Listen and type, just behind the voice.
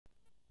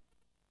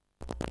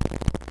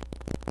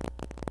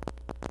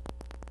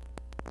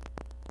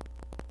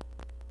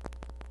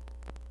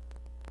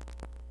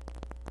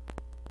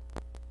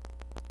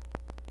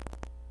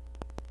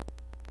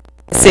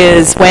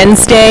This is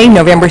Wednesday,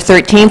 November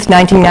 13th,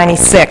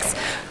 1996.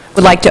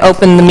 Would like to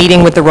open the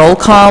meeting with the roll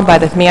call by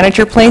the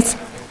manager, please.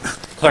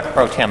 Clerk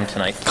Pro Tem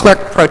tonight. Clerk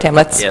Pro Tem,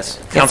 let's... Yes.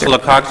 Councilor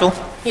Cogswell?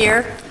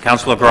 Here.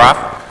 Councilor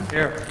Groff?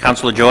 Here.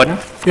 Councilor Jordan?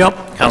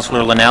 Yep.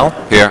 Councilor Linnell?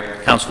 Here.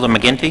 Councilor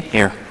McGinty?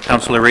 Here.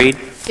 Councilor Reed?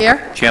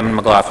 Here. Chairman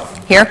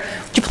McLaughlin? Here.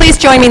 Would you please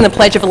join me in the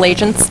Pledge of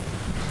Allegiance?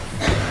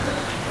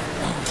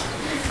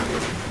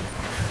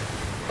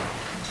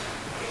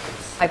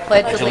 I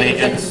pledge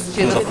allegiance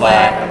to the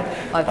flag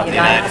of the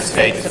United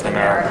States of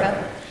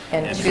America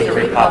and to the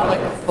republic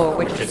for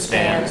which it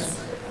stands,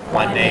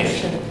 one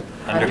nation,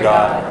 under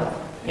God,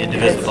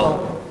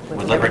 indivisible,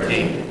 with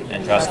liberty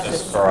and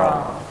justice for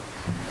all.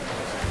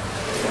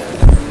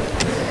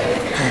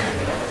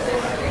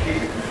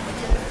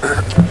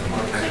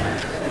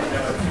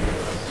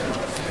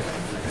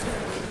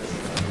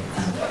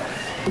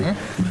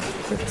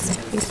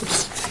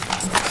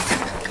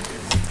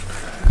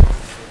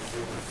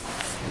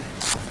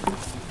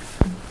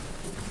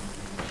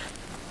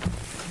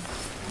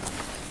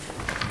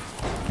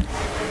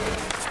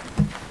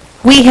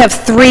 We have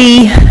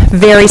three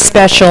very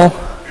special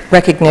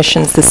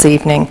recognitions this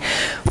evening.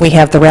 We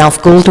have the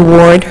Ralph Gould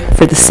Award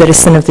for the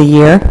Citizen of the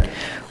Year.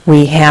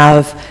 We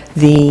have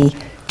the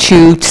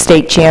two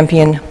state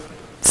champion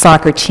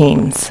soccer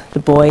teams, the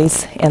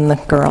boys and the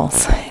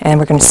girls. And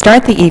we're going to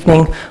start the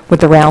evening with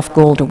the Ralph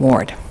Gould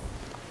Award.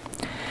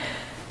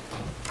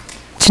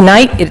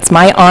 Tonight, it's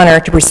my honor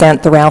to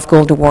present the Ralph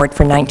Gould Award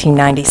for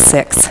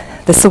 1996.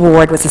 This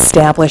award was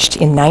established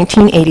in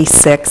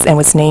 1986 and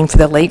was named for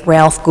the late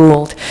Ralph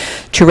Gould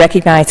to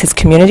recognize his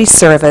community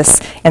service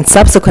and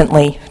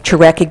subsequently to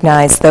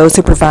recognize those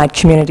who provide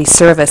community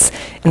service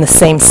in the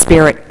same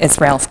spirit as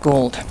Ralph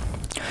Gould.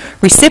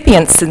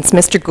 Recipients since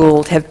Mr.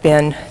 Gould have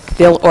been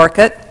Bill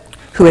Orcutt,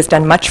 who has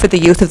done much for the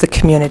youth of the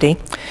community,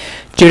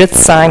 Judith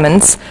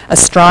Simons, a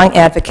strong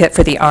advocate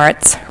for the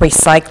arts,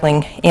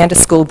 recycling, and a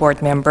school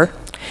board member,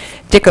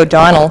 Dick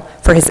O'Donnell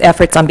for his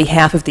efforts on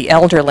behalf of the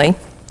elderly,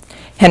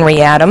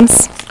 Henry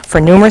Adams for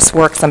numerous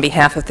works on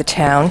behalf of the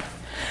town,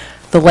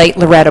 the late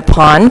Loretta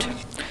Pond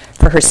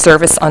for her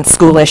service on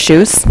school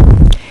issues,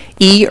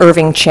 E.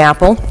 Irving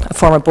Chappell, a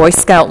former Boy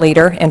Scout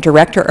leader and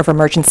director of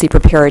emergency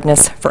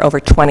preparedness for over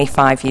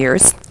 25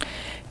 years,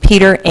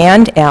 Peter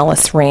and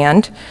Alice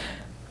Rand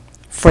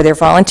for their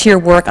volunteer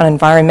work on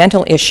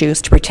environmental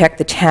issues to protect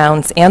the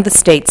town's and the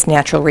state's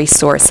natural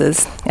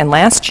resources, and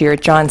last year,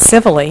 John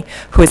Civilly,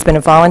 who has been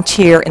a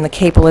volunteer in the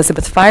Cape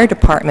Elizabeth Fire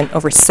Department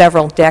over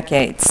several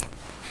decades.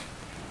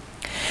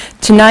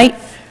 Tonight,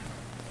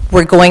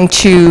 we're going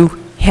to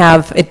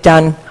have it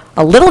done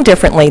a little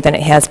differently than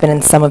it has been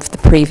in some of the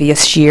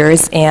previous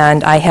years,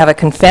 and I have a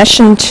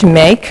confession to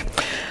make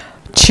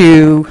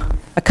to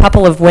a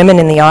couple of women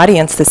in the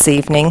audience this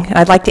evening.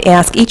 I'd like to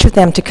ask each of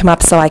them to come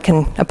up so I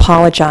can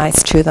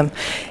apologize to them.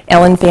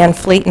 Ellen Van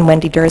Fleet and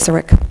Wendy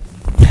Derzerick.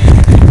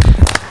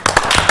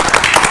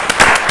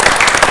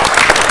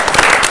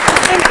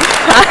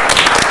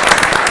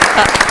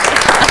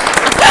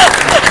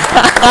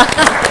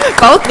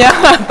 Both,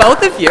 yeah,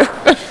 both of you.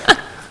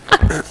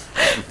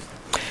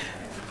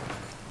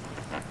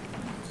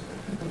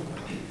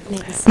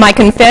 My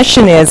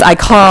confession is I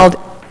called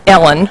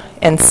Ellen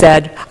and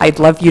said, I'd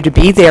love you to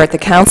be there at the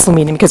council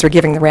meeting because we're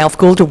giving the Ralph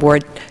Gould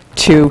Award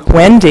to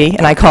Wendy,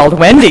 and I called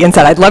Wendy and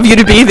said, I'd love you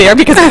to be there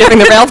because we're giving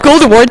the Ralph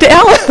Gould Award to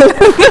Ellen.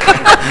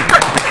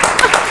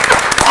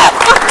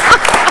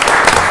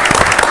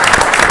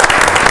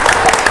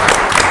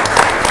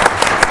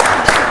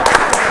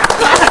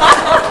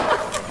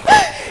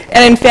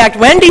 And in fact,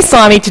 Wendy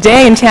saw me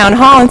today in town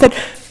hall and said,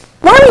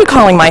 why are you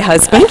calling my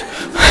husband?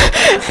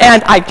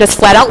 And I just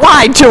flat out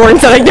lied to her and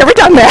said I'd never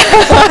done that.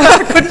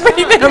 I couldn't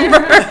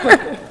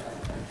remember.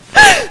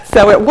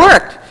 So it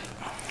worked.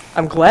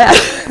 I'm glad.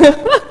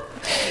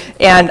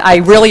 And I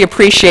really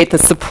appreciate the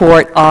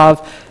support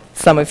of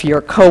some of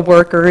your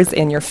coworkers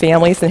and your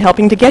families in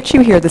helping to get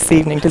you here this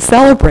evening to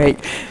celebrate.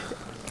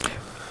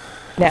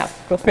 Now,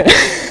 go finish.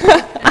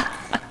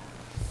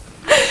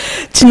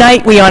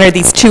 Tonight, we honor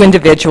these two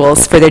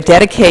individuals for their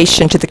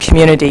dedication to the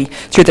community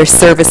through their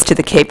service to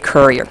the Cape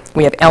Courier.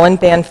 We have Ellen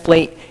Van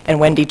Fleet and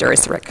Wendy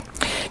Derzerick.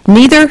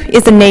 Neither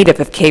is a native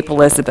of Cape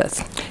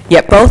Elizabeth,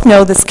 yet both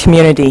know this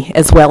community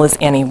as well as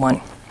anyone.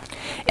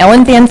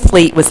 Ellen Van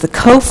Fleet was the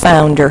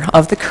co-founder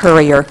of the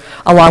Courier,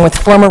 along with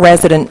former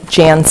resident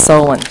Jan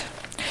Soland.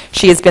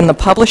 She has been the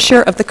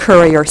publisher of the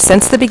Courier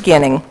since the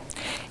beginning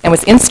and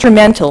was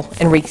instrumental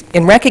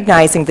in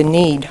recognizing the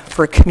need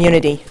for a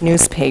community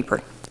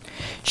newspaper.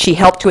 She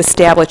helped to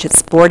establish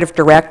its board of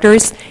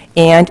directors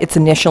and its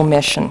initial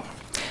mission.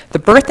 The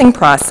birthing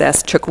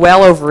process took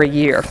well over a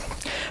year,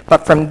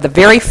 but from the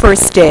very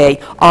first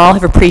day, all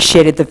have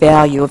appreciated the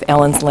value of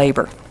Ellen's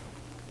labor.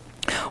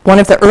 One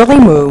of the early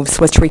moves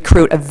was to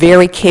recruit a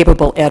very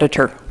capable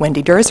editor,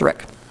 Wendy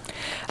Derzerick.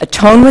 A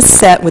tone was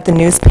set with the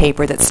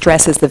newspaper that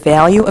stresses the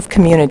value of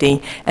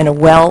community and a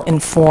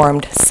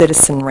well-informed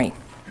citizenry.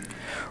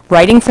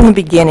 Writing from the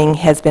beginning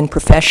has been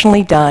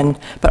professionally done,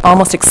 but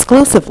almost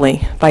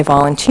exclusively by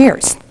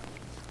volunteers.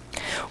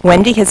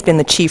 Wendy has been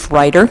the chief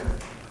writer,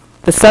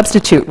 the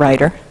substitute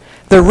writer,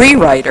 the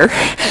rewriter,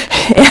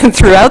 and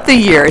throughout the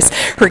years,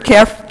 her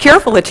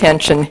careful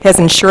attention has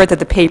ensured that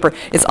the paper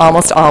is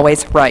almost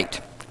always right.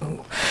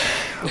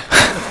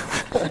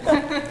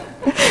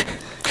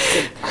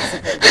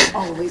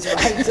 Always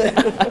right.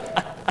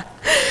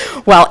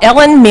 While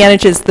Ellen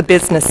manages the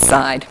business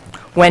side,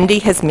 Wendy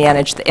has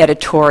managed the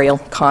editorial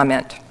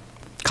content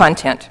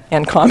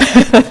and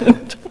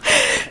comment.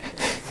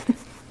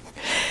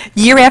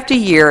 Year after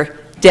year,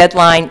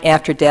 deadline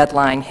after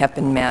deadline have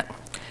been met.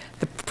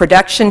 The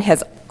production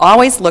has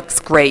always looks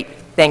great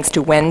thanks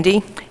to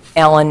Wendy,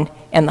 Ellen,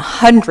 and the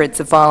hundreds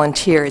of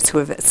volunteers who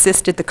have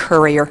assisted the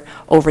Courier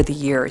over the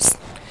years.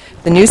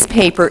 The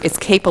newspaper is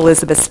Cape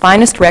Elizabeth's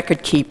finest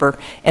record keeper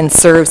and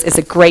serves as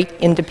a great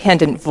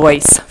independent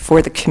voice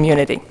for the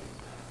community.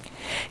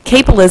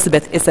 Cape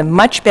Elizabeth is a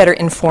much better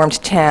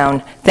informed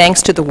town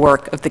thanks to the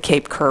work of the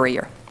Cape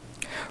Courier.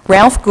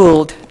 Ralph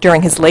Gould,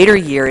 during his later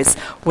years,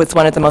 was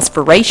one of the most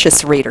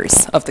voracious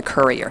readers of the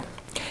Courier.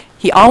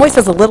 He always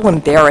was a little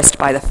embarrassed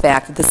by the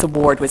fact that this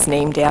award was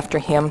named after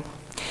him.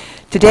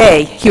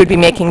 Today, he would be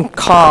making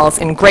calls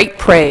in great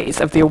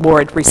praise of the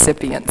award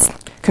recipients.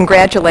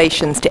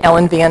 Congratulations to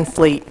Ellen Van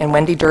Fleet and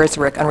Wendy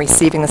Derzerick on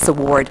receiving this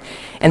award,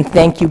 and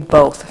thank you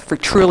both for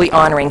truly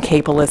honoring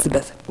Cape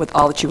Elizabeth with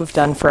all that you have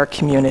done for our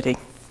community.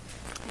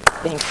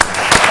 Thank you.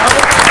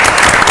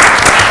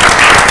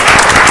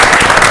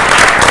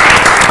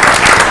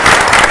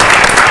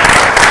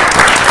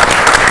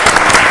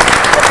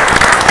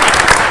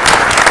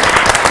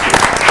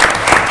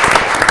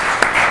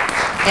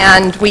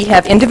 And we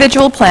have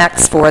individual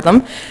plaques for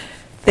them.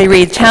 They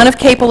read, Town of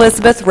Cape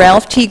Elizabeth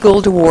Ralph T.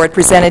 Gould Award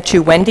presented to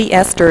Wendy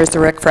S.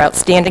 Derzerick for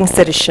Outstanding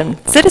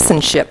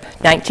Citizenship,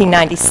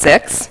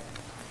 1996.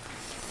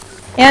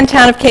 And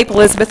Town of Cape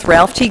Elizabeth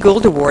Ralph T.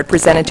 Gould Award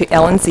presented to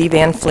Ellen Z.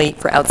 Van Fleet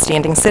for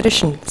Outstanding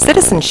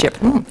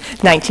Citizenship,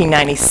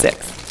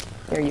 1996.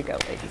 There you go,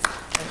 ladies.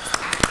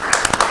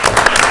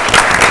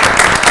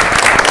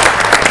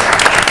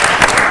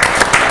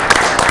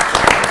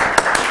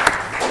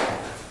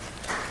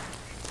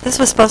 This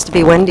was supposed to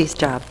be Wendy's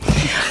job.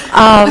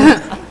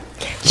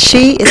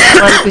 She is the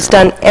one who's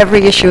done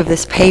every issue of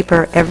this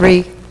paper,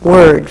 every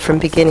word from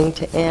beginning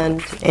to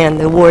end, and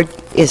the award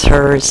is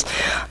hers.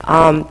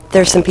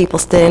 There's some people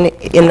standing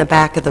in the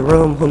back of the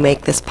room who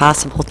make this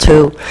possible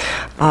too.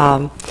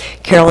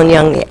 Carolyn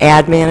Young, the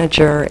ad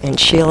manager, and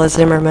Sheila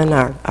Zimmerman,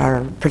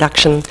 our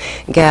production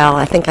gal.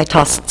 I think I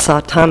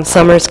saw Tom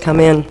Summers come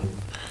in,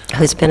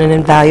 who's been an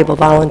invaluable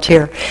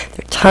volunteer.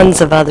 There are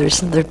tons of others.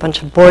 There are a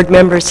bunch of board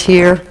members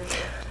here,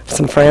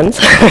 some friends.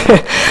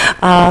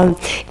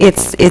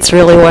 It's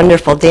really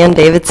wonderful. Dan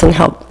Davidson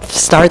helped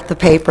start the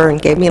paper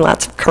and gave me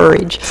lots of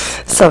courage.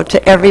 So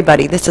to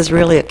everybody, this is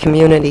really a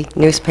community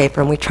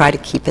newspaper, and we try to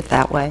keep it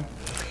that way.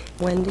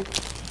 Wendy?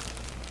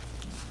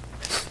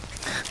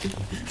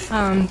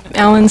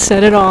 Ellen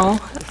said it all.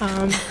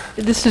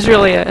 This is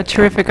really a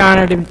terrific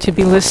honor to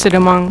be listed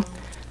among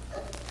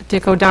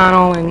Dick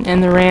O'Donnell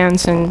and the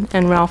Rands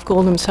and Ralph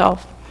Gould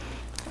himself.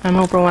 I'm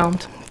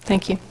overwhelmed.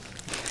 Thank you.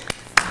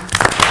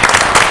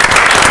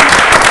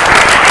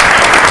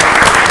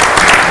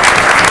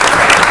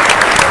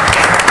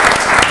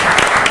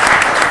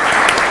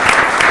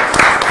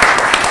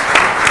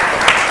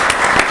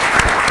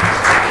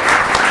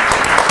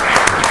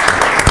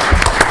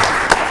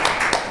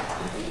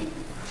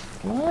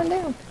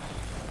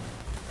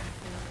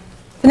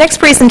 The next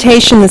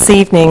presentation this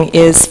evening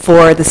is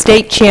for the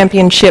state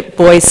championship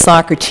boys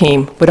soccer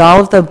team. Would all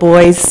of the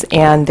boys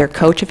and their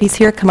coach, if he's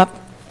here, come up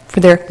for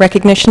their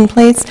recognition,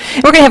 please?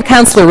 And we're going to have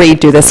Counselor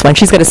Reed do this one.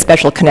 She's got a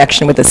special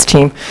connection with this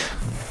team.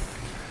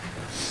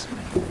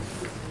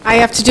 I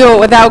have to do it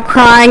without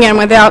crying and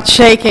without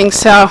shaking,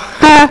 so.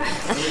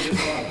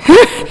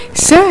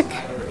 Sick.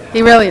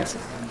 He really is.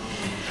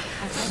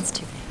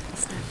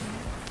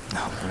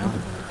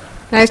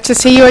 Nice to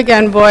see you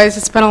again, boys.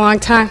 It's been a long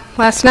time.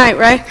 Last night,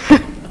 right?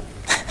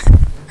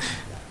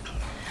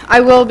 I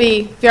will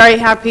be very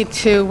happy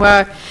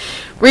to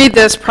read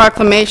this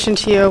proclamation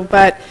to you,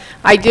 but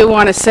I do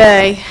want to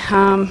say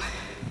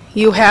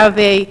you have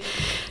a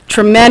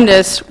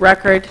tremendous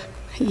record.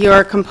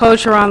 Your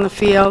composure on the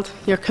field,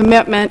 your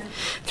commitment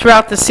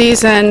throughout the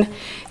season,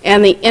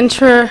 and the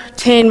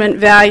entertainment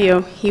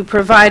value you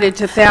provided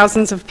to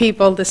thousands of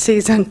people this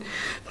season.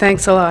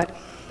 Thanks a lot.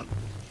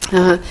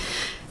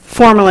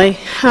 Formally,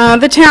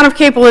 the town of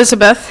Cape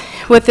Elizabeth,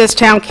 with this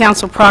town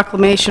council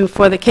proclamation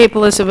for the Cape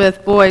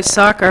Elizabeth Boys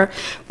Soccer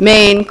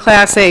Maine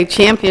Class A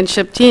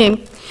Championship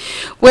Team.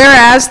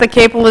 Whereas the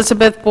Cape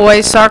Elizabeth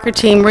Boys Soccer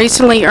Team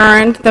recently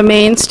earned the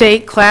Maine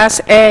State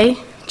Class A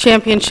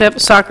Championship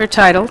soccer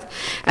title,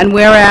 and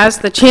whereas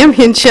the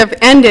championship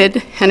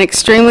ended an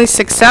extremely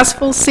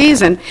successful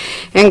season,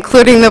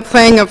 including the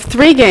playing of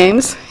 3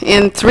 games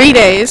in 3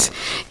 days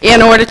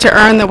in order to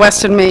earn the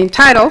Western Maine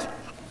title,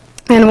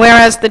 and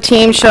whereas the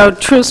team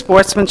showed true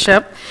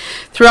sportsmanship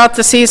throughout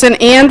the season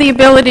and the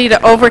ability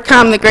to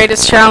overcome the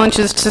greatest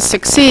challenges to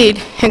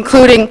succeed,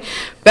 including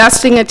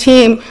besting a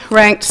team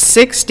ranked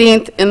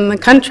 16th in the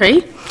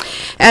country,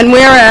 And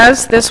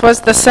whereas this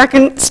was the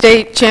second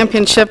state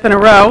championship in a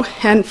row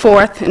and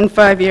fourth in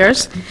 5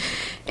 years,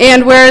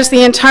 and whereas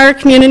the entire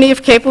community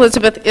of Cape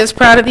Elizabeth is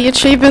proud of the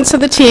achievements of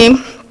the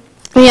team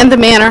and the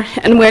manner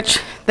in which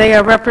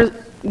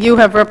you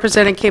have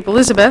represented Cape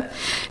Elizabeth,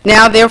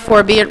 now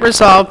therefore be it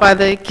resolved by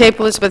the Cape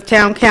Elizabeth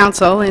Town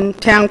Council and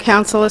Town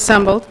Council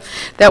assembled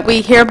that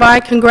we hereby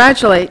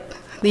congratulate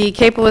the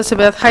Cape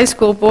Elizabeth High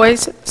School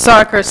boys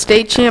soccer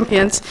state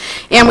champions,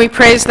 and we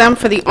praise them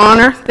for the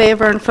honor they have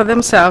earned for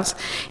themselves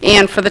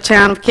and for the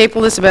town of Cape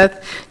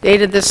Elizabeth,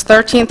 dated this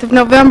 13th of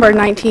November,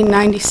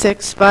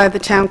 1996, by the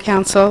Town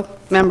Council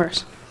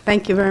members.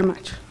 Thank you very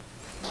much.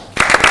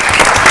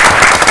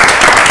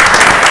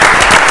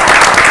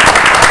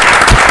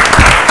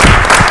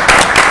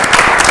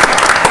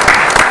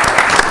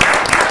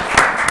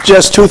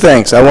 Just two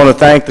things. I want to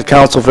thank the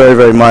council very,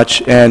 very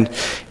much, and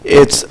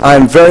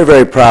I'm very,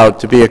 very proud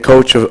to be a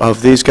coach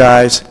of these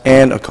guys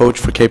and a coach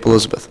for Cape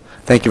Elizabeth.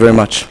 Thank you very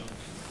much.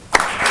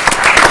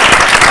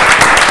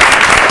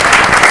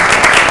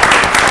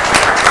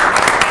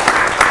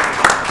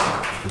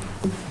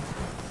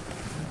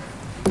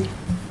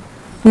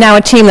 Now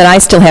a team that I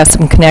still have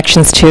some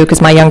connections to,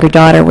 because my younger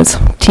daughter was a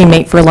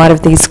teammate for a lot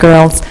of these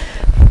girls,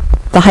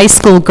 the high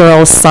school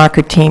girls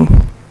soccer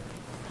team.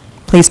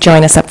 Please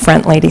join us up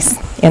front, ladies,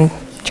 and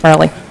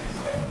Charlie.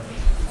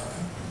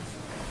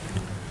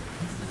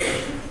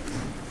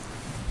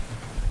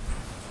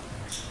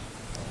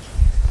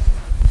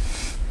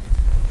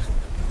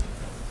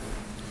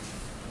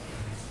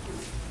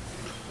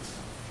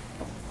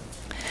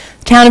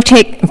 Town of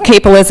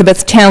Cape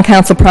Elizabeth's Town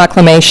Council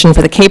proclamation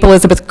for the Cape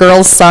Elizabeth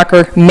Girls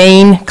Soccer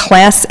Maine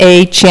Class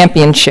A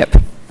Championship.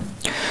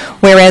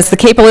 Whereas the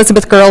Cape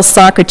Elizabeth girls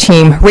soccer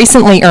team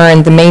recently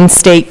earned the Maine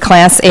State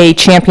Class A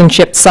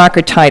Championship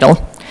soccer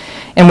title,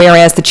 and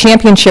whereas the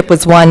championship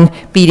was won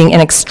beating an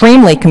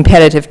extremely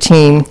competitive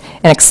team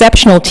and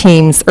exceptional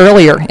teams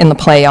earlier in the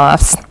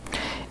playoffs,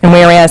 and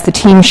whereas the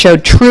team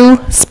showed true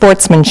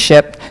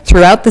sportsmanship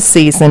throughout the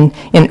season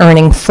in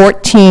earning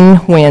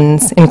 14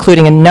 wins,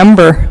 including a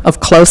number of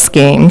close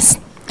games,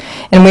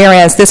 and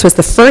whereas this was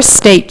the first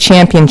state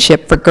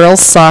championship for girls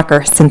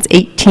soccer since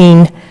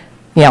 1980.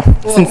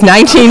 Since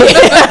 1980,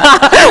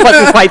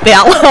 wasn't quite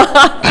that long.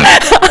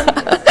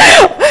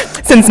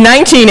 Since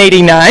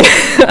 1989,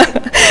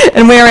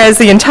 and whereas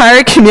the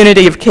entire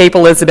community of Cape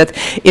Elizabeth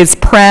is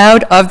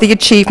proud of the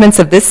achievements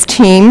of this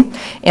team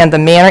and the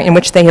manner in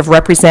which they have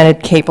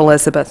represented Cape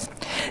Elizabeth.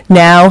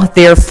 Now,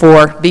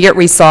 therefore, be it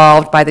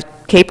resolved by the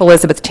Cape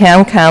Elizabeth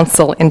Town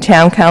Council and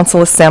Town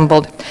Council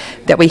assembled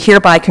that we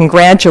hereby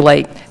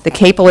congratulate the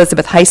Cape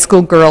Elizabeth High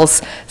School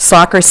girls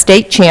soccer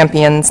state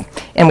champions,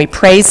 and we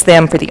praise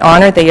them for the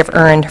honor they have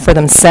earned for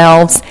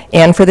themselves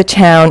and for the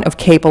town of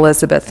Cape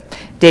Elizabeth,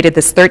 dated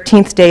this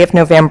 13th day of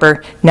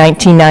November,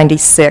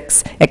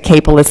 1996, at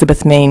Cape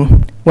Elizabeth,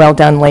 Maine. Well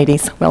done,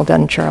 ladies. Well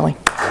done, Charlie.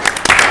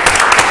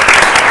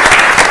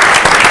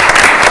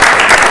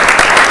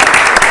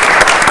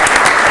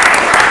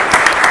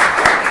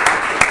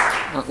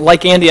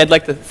 Like Andy, I'd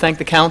like to thank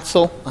the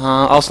council.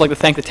 Also like to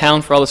thank the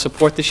town for all the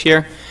support this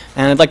year.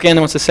 And I'd like Andy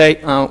wants to say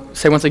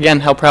once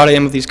again how proud I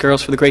am of these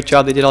girls for the great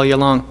job they did all year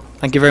long.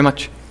 Thank you very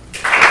much.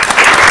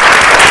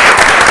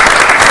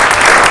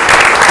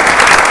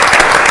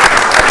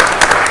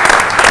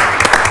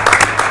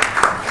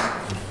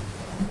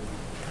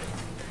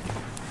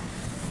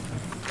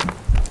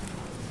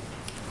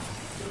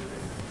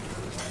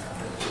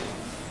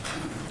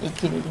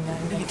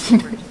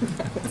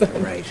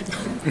 Right.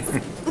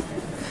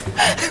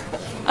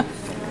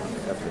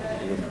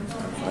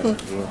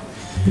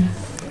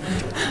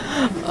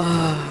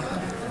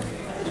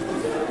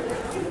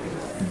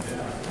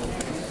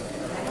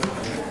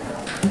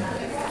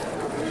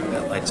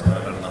 That light's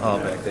not on in the hall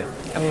back there.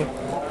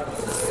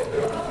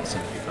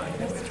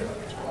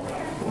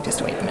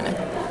 Just wait a minute.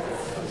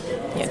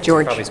 Yeah,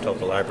 George. Probably still at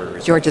the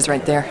library. George is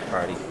right there.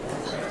 Party.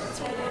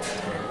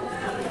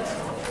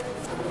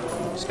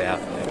 Staff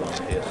and they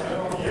volunteers.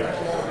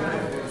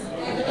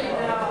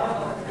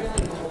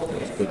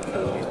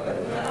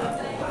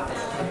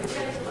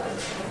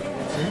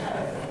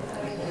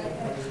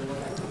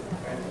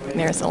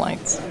 There's the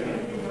lights.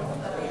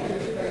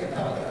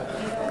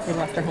 We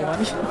left our whole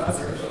audience.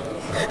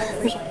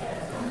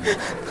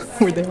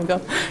 Where'd they all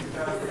go?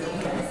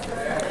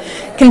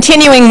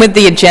 Continuing with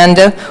the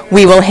agenda,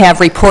 we will have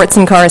reports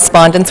and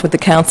correspondence with the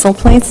council,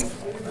 please.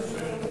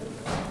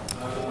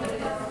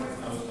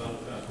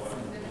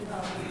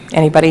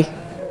 Anybody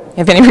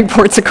have any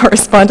reports or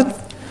correspondence?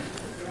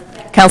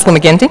 Councilor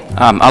McGinty?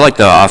 I'd like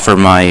to offer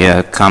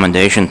my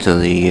commendation to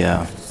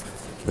the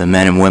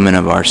men and women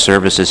of our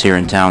services here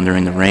in town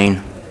during the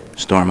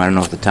rainstorm. I don't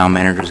know if the town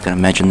manager is going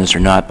to mention this or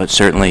not, but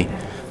certainly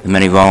the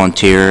many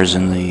volunteers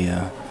and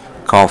the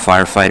call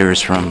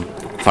firefighters from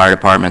fire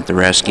department, the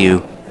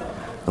rescue,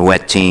 the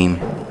wet team,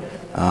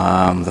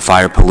 the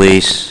fire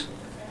police,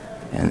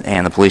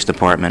 and the police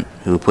department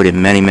who put in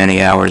many,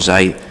 many hours.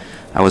 I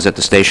was at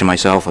the station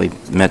myself. I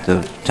met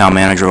the town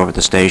manager over at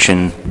the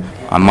station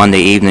on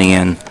Monday evening,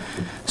 and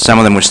some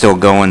of them were still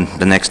going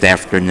the next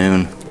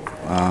afternoon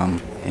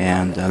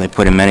and they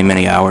put in many,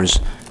 many hours,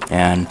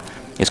 and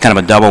it's kind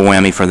of a double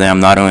whammy for them.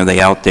 Not only are they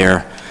out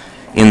there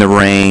in the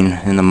rain,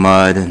 in the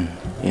mud, and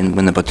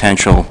in the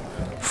potential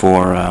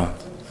for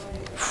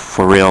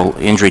real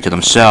injury to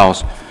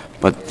themselves,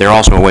 but they're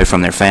also away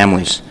from their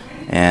families.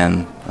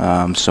 And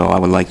so I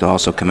would like to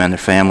also commend their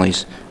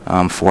families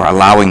for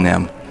allowing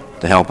them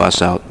to help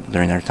us out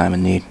during their time of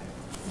need.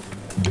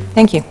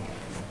 Thank you.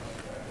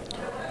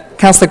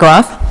 Councilor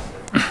Groff?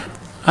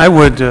 I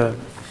would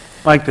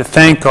like to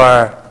thank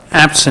our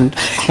absent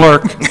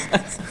clerk,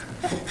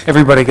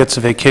 everybody gets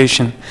a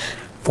vacation,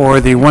 for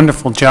the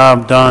wonderful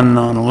job done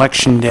on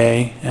Election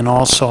Day. And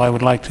also I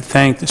would like to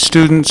thank the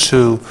students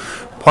who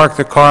parked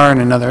their car in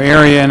another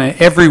area and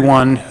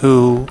everyone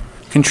who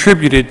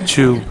contributed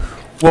to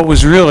what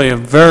was really a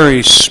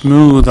very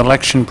smooth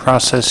election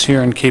process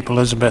here in Cape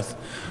Elizabeth,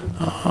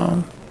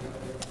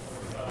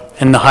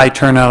 and the high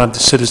turnout of the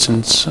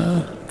citizens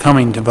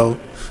coming to vote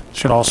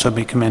should also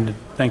be commended.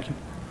 Thank you.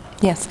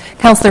 Yes.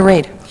 Councilor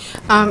Reid?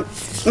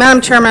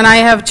 Madam Chairman, I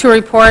have two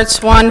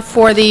reports. One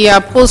for the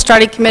Pool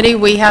Study Committee.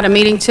 We had a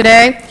meeting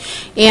today,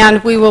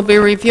 and we will be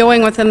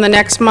reviewing within the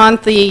next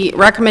month the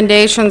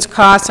recommendations,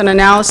 costs, and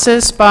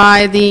analysis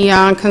by the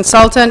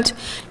consultant,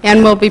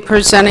 and we'll be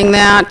presenting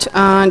that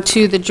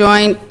to the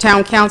Joint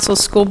Town Council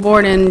School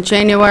Board in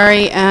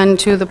January and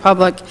to the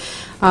public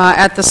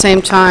at the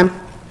same time.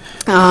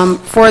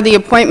 For the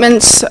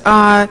appointments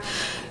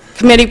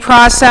committee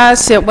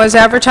process, it was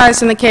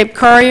advertised in the Cape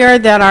Courier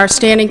that our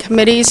standing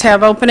committees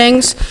have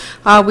openings.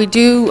 We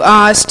do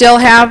still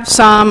have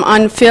some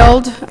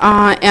unfilled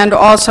and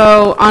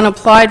also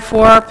unapplied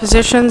for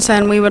positions,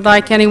 and we would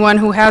like anyone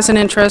who has an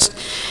interest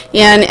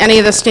in any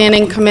of the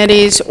standing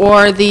committees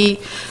or the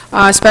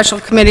special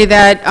committee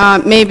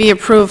that may be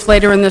approved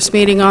later in this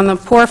meeting on the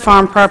Poor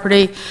Farm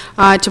property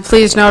to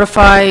please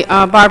notify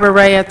Barbara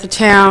Ray at the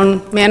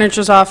town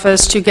manager's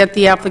office to get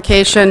the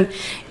application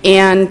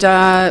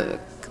and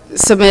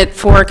submit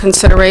for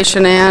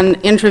consideration and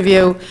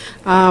interview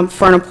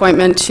for an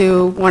appointment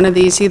to one of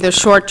these either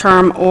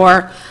short-term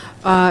or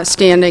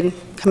standing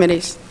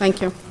committees.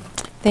 Thank you.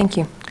 Thank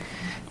you.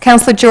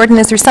 Councilor Jordan,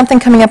 is there something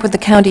coming up with the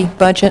county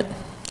budget?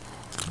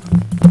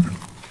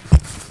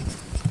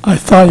 I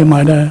thought you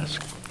might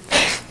ask.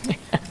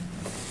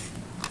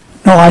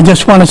 No, I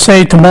just want to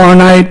say tomorrow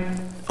night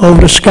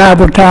over to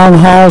Scarborough Town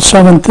Hall,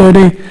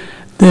 7:30,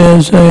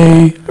 there's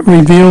a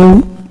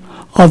review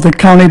of the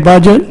county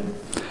budget.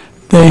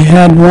 They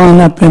had one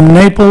up in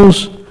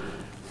Naples,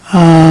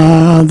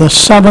 the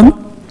 7th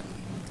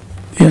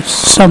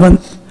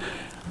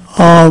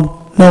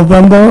of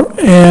November,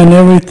 and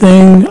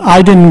everything.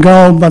 I didn't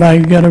go, but I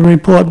got a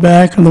report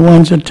back from the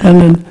ones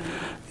attended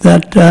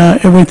that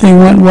everything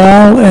went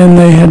well, and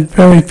they had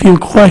very few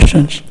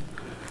questions.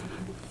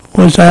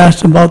 Was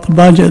asked about the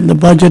budget. The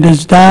budget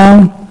is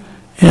down,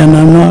 and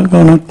I'm not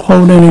going to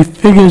quote any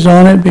figures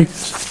on it because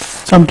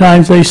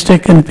sometimes they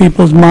stick in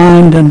people's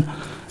mind, and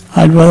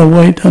I'd rather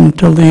wait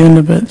until the end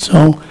of it.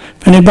 So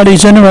if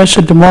anybody's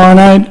interested, tomorrow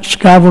night,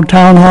 Scarborough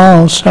Town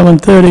Hall,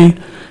 7:30,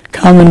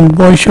 come and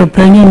voice your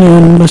opinion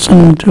and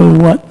listen to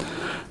what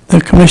the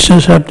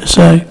commissioners have to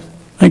say.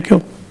 Thank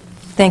you.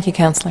 Thank you,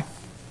 Councilor.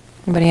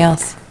 Anybody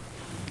else?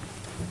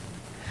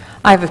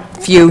 I have a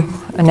few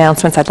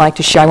announcements I'd like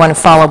to share. I want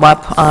to follow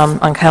up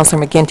on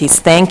Councilor McGinty's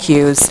thank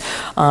yous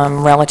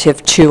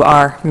relative to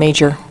our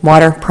major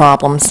water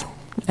problems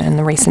in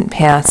the recent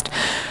past.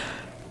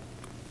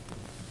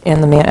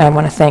 And I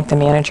want to thank the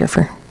manager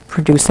for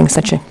producing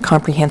such a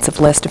comprehensive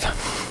list of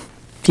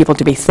people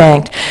to be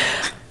thanked.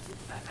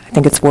 I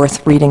think it's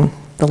worth reading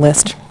the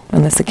list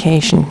on this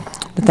occasion.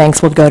 The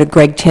thanks will go to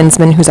Greg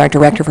Tinsman, who's our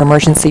Director of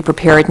Emergency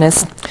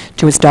Preparedness,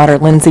 to his daughter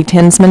Lindsay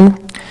Tinsman,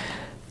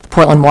 the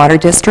Portland Water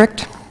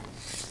District,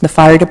 the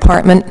Fire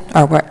Department,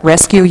 our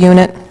Rescue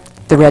Unit,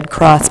 the Red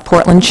Cross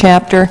Portland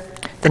Chapter,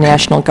 the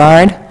National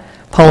Guard,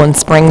 Poland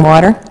Spring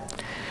Water,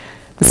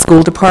 the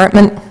School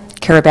Department,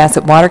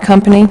 Carrabassett Water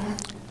Company,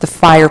 the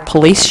Fire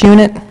Police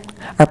Unit,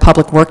 our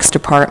Public Works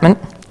Department,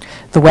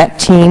 the WET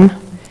Team,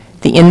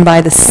 the Inn by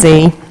the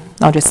Sea.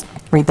 I'll just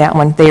read that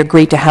one. They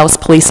agreed to house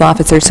police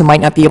officers who might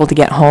not be able to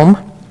get home.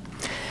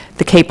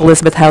 The Cape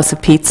Elizabeth House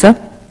of Pizza,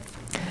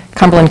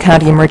 Cumberland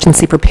County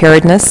Emergency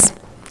Preparedness,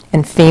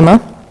 and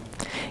FEMA.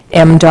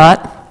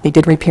 MDOT, they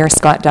did repair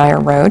Scott Dyer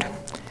Road.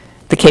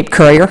 The Cape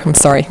Courier, I'm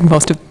sorry,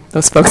 most of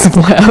those folks have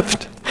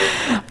left.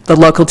 The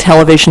local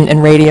television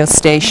and radio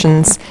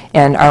stations,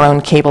 and our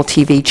own cable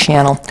TV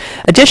channel.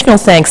 Additional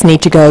thanks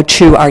need to go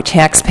to our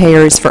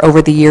taxpayers for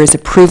over the years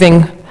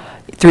approving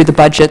through the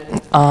budget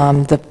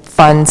the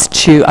funds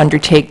to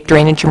undertake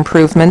drainage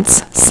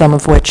improvements, some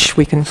of which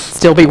we can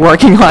still be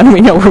working on.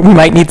 We know we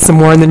might need some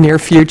more in the near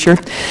future.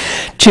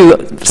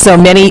 To so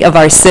many of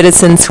our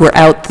citizens who are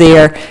out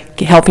there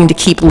helping to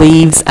keep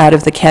leaves out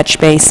of the catch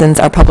basins.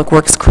 Our Public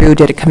Works crew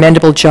did a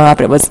commendable job.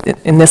 It was,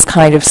 in this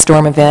kind of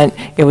storm event,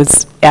 it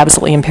was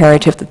absolutely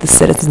imperative that the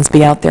citizens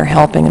be out there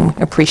helping, and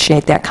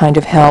appreciate that kind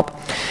of help.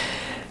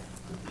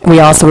 We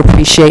also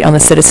appreciate on the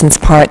citizens'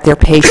 part their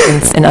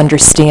patience and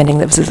understanding.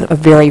 That was a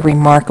very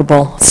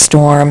remarkable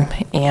storm,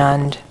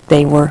 and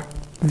they were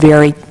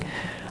very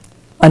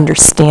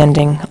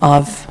understanding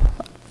of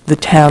the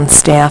town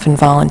staff and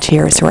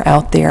volunteers who are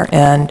out there,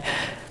 and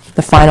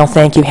the final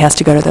thank you has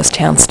to go to those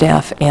town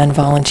staff and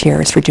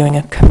volunteers for doing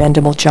a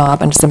commendable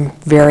job under some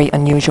very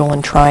unusual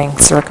and trying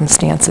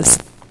circumstances.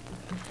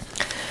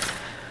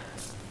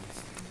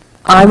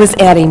 I was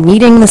at a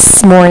meeting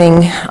this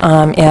morning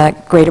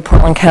at Greater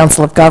Portland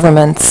Council of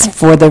Governments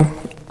for the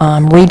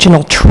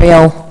Regional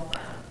Trail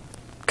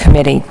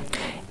Committee,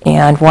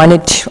 and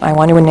I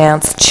want to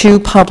announce 2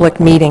 public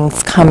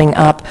meetings coming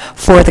up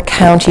for the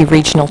County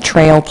Regional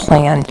Trail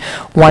Plan.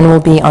 One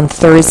will be on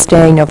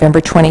Thursday,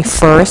 November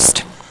 21st,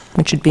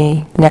 which would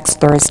be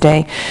next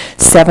Thursday,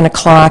 7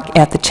 o'clock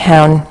at the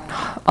town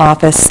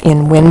office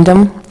in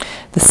Wyndham.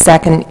 The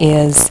second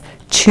is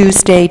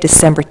Tuesday,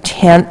 December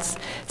 10th,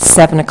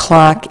 7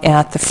 o'clock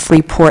at the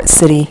Freeport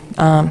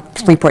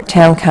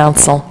Town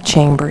Council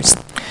chambers.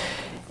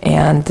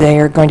 And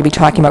they're going to be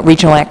talking about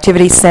regional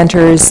activity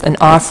centers, an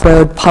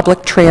off-road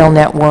public trail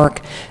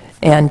network,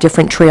 and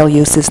different trail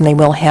uses, and they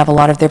will have a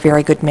lot of their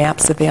very good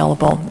maps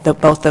available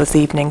both those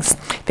evenings.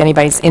 If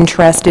anybody's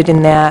interested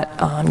in that,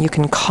 you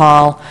can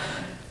call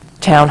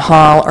Town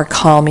Hall or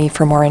call me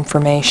for more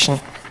information.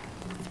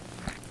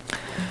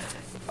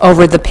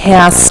 Over the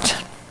past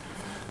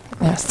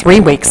 3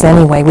 weeks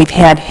anyway, we've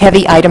had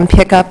heavy item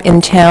pickup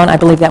in town. I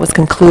believe that was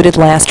concluded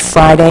last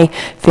Friday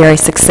very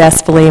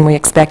successfully, and we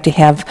expect to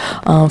have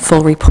a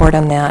full report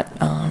on that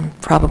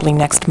probably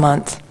next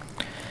month.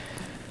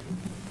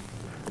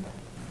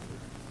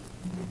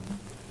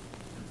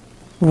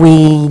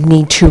 We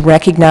need to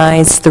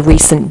recognize the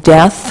recent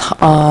death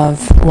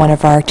of one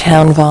of our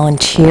town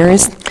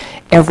volunteers,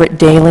 Everett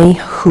Daly,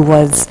 who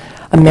was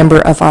a member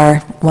of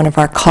one of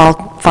our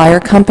call fire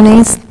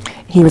companies.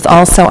 He was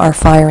also our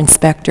fire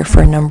inspector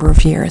for a number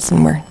of years,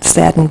 and we're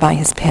saddened by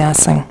his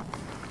passing.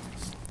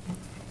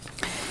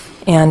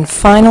 And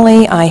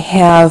finally, I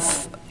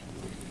have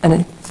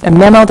a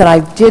memo that I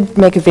did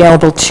make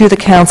available to the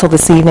council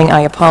this evening.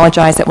 I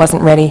apologize it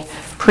wasn't ready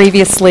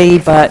previously,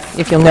 but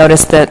if you'll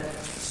notice that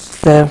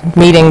the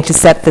meeting to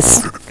set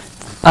this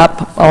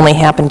up only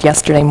happened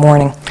yesterday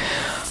morning.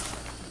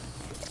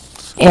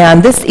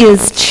 And this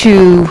is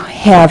to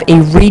have a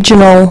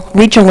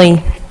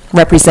regionally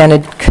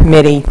represented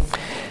committee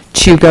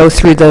to go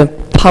through the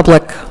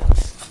public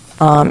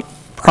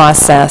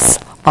process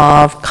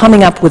of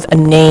coming up with a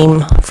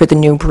name for the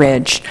new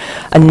bridge.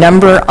 A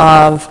number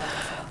of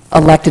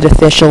elected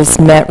officials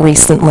met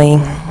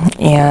recently,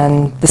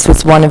 and this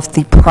was one of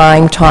the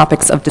prime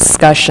topics of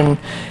discussion.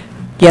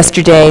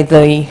 Yesterday,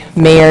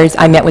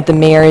 I met with the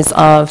mayors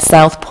of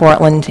South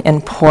Portland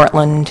and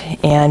Portland,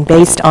 and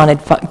based on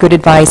good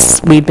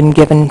advice we've been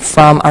given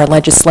from our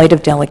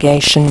legislative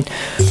delegation,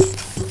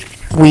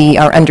 we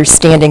are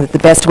understanding that the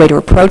best way to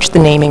approach the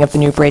naming of the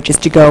new bridge is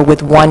to go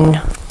with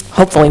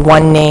hopefully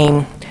one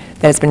name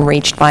that has been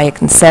reached by a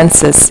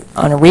consensus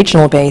on a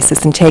regional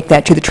basis, and take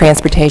that to the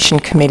Transportation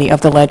Committee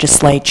of the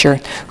legislature,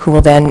 who will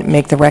then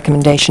make the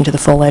recommendation to the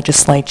full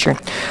legislature.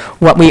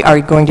 What we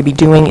are going to be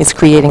doing is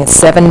creating a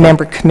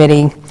 7-member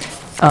committee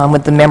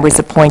with the members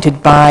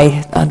appointed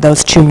by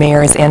those 2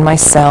 mayors and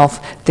myself.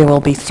 There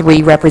will be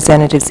 3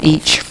 representatives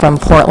each from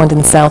Portland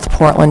and South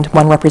Portland,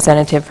 1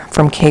 representative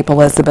from Cape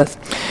Elizabeth.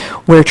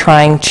 We're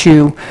trying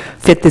to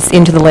fit this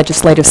into the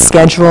legislative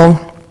schedule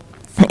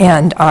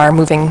and are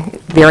moving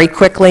very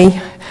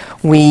quickly.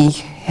 We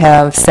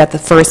have set the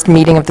first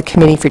meeting of the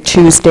committee for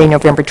Tuesday,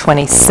 November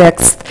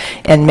 26th,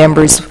 and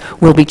members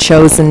will be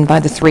chosen by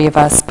the 3 of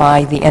us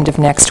by the end of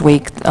next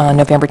week,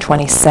 November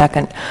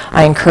 22nd.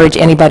 I encourage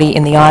anybody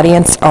in the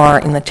audience or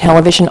in the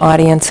television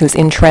audience who's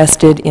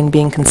interested in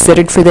being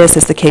considered for this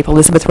as the Cape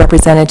Elizabeth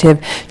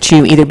representative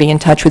to either be in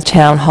touch with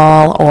Town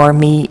Hall or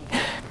me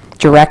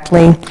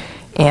directly.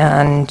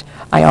 And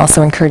I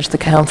also encourage the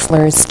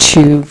councilors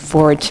to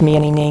forward to me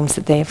any names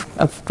that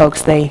of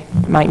folks they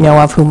might know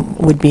of who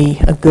would be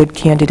a good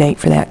candidate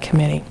for that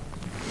committee.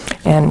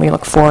 And we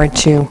look forward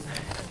to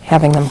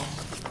having them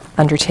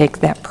undertake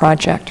that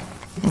project.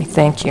 We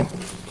thank you.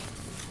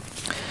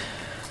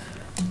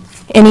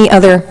 Any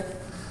other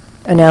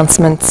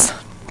announcements,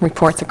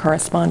 reports, or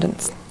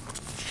correspondence?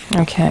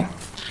 Okay,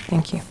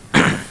 thank you.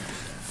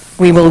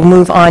 We will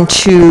move on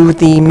to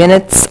the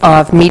minutes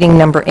of meeting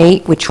number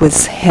 8, which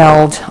was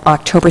held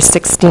October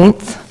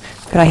 16th.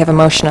 Could I have a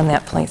motion on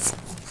that, please?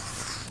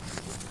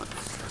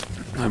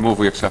 I move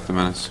we accept the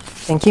minutes.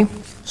 Thank you.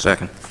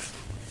 Second.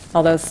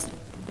 All those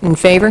in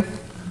favor?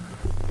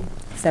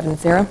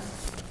 7-0.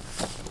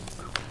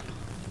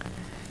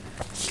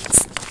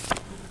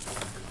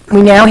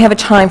 We now have a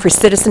time for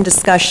citizen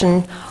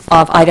discussion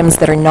of items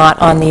that are not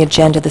on the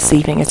agenda this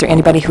evening. Is there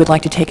anybody who would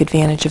like to take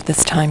advantage of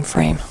this time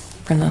frame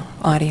from the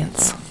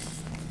audience?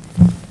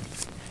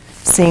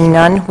 Seeing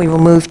none, we will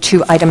move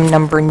to item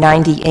number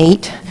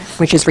 98,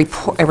 which is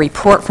a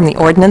report from the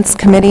Ordinance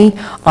Committee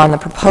on the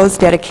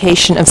proposed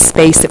dedication of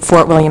space at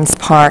Fort Williams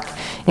Park,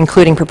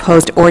 including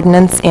proposed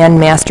ordinance and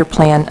master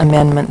plan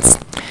amendments.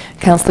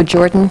 Councilor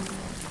Jordan?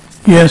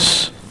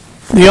 Yes.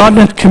 The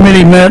Ordinance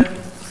Committee met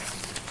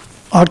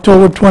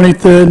October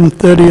 23rd and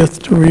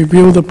 30th to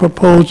review the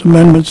proposed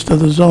amendments to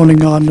the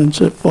zoning ordinance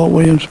at Fort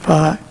Williams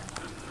Park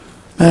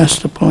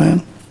Master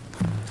Plan.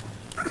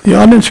 The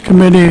ordinance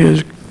committee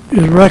is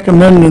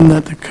recommending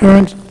that the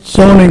current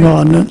zoning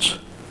ordinance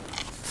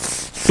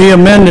be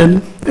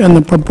amended, and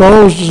the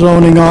proposed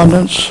zoning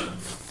ordinance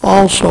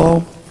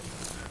also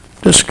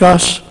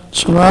discuss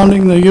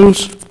surrounding the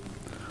use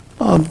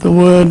of the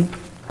word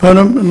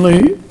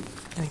permanently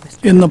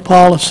in the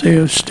policy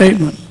or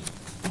statement.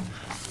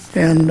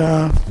 And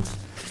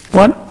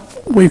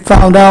what we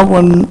found out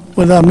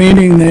with our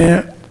meeting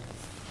there,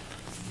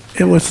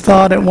 it was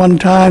thought at one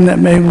time that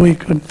maybe we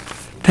could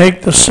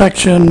take the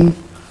section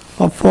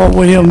of Fort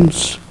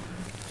Williams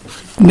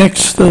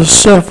next to the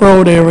Surf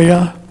Road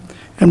area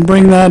and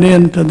bring that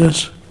into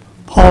this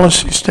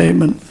policy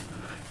statement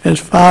as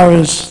far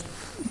as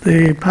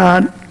the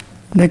part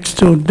next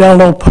to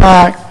Dello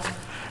Park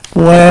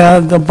where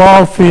the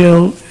ball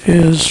field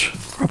is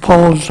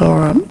proposed,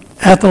 or an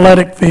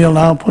athletic field,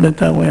 I'll put it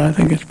that way. I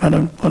think it's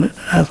better to put it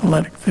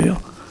athletic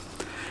field.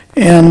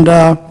 And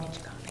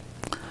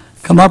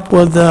come up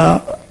with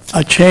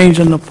a change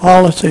in the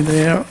policy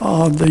there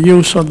of the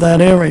use of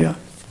that area.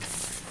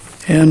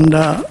 And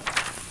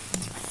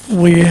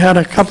we had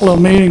a couple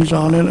of meetings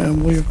on it,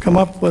 and we've come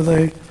up with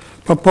a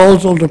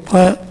proposal to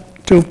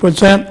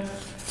present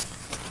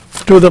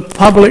to the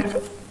public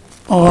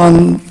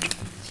on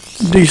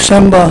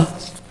December,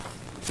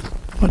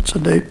 what's the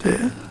date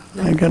there?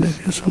 I got it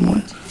here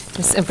somewhere.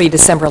 It'll be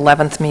December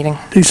 11th meeting.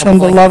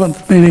 December hopefully.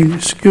 11th meeting,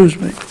 excuse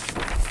me.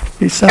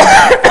 December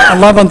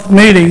 11th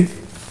meeting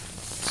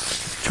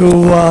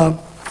to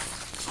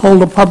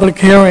hold a public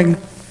hearing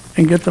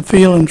and get the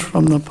feelings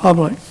from the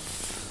public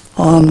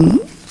on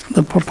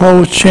the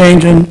proposed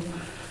changing.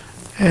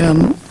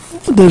 And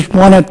there's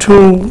one or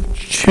two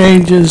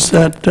changes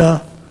that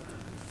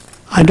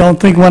I don't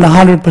think went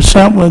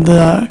 100% with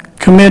the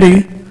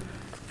committee.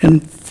 In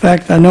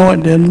fact, I know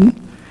it didn't.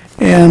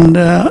 And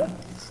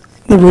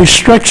the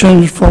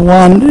restrictions, for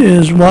one,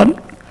 is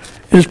what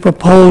is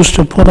proposed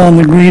to put on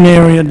the green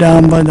area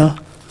down by the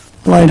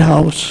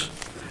lighthouse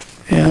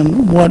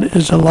and what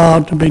is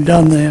allowed to be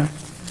done there.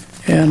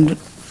 And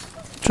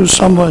to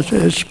some of us,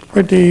 it's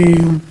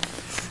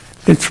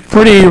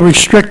pretty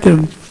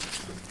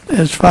restrictive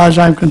as far as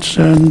I'm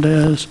concerned,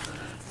 as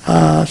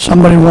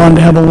somebody wanted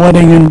to have a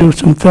wedding and do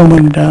some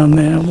filming down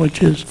there,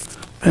 which is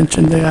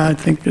mentioned there. I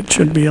think it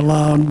should be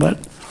allowed, but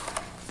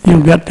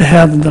you've got to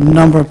have the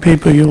number of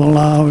people you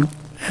allow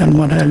and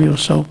what have you.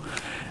 So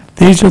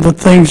these are the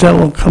things that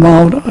will come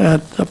out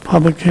at the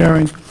public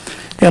hearing.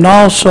 And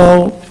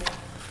also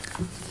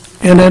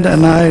in it,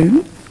 and I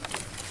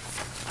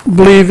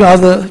believe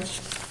other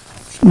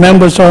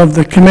members of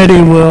the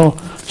committee will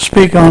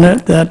speak on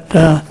it,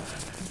 that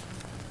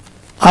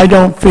I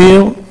don't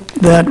feel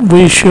that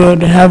we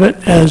should have it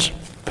as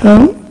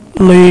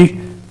permanently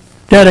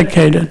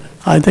dedicated.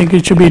 I think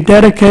it should be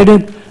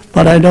dedicated,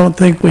 but I don't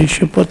think we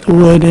should put the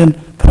word in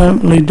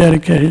permanently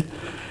dedicated.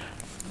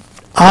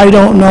 I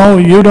don't know,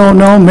 you don't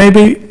know,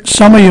 maybe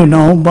some of you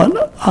know,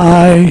 but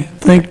I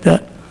think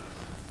that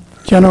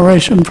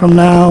generation from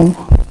now,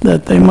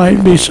 that there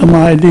might be some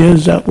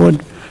ideas that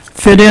would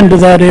fit into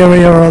that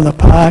area or the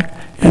park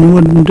and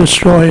wouldn't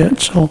destroy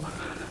it. So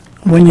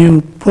when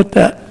you put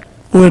that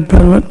word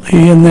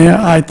permanently in there,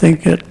 I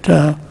think it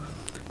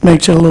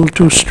makes it a little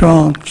too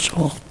strong.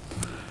 So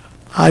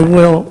I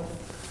will,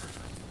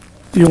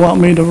 you want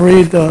me to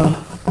read the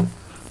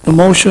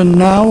motion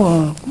now,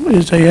 or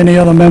is there any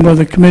other member of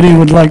the committee who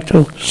would like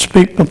to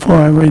speak before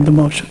I read the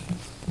motion?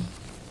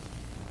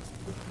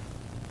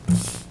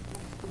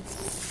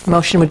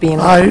 Motion would be in...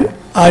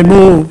 I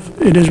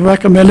move, it is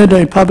recommended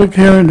a public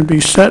hearing to be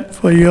set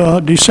for your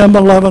December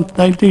 11th,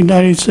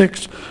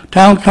 1996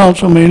 Town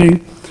Council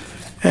meeting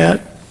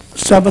at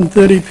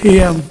 7:30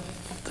 p.m.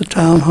 at the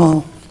Town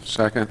Hall.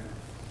 Second.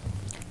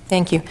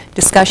 Thank you.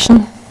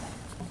 Discussion?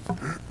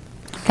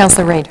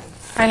 Councilor Reid.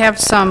 I have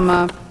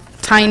some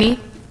tiny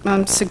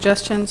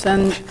suggestions,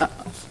 and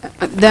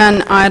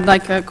then I'd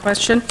like a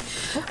question.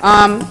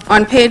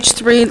 On page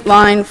 3,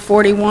 line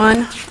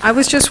 41, I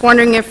was just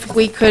wondering if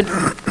we could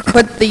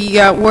put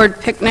the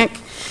word picnic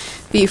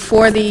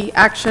before the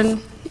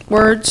action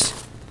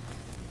words,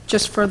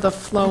 just for the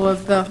flow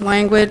of the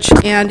language,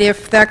 and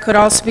if that could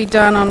also be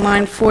done on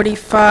line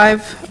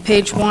 45,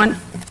 page 1.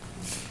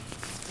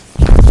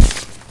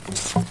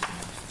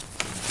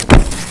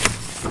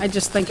 I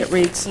just think it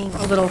reads a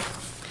little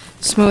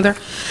smoother.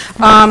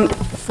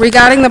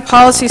 Regarding the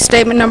policy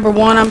statement number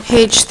 1 on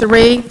page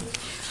 3,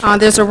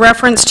 there's a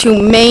reference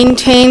to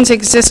maintains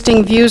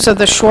existing views of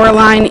the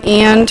shoreline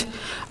and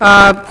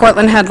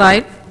Portland Head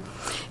Light.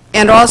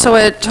 And also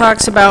it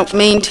talks about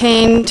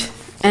maintained,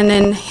 and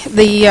then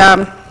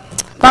the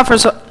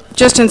buffers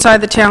just inside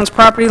the town's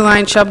property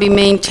line shall be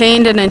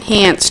maintained and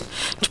enhanced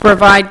to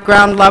provide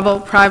ground level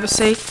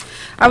privacy.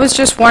 I was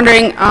just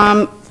wondering,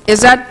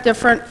 is that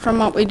different from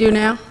what we do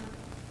now?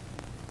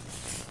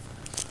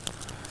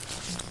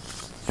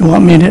 You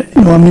want me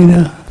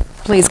to?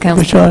 Please,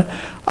 Councilor.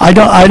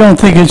 I don't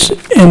think it's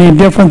any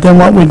different than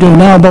what we do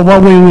now, but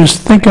what we was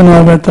thinking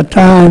of at the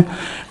time,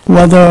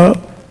 whether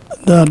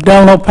the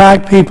Delano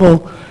Park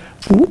people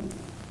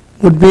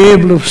would be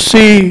able to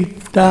see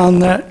down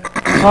that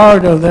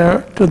corridor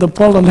there to the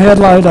pulling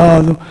headlight,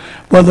 or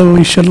whether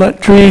we should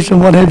let trees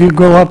and what have you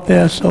grow up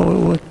there so it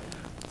would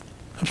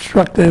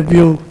obstruct their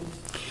view.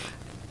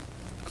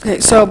 Okay,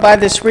 so by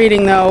this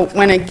reading, though,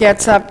 when it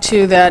gets up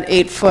to that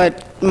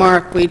 8-foot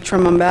mark, we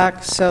trim them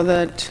back so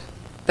that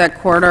that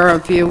corridor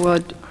of view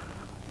would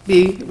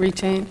be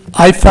retained?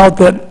 I felt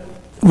that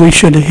we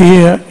should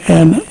hear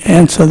and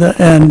answer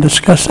that and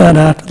discuss that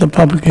after the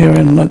public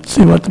hearing. Let's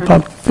see what the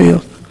public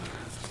feels.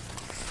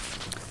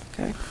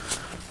 Okay.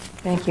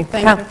 Thank you.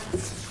 Thank you.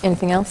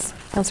 Anything else?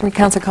 Councilor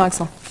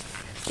Cogswell.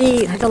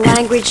 The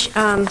language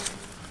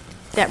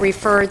that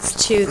refers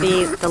to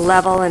the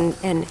level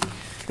and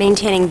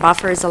maintaining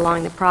buffers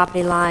along the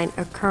property line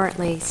are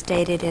currently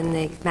stated in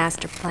the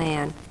master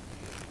plan.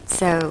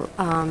 So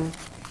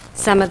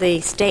some of the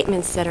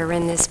statements that are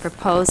in this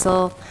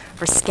proposal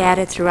are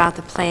scattered throughout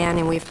the plan,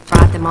 and we've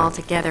brought them all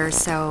together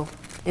so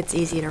it's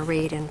easy to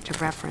read and to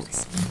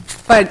reference.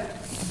 But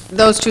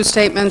those two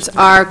statements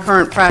are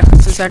current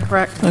practice, is that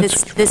correct?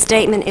 This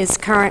statement is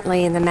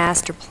currently in the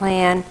master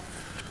plan,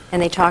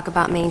 and they talk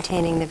about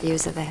maintaining the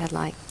views of the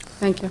headlight.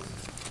 Thank you.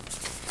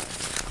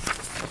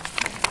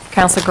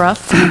 Councilor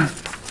Groff?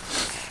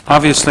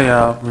 Obviously,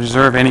 I'll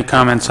reserve any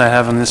comments I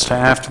have on this to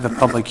after the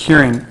public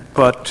hearing,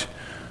 but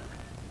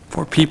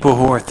for people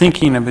who are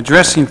thinking of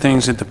addressing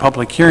things at the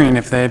public hearing,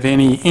 if they have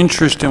any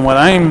interest in what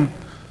I'm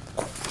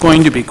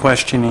going to be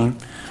questioning,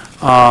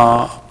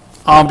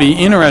 I'll be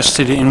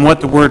interested in what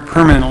the word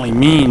permanently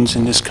means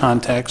in this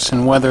context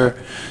and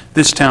whether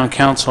this town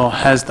council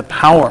has the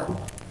power,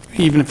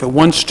 even if it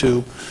wants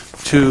to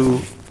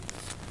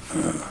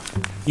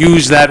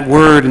use that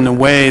word in the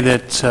way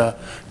that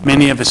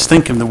many of us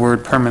think of the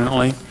word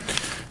permanently.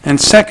 And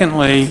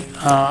secondly,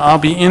 I'll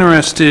be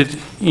interested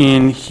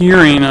in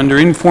hearing under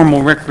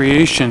informal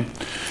recreation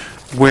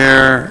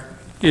where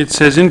it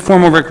says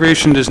informal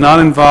recreation does not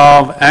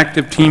involve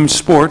active team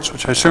sports,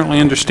 which I certainly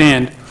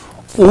understand,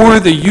 or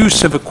the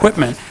use of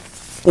equipment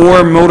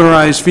or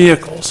motorized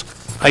vehicles.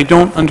 I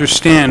don't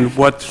understand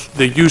what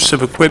the use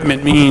of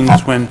equipment means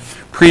when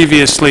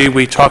previously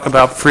we talk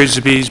about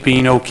frisbees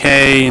being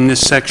okay in this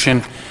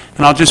section,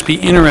 and I'll just be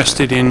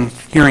interested in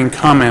hearing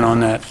comment on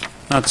that.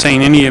 Not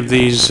saying any of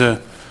these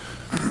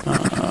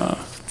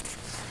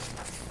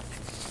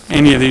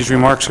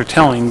remarks are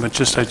telling, but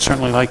just I'd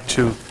certainly like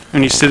to,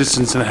 any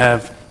citizens that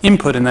have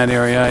input in that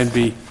area, I'd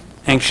be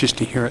anxious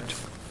to hear it.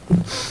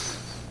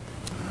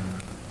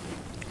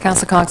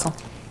 Councilor Cogswell.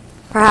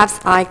 Perhaps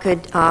I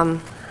could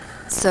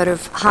sort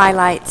of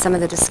highlight some of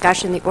the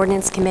discussion the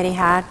ordinance committee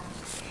had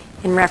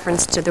in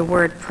reference to the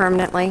word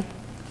permanently.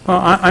 Well,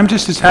 I'm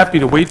just as happy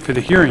to wait for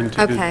the hearing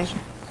to do Okay. this.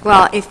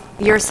 Well, if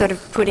you're sort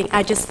of putting,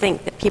 I just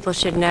think that people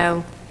should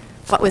know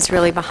what was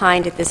really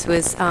behind it. This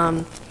was,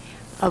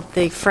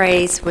 the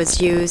phrase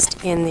was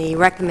used in the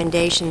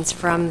recommendations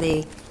from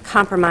the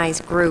compromise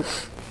group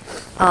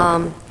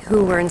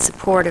who were in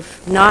support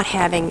of not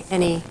having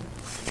any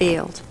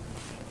field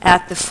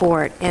at the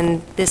fort,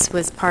 and this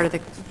was part of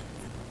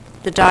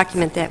the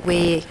document that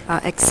we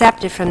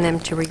accepted from them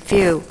to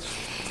review.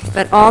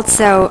 But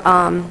also,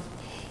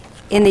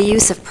 in the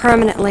use of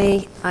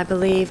permanently, I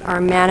believe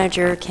our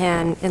manager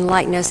can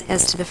enlighten us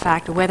as to the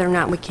fact of whether or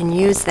not we can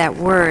use that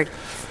word.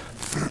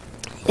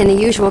 In the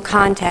usual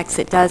context,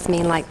 it does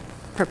mean like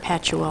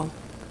perpetual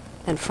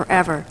and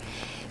forever,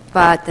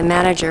 but the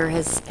manager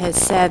has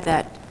said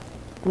that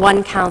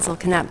one council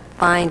cannot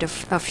bind a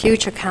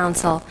future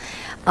council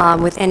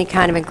with any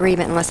kind of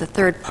agreement unless a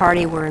third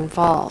party were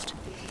involved.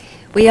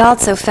 We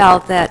also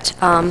felt that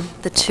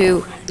the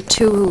two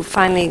who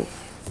finally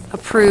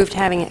approved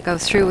having it go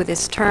through with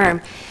this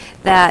term,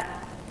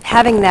 that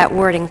having that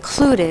word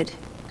included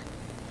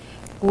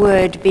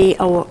would be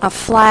a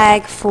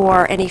flag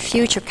for any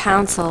future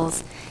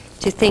councils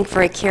to think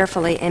very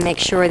carefully and make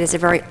sure there's a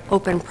very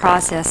open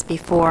process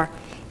before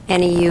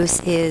any use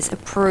is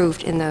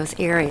approved in those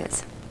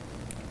areas.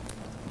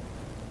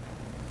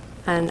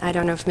 And I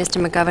don't know if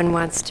Mr. McGovern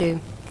wants to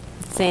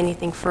say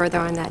anything further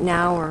on that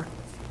now, or...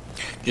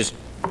 Just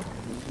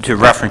to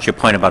reference your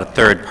point about a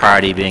third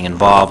party being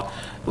involved,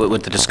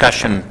 what the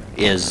discussion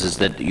is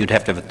that you'd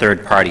have to have a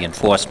third-party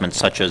enforcement,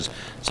 such as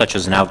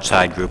an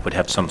outside group would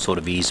have some sort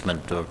of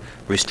easement or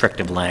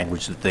restrictive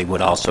language that they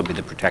would also be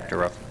the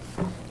protector of.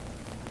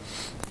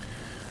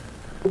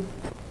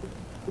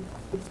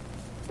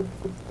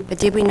 But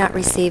did we not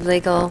receive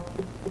legal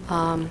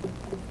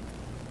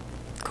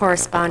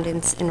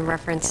correspondence in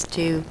reference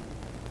to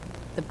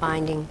the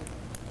binding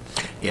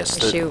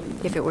issue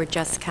if it were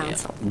just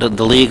council? The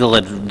legal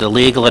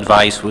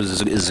advice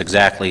is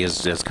exactly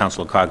as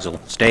Councilor Cogswell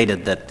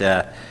stated, that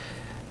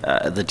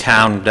the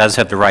town does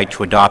have the right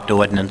to adopt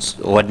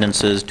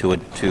ordinances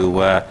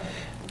to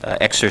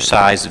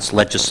exercise its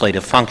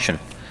legislative function.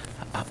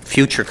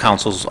 Future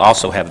councils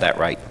also have that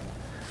right,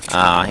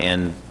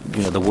 and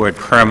the word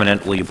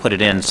permanent, will you put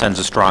it in, sends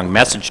a strong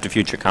message to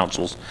future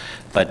councils,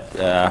 but,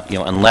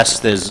 unless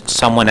there's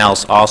someone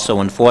else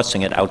also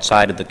enforcing it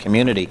outside of the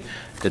community,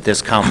 that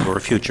this council or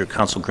a future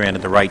council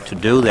granted the right to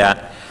do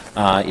that,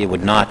 it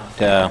would not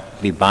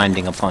be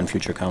binding upon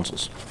future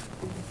councils.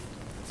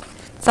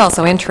 It's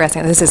also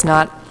interesting, this is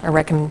not a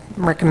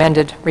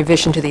recommended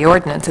revision to the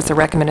ordinance, it's a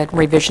recommended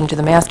revision to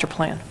the master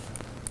plan.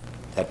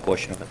 That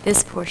portion of it.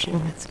 This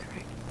portion, that's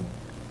correct.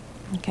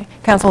 Okay.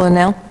 Councilor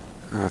Linnell?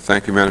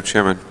 Thank you, Madam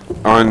Chairman.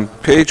 On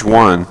page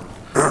 1,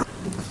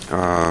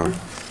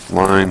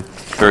 line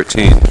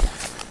 13,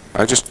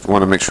 I just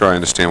want to make sure I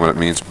understand what it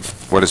means,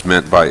 what is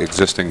meant by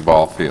existing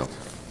ball field.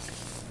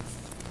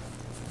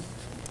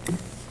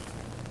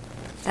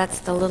 That's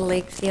the Little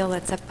League field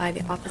that's up by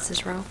the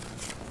officers' row.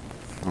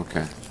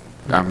 Okay.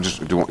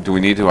 Do we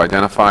need to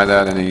identify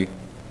that any?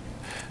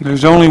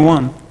 There's only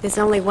one. There's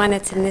only one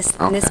that's in this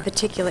Okay.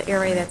 particular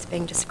area that's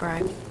being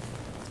described.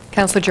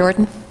 Councilor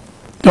Jordan?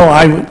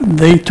 No,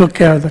 they took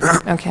care of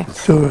Okay.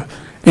 to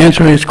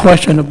answer his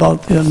question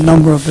about the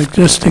number of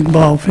existing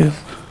ball fields.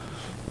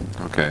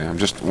 Okay,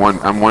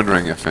 I'm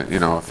wondering if it,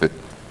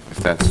 if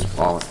that's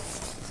all,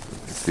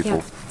 if people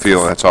Yeah.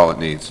 feel that's all it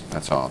needs,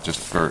 that's all, just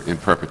for in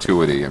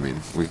perpetuity,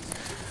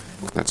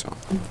 that's all.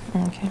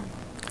 Okay.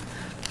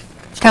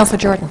 Councilor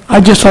Jordan?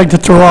 I'd just like to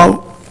throw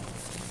out,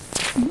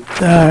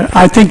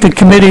 I think the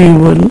committee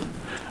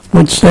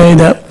would say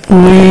that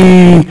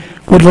we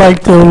would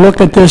like to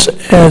look at this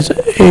as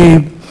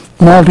a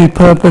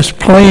multi-purpose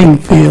playing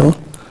field,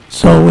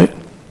 so it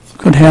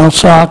could have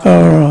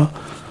soccer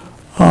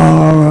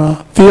or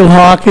field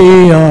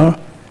hockey or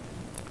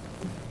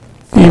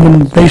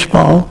even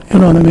baseball, you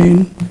know what I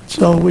mean?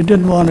 So we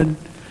didn't want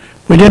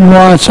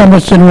some of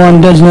us didn't want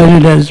it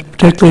designated as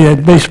particularly a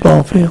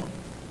baseball field.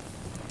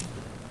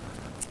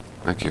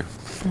 Thank you.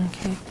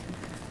 Okay.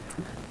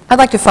 I'd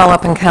like to follow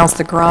up on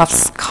Councilor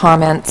Groff's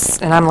comments,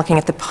 and I'm looking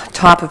at the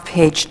top of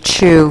page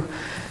 2,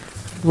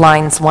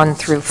 lines 1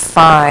 through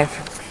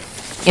 5.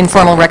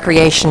 Informal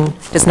recreation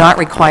does not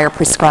require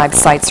prescribed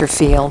sites or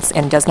fields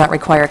and does not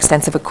require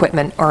extensive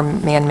equipment or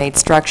man-made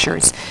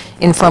structures.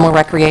 Informal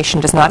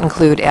recreation does not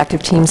include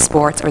active team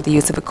sports or the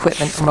use of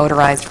equipment or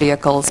motorized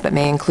vehicles, but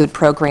may include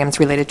programs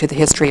related to the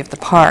history of the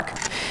park.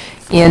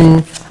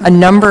 In a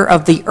number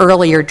of the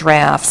earlier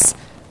drafts,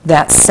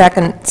 that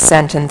second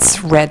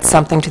sentence read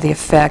something to the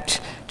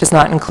effect, does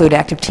not include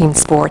active team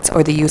sports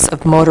or the use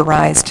of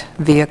motorized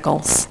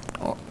vehicles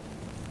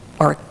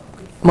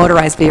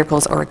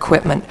or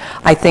equipment.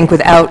 I think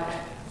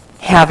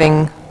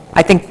having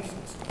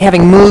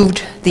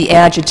moved the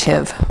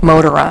adjective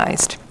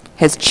motorized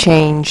has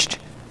changed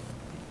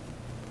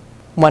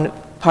one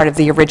part of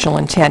the original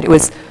intent. It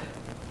was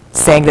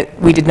saying that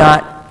we would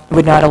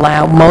not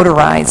allow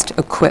motorized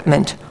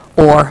equipment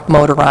or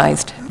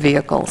motorized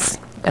vehicles.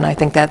 And I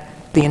think that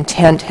the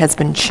intent has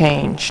been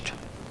changed.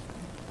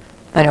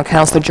 I know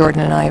Councilor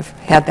Jordan and I have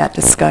had that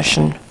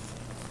discussion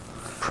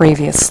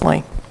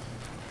previously.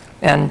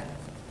 And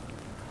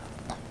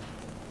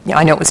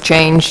I know it was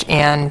changed,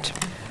 and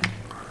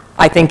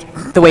I think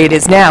the way it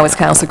is now, as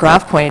Councilor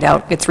Groff pointed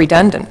out, it's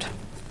redundant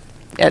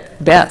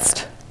at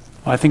best.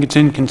 Well, I think it's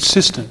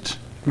inconsistent.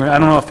 I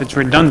don't know if it's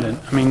redundant.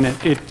 I mean,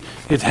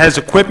 it has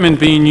equipment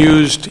being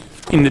used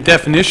in the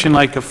definition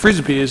like a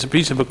Frisbee is a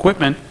piece of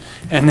equipment,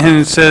 and then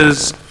it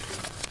says,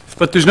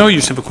 but there's no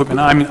use of equipment.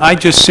 I mean, I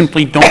just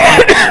simply don't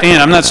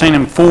understand. I'm not saying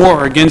I'm for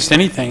or against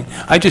anything.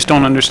 I just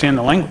don't understand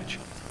the language.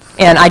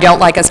 And I don't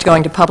like us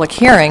going to public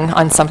hearing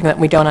on something that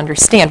we don't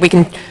understand. We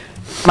can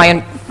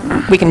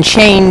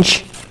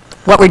change,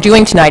 what we're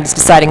doing tonight is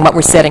deciding what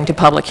we're setting to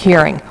public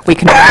hearing. We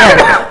can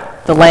amend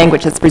the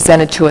language that's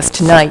presented to us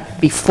tonight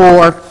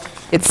before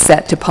it's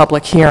set to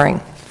public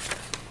hearing,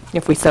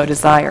 if we so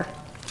desire.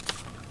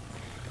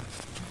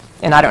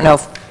 And I don't know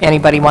if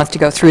anybody wants to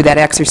go through that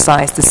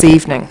exercise this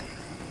evening.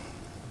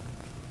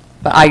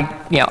 But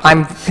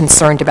I'm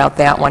concerned about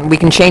that one. We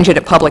can change it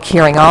at public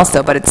hearing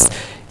also, but it's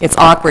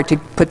awkward to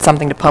put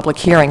something to public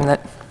hearing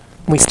that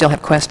we still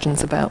have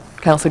questions about.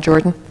 Councilor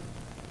Jordan?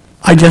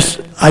 I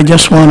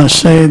just want to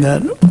say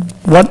that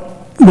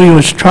what we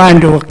was trying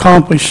to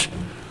accomplish,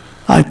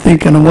 I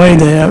think in a way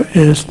there,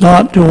 is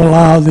not to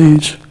allow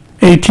these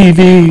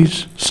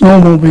ATVs,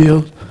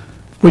 snowmobiles,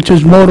 which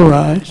is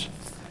motorized,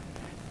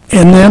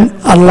 and then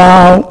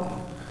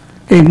allow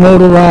a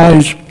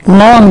motorized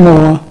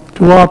lawnmower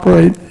to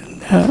operate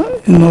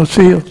in those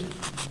fields.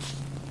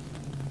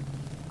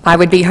 I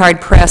would be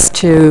hard-pressed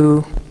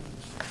to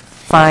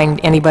find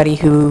anybody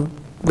who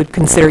would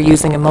consider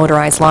using a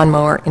motorized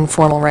lawnmower in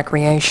formal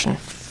recreation,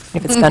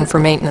 if it's done for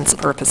maintenance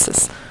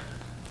purposes.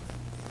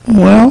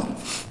 Well,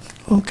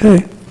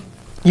 okay.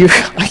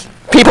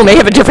 People may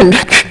have a different,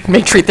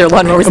 may treat their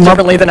lawnmowers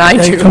differently than I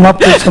They do. come up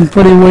with some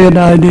pretty weird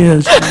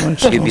ideas.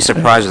 You'd be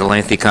surprised at the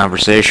lengthy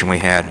discussion we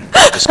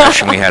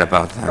had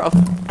about that.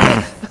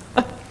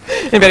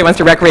 Anybody wants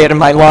to recreate on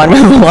my lawn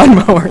with a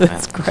lawnmower,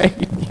 that's great,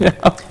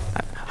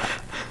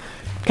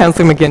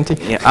 Councilor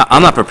McGinty. Yeah,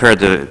 I'm not prepared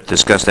to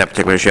discuss that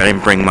particular issue. I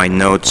didn't bring my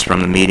notes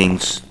from the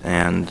meetings,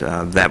 and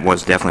that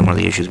was definitely one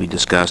of the issues we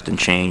discussed and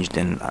changed,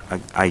 and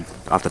I,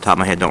 off the top of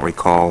my head, don't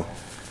recall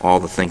all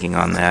the thinking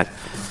on that.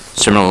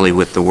 Similarly,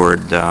 with the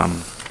word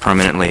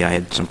permanently, I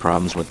had some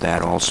problems with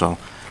that also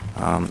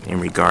in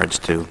regards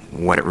to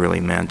what it really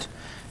meant.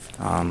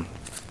 And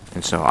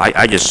so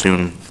I just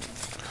soon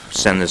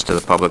send this to the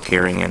public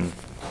hearing, and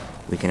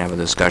we can have the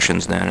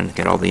discussions then and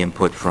get all the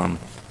input from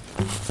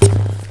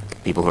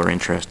people who are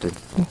interested.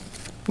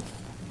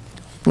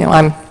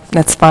 No,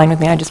 that's fine with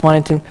me. I just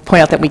wanted to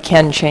point out that we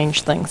can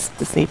change things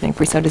this evening if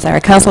we so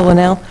desire. Councilor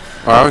Linnell?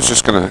 Well, I was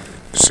just going to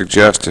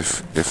suggest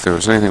if there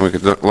was anything we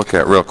could look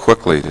at real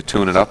quickly to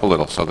tune it up a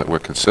little so that we're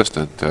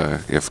consistent.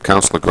 If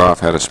Councilor Groff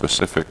had a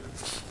specific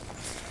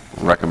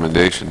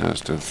recommendation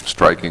as to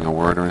striking a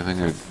word or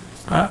anything,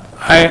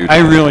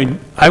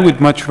 I would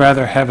much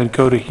rather have it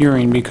go to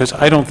hearing, because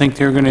I don't think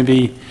they're going to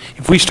be,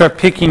 if we start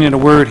picking at a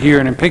word here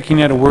and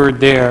picking at a word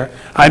there,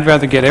 I'd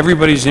rather get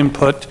everybody's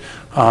input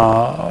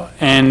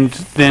and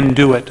then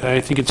do it.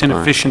 I think it's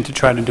inefficient to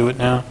try to do it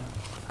now.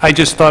 I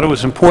just thought it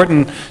was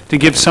important to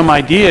give some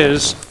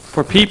ideas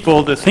for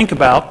people to think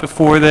about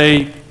before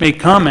they make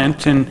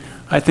comment, and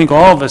I think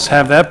all of us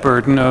have that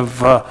burden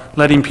of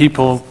letting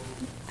people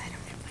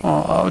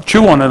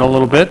chew on it a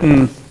little bit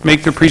and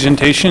make their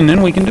presentation, and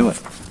then we can do it.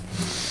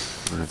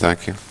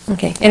 Thank you.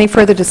 Okay. Any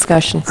further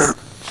discussion?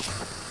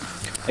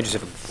 I just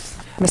have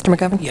Mr.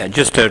 McGovern? Yeah,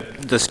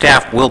 the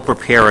staff will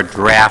prepare a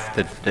draft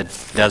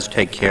that does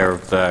take care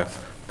of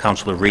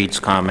Councilor Reed's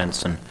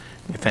comments, and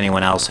if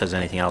anyone else has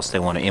anything else they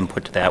want to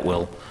input to that,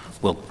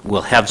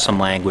 we'll have some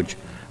language,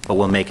 but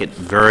we'll make it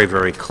very,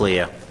 very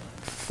clear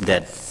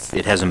that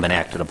it hasn't been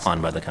acted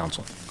upon by the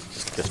council,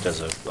 just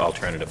as an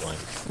alternative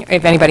language.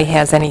 If anybody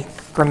has any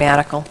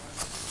grammatical,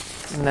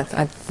 and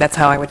that's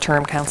how I would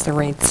term Councilor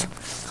Reed's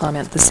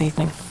comment this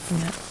evening.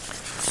 Yeah.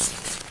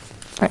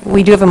 All right,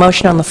 we do have a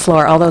motion on the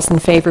floor. All those in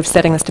favor of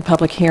setting this to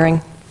public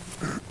hearing?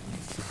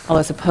 All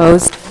those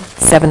opposed?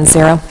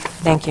 7-0.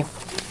 Thank you.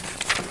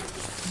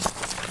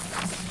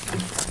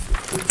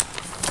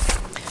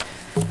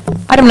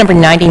 Item number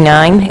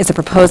 99 is a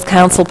proposed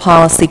council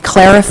policy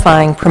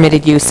clarifying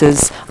permitted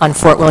uses on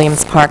Fort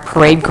Williams Park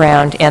Parade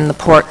Ground and the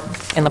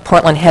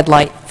Portland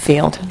Headlight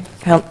Field.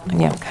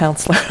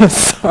 Councilor, I'm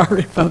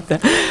sorry about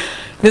that.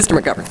 Mr.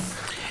 McGovern.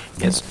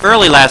 Yes.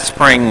 Early last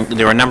spring,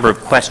 there were a number of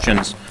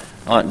questions,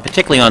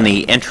 particularly on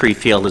the entry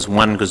field as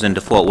one goes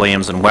into Fort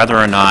Williams, and whether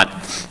or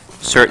not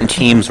certain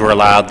teams were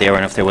allowed there,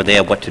 and if they were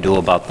there, what to do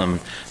about them.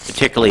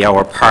 Particularly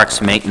our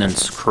parks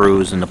maintenance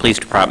crews and the police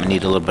department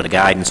need a little bit of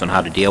guidance on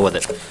how to deal with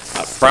it.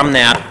 From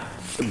that,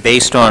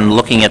 based on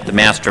looking at the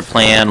master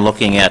plan,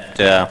 looking at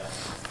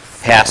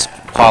past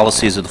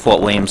policies of the Fort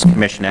Williams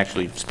Commission,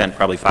 actually spent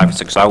probably 5 or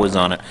 6 hours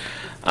on it,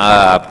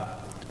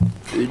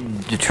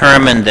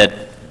 determined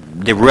that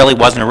there really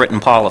wasn't a written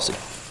policy,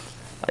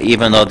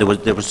 even though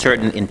there was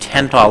certain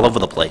intent all over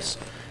the place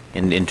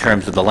in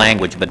terms of the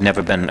language, but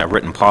never been a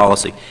written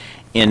policy.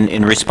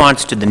 In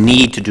response to the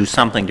need to do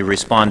something to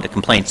respond to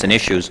complaints and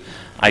issues,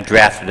 I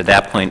drafted at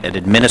that point an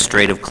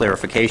administrative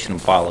clarification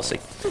policy,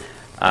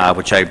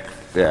 which I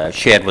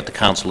shared with the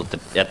council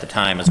at the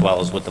time, as well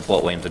as with the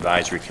Fort Williams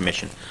Advisory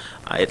Commission.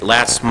 At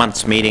last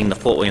month's meeting, the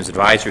Fort Williams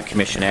Advisory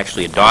Commission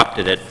actually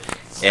adopted it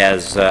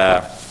as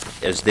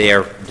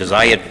their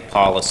desired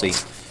policy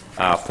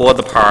for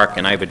the park,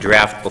 and I have a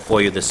draft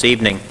before you this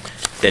evening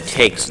that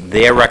takes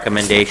their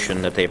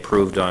recommendation that they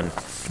approved on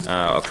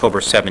October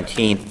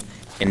 17th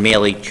and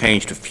merely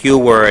changed a few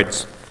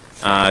words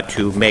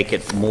to make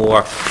it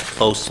more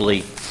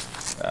closely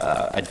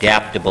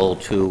adaptable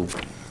to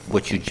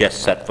what you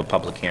just set for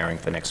public hearing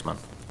for next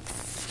month.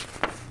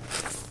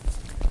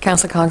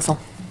 Councilor Cogswell.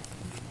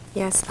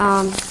 Yes,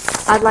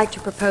 I'd like to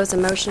propose a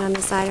motion on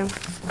this item.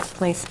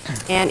 Please.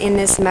 And in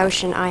this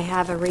motion, I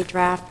have a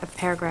redraft of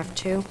paragraph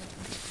 2.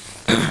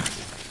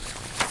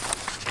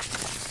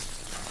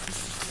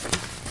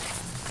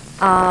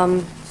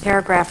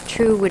 Paragraph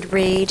 2 would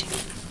read,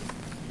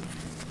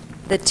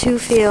 "The two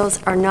fields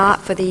are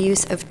not for the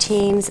use of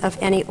teams of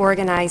any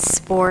organized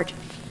sport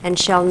and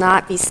shall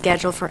not be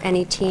scheduled for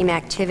any team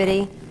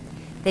activity.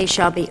 They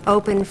shall be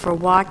open for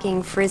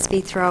walking,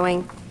 frisbee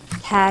throwing,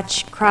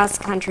 catch,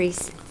 cross-country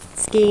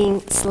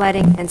skiing,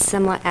 sledding, and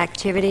similar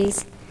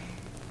activities."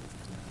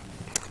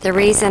 The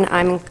reason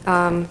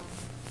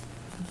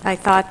I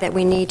thought that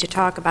we need to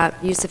talk about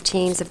use of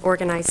teams of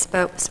organized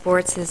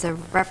sports is a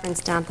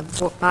reference down at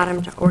the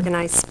bottom to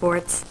organized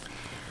sports.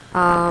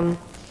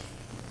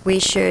 We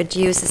should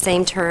use the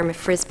same term if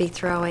frisbee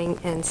throwing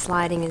and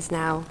sliding is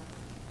now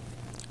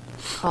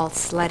called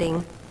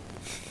sledding,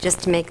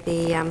 just to make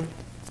the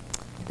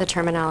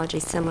terminology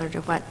similar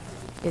to what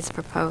is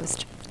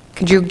proposed.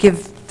 Could you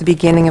give the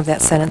beginning of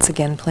that sentence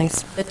again,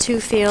 please? The two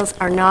fields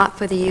are not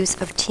for the use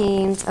of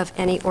teams of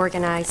any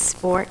organized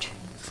sport,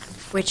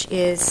 which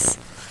is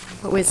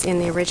what was in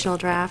the original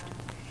draft,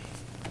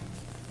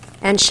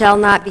 and shall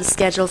not be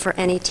scheduled for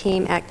any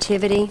team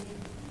activity.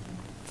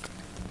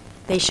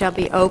 They shall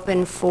be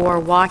open for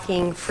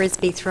walking,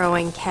 frisbee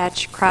throwing,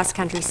 catch,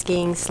 cross-country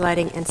skiing,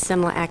 sledding, and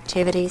similar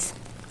activities.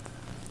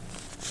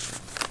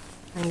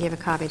 I can give a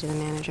copy to the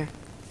manager.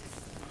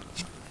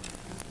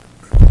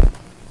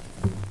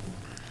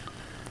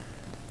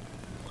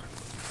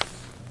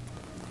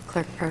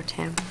 Clerk Pro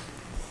Tem.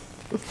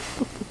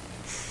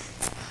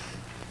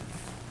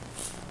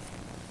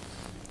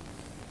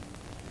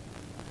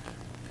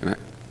 Can I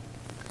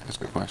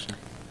ask a question?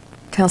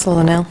 Councilor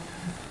Linnell?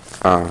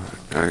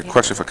 A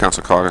question for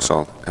Councilor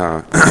Cogasol.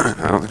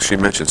 I don't think she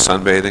mentioned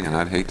sunbathing, and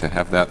I'd hate to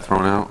have that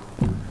thrown out.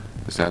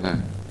 Is that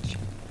a...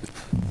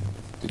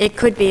 It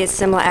could be a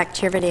similar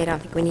activity. I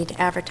don't think we need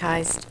to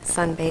advertise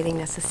sunbathing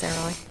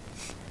necessarily.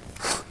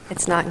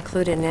 It's not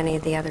included in any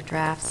of the other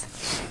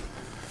drafts.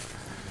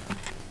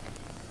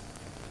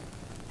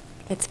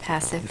 It's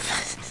passive,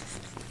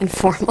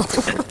 informal.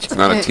 It's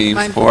not a team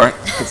sport?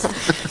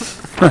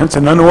 It's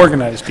an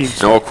unorganized team.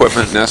 No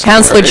equipment necessary?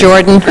 Councilor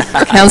Jordan,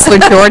 Councilor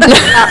Jordan,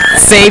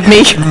 save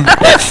me.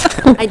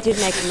 I did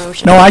make a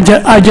motion. No,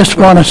 I just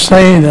want to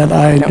say that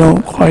I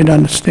don't quite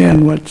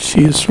understand what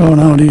she has thrown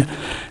out here,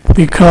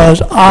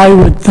 because I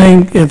would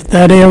think if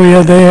that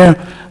area there,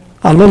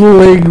 a Little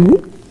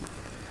League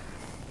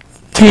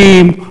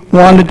team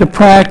wanted to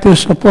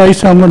practice or play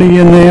somebody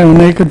in there and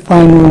they could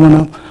find room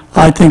enough,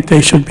 I think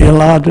they should be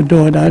allowed to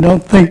do it. I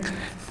don't think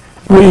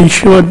we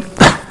should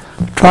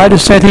try to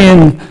sit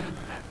in,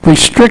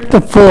 restrict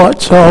the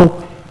fort,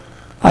 so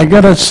I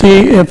got to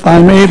see if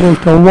I'm able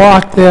to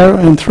walk there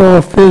and throw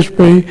a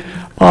frisbee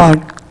or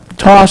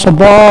toss a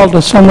ball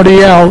to somebody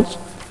else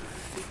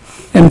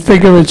and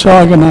figure it's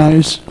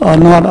organized or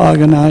not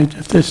organized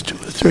if there's 2 or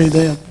 3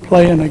 there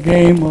playing a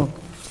game or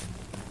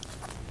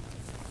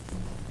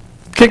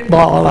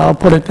kickball, I'll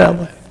put it that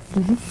way.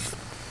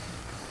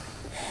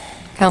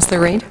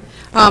 Councilor Reed?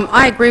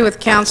 I agree with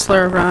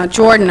Councilor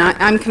Jordan.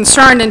 I'm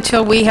concerned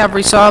until we have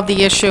resolved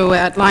the issue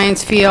at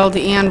Lions Field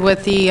and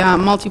with the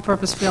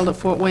multipurpose field at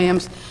Fort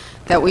Williams,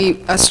 that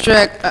we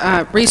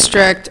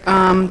restrict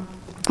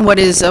what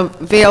is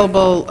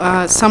available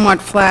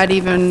somewhat flat,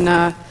 even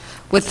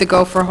with the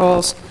gopher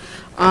holes.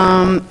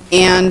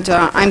 And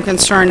I'm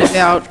concerned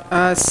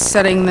about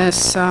setting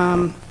this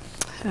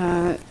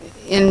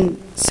in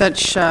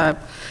such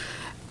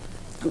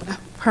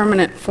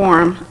permanent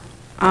form.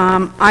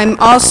 I'm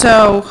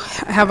also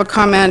have a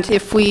comment,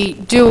 if we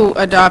do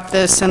adopt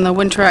this and the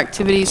winter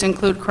activities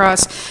include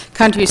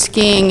cross-country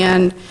skiing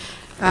and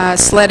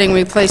sledding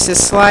replaces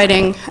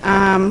sliding,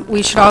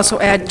 we should also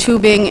add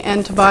tubing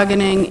and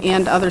tobogganing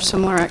and other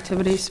similar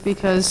activities,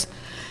 because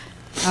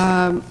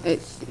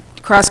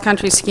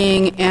cross-country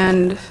skiing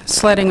and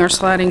sledding or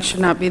sliding should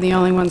not be the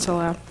only ones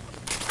allowed,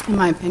 in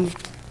my opinion.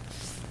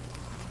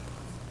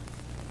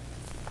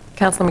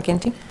 Councilor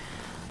McGinty?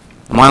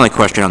 My only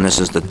question on this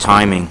is the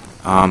timing.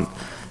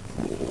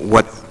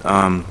 What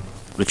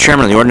the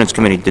chairman of the Ordinance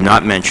Committee did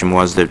not mention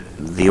was that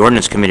the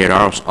Ordinance Committee had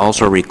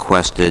also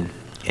requested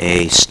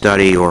a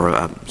study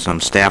or some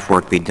staff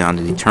work be done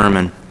to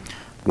determine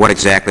what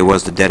exactly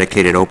was the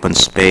dedicated open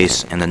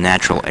space and the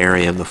natural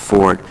area of the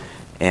fort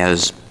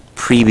as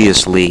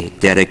previously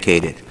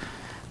dedicated.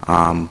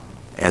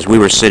 As we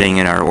were sitting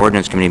in our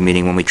Ordinance Committee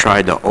meeting, when we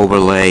tried to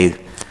overlay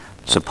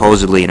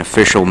supposedly an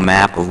official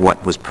map of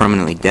what was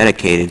permanently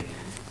dedicated,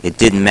 it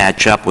didn't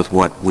match up with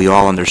what we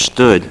all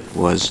understood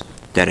was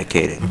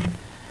dedicated.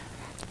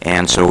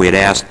 And so we had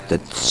asked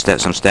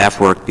that some staff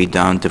work be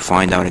done to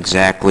find out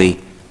exactly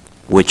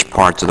which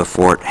parts of the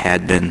fort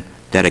had been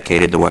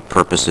dedicated to what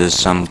purposes,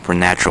 some for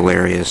natural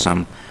areas,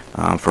 some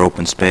for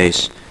open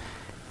space.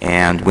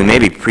 And we may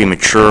be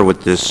premature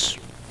with this,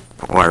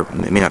 or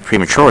maybe not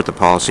premature with the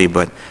policy,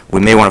 but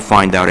we may want to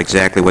find out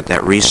exactly what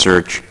that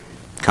research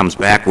comes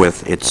back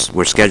with.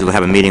 We're scheduled to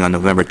have a meeting on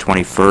November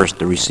 21st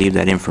to receive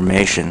that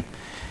information,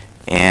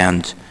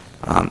 and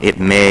it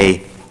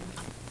may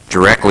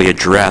directly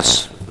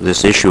address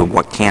this issue of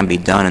what can be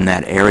done in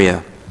that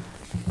area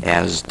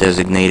as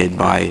designated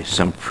by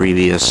some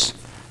previous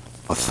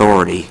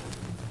authority,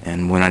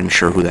 and we're not even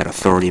sure who that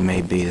authority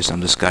may be. There's some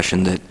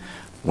discussion that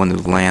when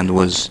the land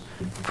was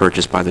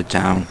purchased by the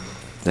town,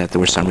 that there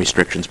were some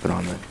restrictions put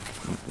on the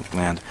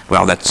land.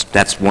 Well,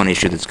 that's one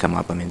issue that's come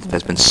up. I mean,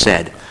 that's been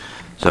said.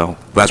 So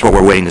that's what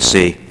we're waiting to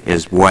see,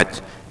 is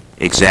what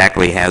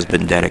exactly has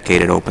been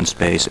dedicated open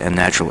space and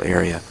natural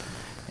area.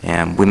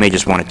 And we may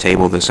just want to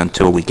table this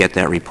until we get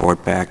that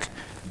report back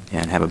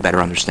and have a better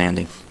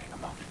understanding.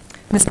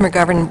 Mr.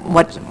 McGovern,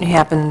 what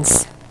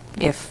happens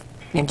if,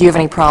 do you have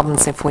any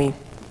problems if we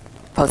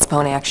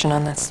postpone action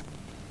on this?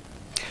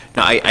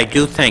 No, I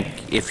do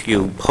think if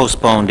you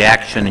postponed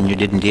action and you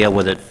didn't deal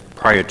with it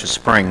prior to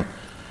spring,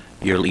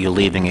 you're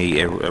leaving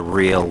a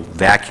real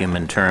vacuum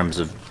in terms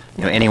of,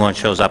 anyone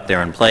shows up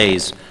there and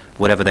plays,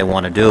 whatever they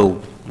want to do,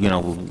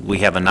 we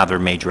have another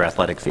major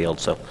athletic field.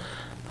 So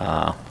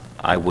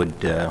I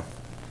would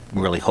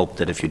really hope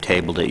that if you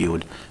tabled it, you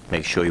would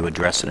make sure you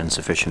address it in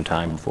sufficient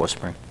time before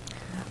spring.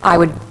 I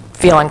would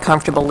feel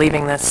uncomfortable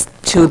leaving this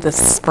to the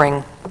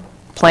spring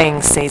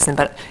playing season,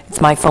 but it's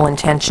my full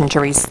intention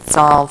to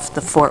resolve the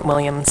Fort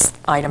Williams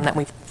item that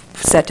we've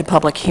set to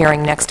public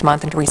hearing next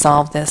month and to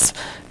resolve this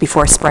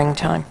before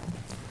springtime.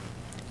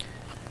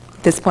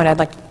 At this point, I'd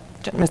like,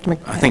 Mr.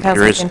 McKenzie.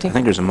 I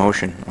think there's a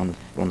motion on...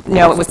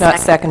 No, it was not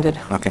seconded.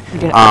 Okay.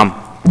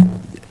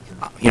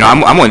 You know,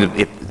 I'm willing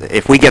to,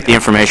 if we get the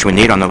information we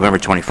need on November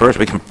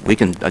 21st, we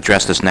can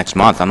address this next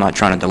month. I'm not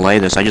trying to delay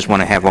this. I just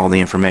want to have all the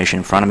information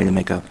in front of me to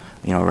make a,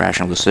 you know, a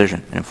rational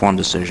decision, an informed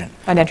decision.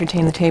 I'd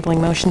entertain the tabling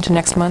motion to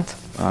next month.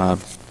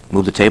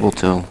 Move the table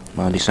till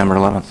December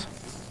 11th.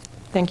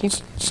 Thank you.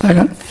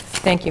 Second.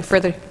 Thank you.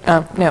 Further,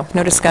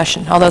 no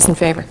discussion. All those in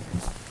favor?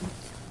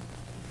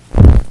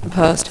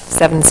 Opposed?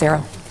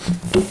 7-0.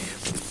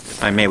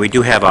 If I may, we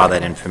do have all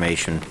that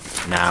information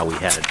now. We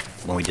had it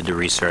when we did the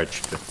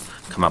research to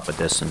come up with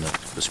this in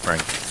the spring.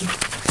 I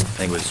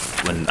think it was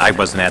when I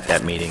wasn't at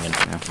that meeting, and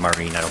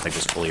Maureen, I don't think,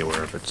 was fully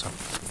aware of it, so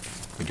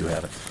we do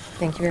have it.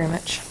 Thank you very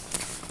much.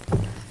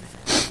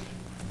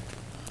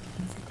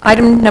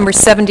 Item number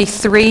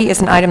 73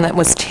 is an item that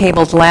was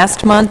tabled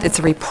last month. It's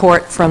a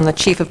report from the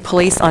Chief of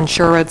Police on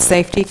Shore Road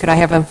Safety. Could I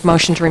have a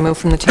motion to remove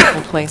from the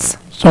table, please?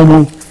 So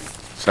moved.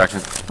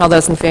 Second. All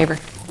those in favor?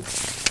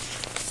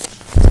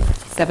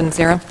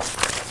 7-0.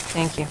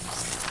 Thank you.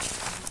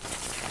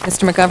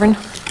 Mr. McGovern?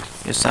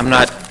 Yes,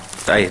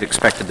 I had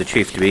expected the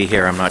chief to be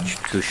here. I'm not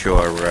too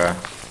sure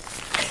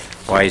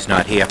why he's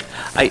not here.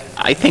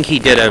 I think he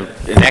did an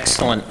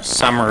excellent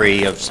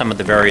summary of some of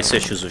the various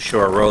issues of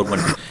Shore Road. When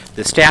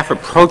the staff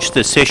approached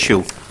this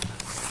issue,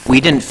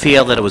 we didn't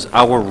feel that it was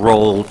our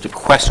role to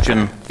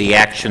question the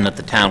action that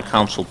the town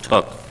council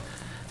took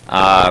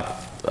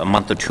a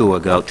month or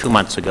 2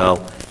 months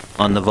ago,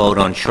 on the vote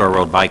on Shore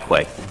Road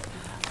Bikeway.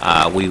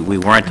 We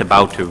weren't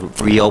about to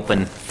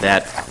reopen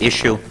that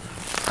issue.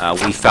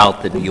 We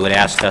felt that you had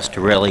asked us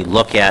to really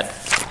look at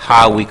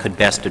how we could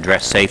best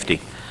address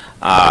safety.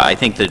 I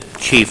think the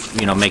chief,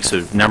 you know, makes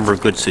a number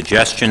of good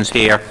suggestions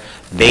here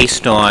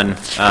based on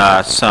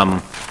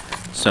some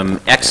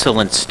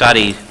excellent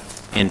study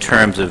in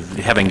terms of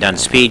having done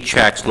speed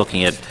checks,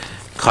 looking at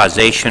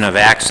causation of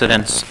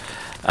accidents,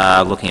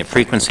 looking at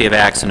frequency of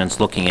accidents,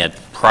 looking at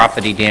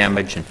property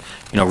damage, and,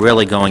 you know,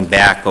 really going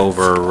back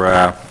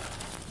over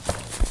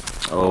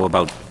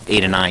about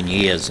 8 or 9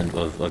 years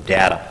of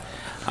data.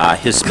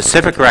 His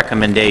specific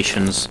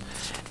recommendations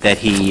that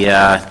he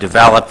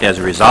developed as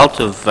a result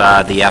of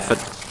the effort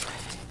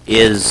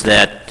is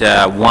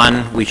that,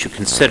 one, we should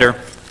consider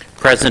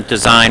present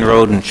design,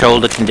 road, and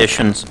shoulder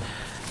conditions.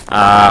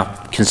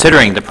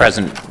 Considering the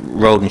present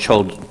road and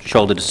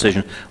shoulder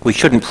decision, we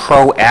shouldn't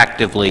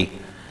proactively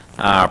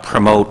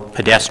promote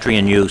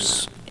pedestrian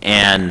use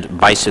and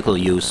bicycle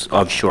use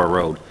of Shore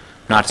Road.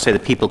 Not to say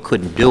that people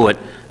couldn't do it,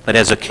 but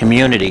as a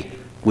community,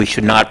 we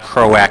should not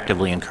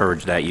proactively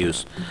encourage that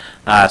use.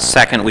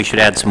 Second, we should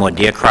add some more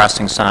deer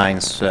crossing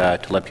signs to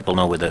let people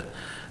know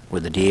where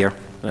the deer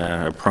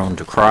are prone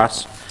to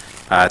cross.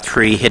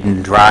 3,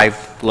 hidden drive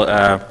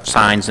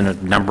signs in a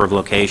number of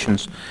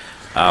locations.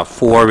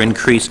 4,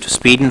 increased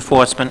speed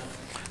enforcement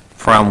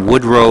from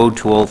Wood Road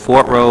to Old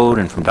Fort Road,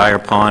 and from Dyer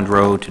Pond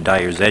Road to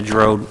Tides Edge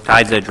Road.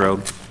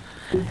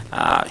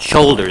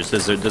 Shoulders,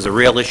 there's a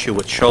real issue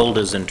with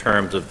shoulders in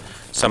terms of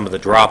some of the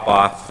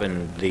drop-off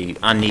and the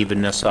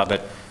unevenness of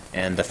it,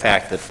 and the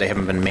fact that they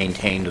haven't been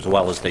maintained as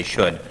well as they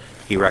should.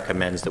 He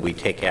recommends that we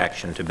take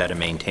action to better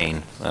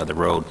maintain the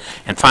road.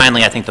 And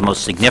finally, I think the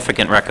most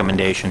significant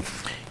recommendation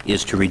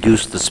is to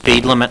reduce the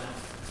speed limit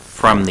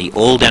from the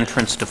old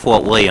entrance to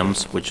Fort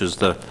Williams, which is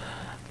the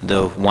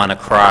one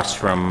across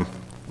from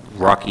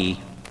Rocky,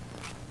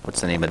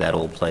 what's the name of that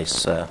old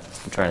place? I'm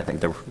trying to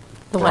think. The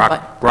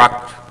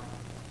Rock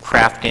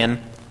Craft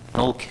Inn?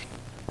 What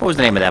was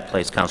the name of that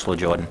place, Councilor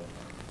Jordan?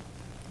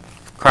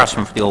 Across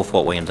from the old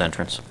Fort Williams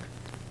entrance.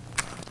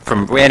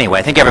 Anyway,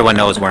 I think everyone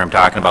knows where I'm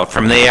talking about.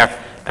 From there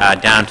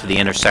down to the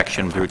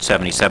intersection with Route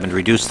 77, to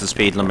reduce the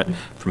speed limit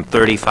from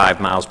 35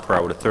 miles per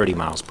hour to 30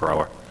 miles per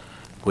hour,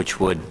 which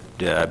would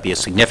be a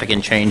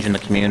significant change in the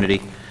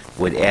community,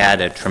 would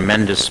add a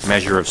tremendous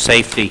measure of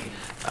safety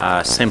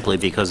simply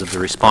because of the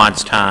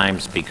response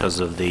times, because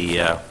of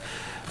the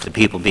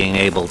people being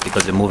able,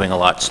 because they're moving a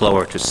lot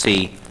slower, to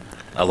see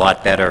a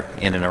lot better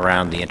in and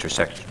around the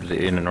intersection,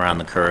 in and around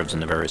the curves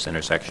and the various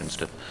intersections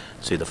to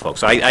see the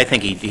folks. I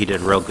think he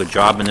did a real good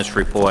job in this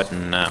report,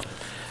 and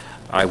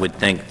I would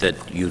think that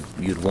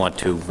you'd want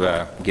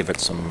to give it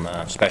some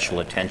special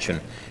attention,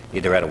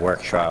 either at a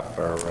workshop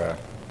or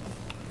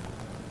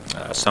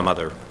some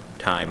other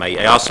time.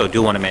 I also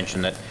do want to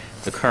mention that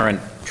the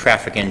current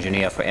traffic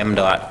engineer for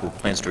MDOT, who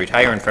plans to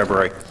retire in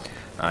February,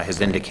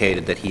 has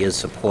indicated that he is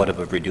supportive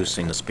of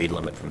reducing the speed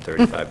limit from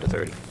 35 to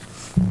 30.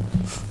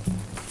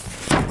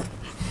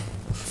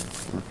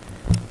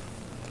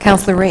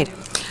 Councilor Reed.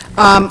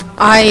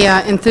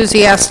 I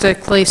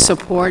enthusiastically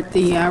support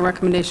the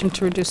recommendation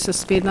to reduce the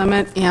speed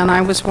limit, and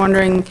I was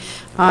wondering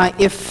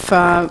if,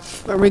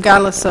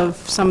 regardless of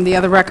some of the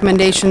other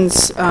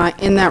recommendations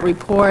in that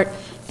report,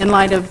 in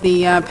light of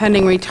the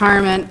pending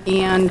retirement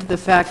and the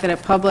fact that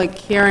at public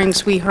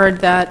hearings we heard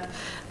that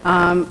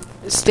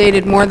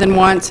stated more than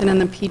once, and in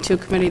the P2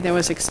 committee there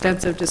was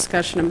extensive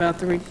discussion about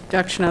the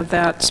reduction of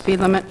that speed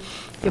limit,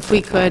 if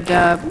we could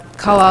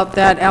call out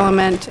that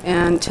element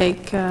and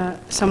take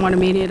somewhat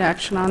immediate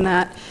action on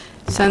that,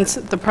 since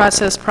the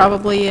process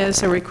probably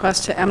is a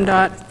request to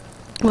MDOT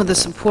with the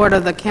support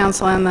of the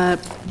council and the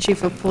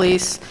chief of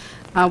police,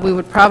 we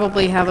would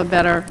probably have a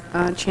better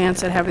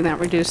chance at having that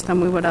reduced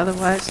than we would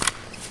otherwise.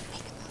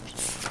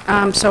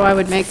 So I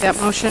would make that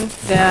motion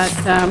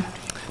that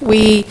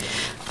we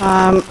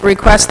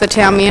request the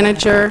town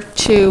manager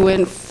to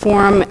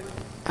inform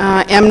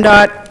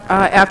MDOT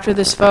after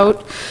this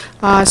vote,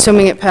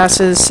 assuming it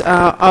passes,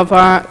 of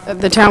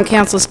the town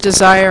council's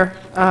desire,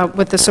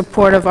 with the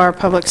support of our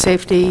public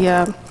safety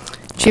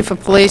chief of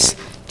police,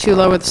 to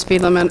lower the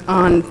speed limit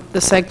on the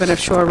segment of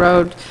Shore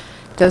Road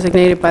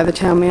designated by the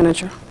town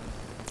manager.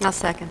 I'll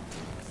second.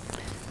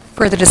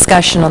 Further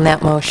discussion on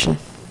that motion?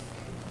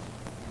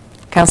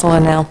 Councilor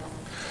Linnell.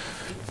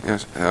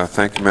 Yes,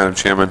 thank you, Madam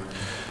Chairman.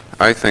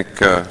 I think,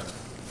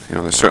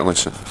 there's certainly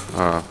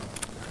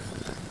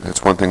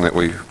it's one thing that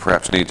we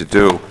perhaps need to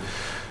do.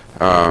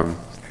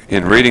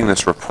 In reading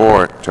this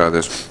report,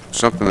 there's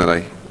something that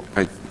I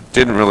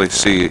didn't really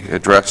see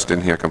addressed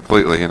in here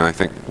completely, and I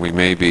think we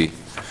may be,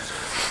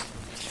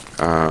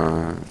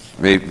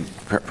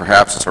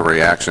 perhaps it's a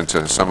reaction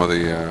to some of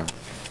the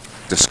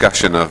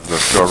discussion of the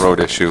Shore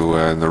Road issue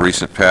in the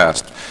recent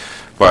past.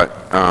 But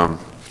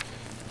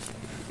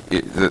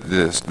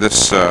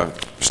this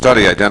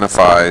study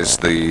identifies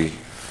the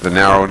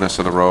narrowness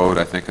of the road,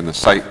 I think, in the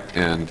site,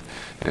 and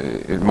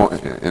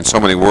in so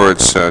many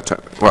words, it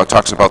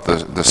talks about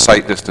the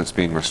sight distance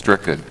being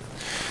restricted.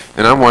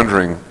 And I'm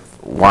wondering,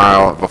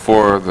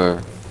 before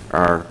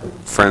our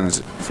friend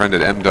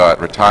at MDOT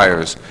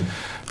retires,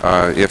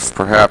 if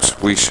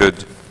perhaps we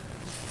should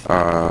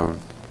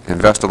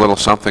invest a little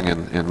something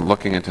in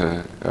looking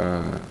into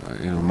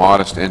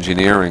modest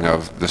engineering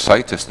of the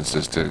sight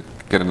distances to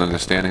get an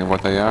understanding of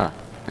what they are.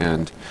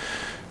 And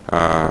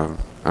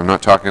I'm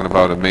not talking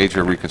about a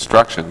major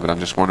reconstruction, but I'm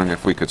just wondering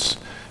if we could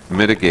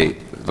mitigate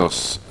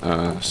those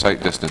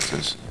sight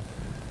distances,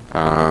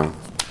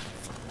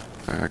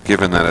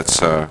 given that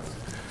it's,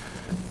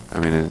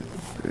 and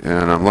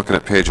I'm looking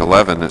at page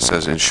 11, it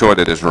says, in short,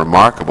 it is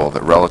remarkable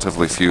that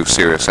relatively few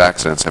serious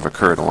accidents have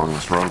occurred along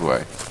this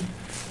roadway.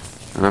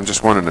 And I'm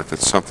just wondering if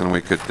it's something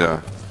we could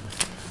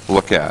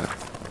look at.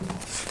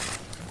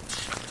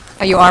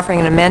 Are you offering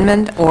an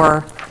amendment,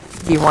 or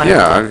do you want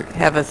Yeah, to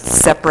have a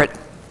separate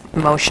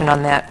motion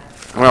on that?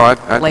 Well,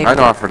 I'd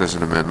offer it as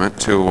an amendment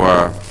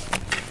to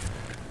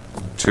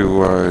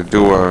do a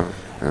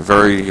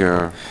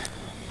very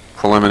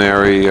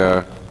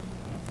preliminary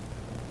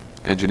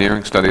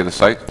engineering study of the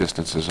site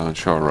distances on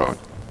Shore Road.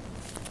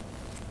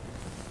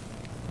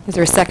 Is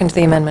there a second to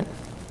the amendment?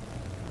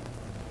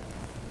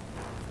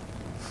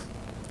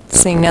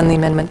 Seeing none, the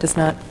amendment does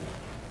not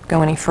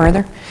go any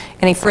further.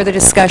 Any further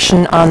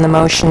discussion on the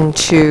motion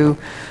to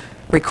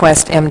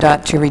request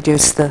MDOT to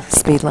reduce the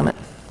speed limit?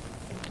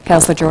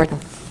 Councilor Jordan.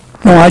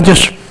 No, I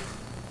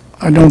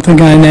don't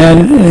think I can add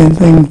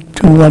anything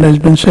to what has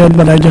been said,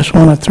 but I just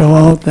want to throw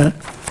out that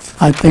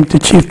I think the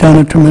chief done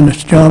a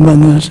tremendous job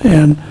on this,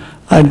 and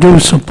I do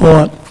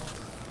support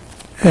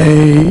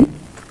a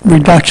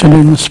reduction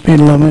in the speed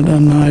limit,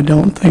 and I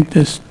don't think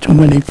there's too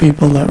many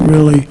people that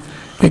really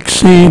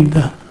exceed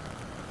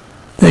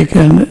they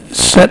can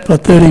set for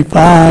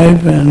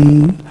 35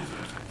 and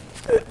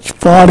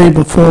 40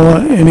 before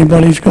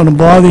anybody's going to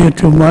bother you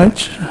too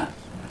much.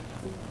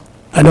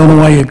 I don't know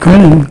why you're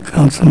grinning,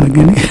 Councilor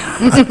McGinney.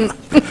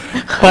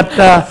 But,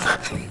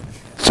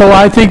 so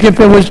I think if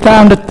it was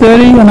down to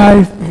 30, and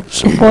I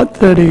support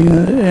 30,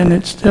 and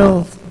it's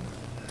still,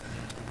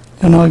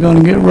 you're not going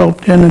to get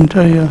roped in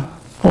until you're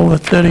over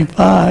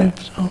 35,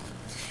 so.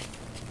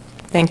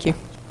 Thank you.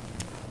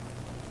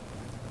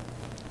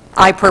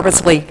 I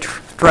purposely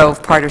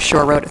drove part of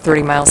Shore Road at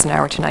 30 miles an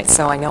hour tonight,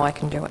 so I know I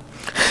can do it.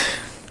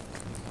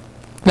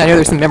 I know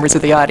there's some members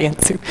of the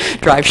audience who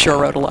drive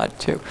Shore Road a lot,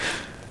 too.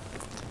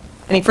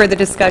 Any further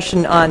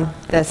discussion on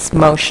this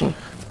motion?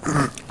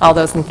 All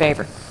those in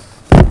favor?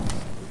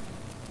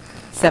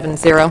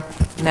 7-0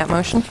 in that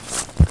motion.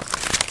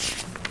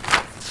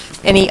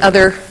 Any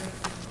other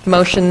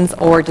motions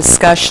or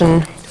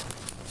discussion?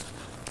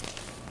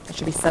 That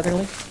should be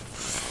Southerly.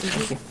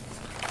 Thank you.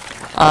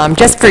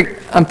 Just for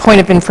a point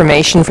of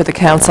information for the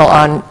council,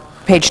 on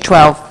page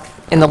 12,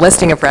 in the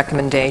listing of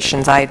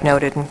recommendations, I had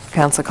noted, and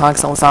Councilor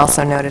Cogswell has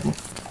also noted,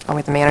 along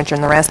with the manager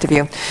and the rest of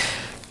you,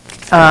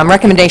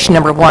 recommendation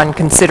number 1,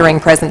 considering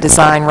present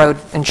design, road,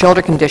 and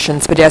shoulder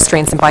conditions,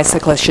 pedestrians and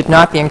bicyclists should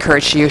not be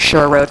encouraged to use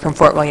Shore Road from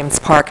Fort Williams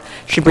Park,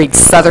 should read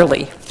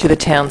southerly to the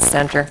town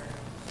center.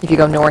 If you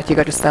go north, you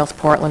go to South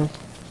Portland,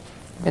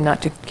 and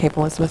not to Cape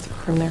Elizabeth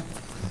from there.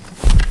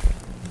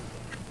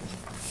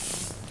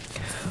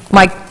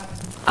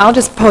 I'll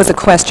just pose a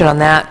question on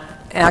that.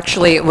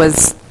 Actually, it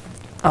was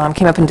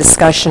came up in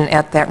discussion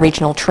at that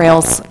Regional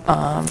Trails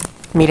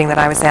meeting that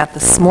I was at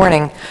this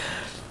morning.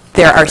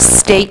 There are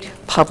state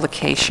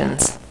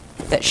publications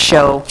that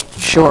show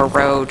Shore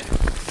Road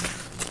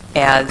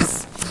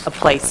as a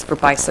place for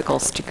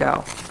bicycles to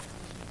go.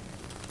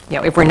 You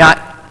know, if we're not,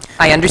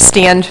 I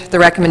understand the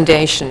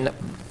recommendation that,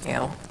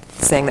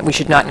 saying that we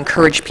should not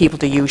encourage people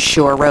to use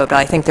Shore Road, but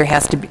I think we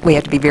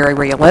have to be very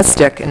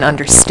realistic and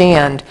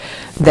understand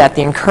that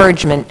the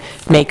encouragement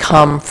may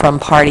come from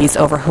parties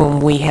over whom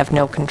we have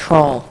no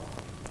control.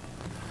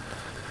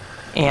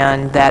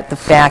 And that the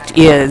fact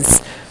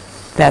is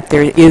that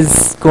there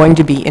is going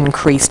to be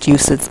increased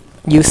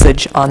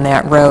usage on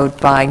that road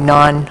by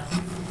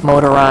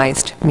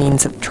non-motorized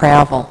means of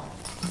travel,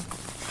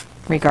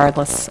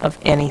 regardless of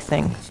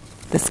anything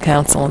this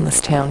council and this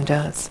town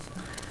does.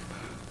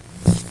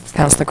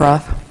 Councilor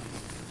Groff?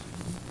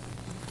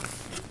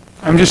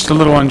 I'm just a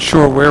little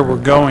unsure where we're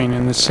going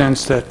in the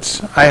sense that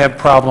I have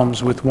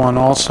problems with one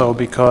also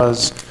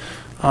because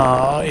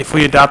if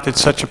we adopted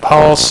such a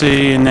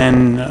policy and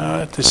then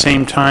at the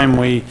same time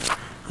we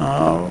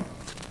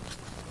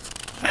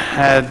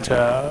had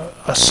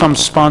some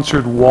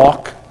sponsored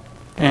walk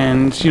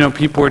and, you know,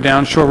 people were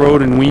down Shore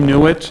Road and we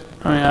knew it,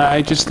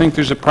 I just think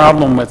there's a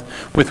problem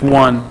with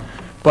one.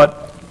 But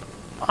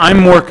I'm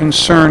more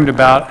concerned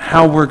about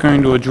how we're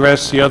going to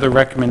address the other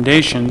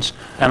recommendations,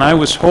 and I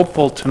was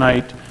hopeful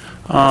tonight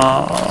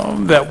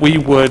that we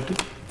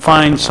would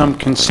find some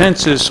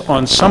consensus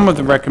on some of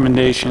the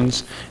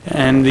recommendations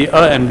and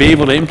be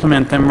able to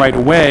implement them right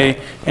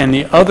away, and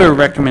the other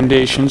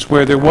recommendations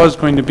where there was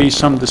going to be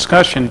some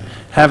discussion,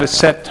 have a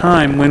set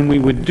time when we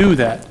would do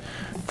that.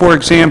 For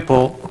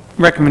example,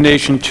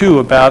 recommendation 2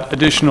 about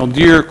additional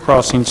deer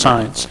crossing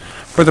signs.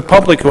 For the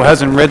public who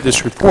hasn't read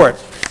this report,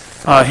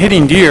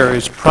 hitting deer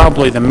is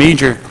probably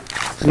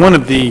one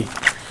of the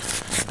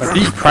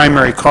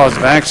primary cause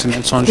of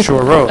accidents on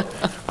Shore Road.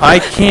 I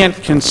can't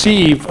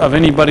conceive of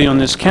anybody on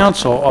this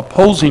council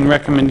opposing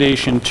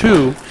recommendation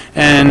 2,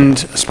 and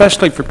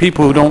especially for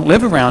people who don't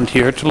live around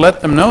here, to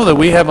let them know that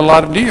we have a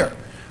lot of deer,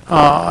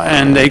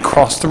 and they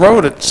cross the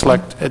road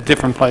at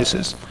different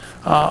places.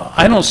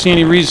 I don't see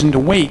any reason to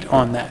wait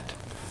on that,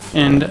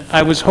 and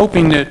I was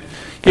hoping that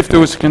if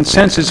there was a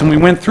consensus, and we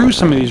went through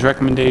some of these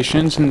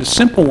recommendations, and the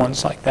simple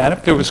ones like that,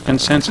 if there was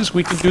consensus,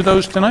 we could do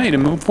those tonight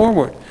and move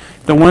forward.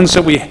 The ones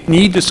that we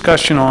need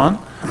discussion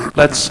on,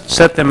 let's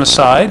set them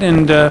aside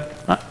and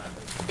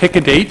pick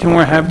a date and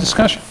we'll have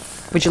discussion.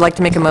 Would you like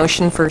to make a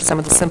motion for some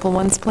of the simple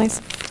ones,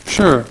 please?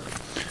 Sure.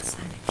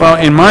 Well,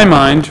 in my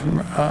mind,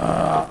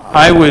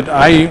 I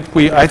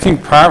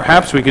think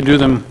perhaps we could do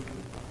them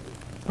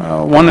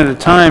one at a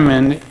time,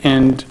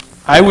 and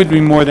I would be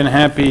more than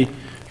happy,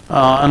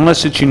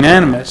 unless it's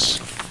unanimous,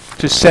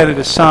 to set it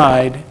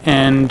aside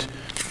and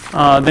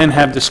then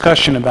have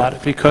discussion about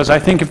it, because I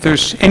think if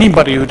there's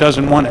anybody who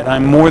doesn't want it,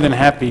 I'm more than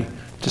happy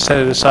to set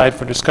it aside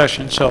for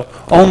discussion. So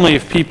only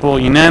if people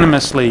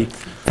unanimously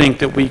think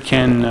that we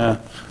can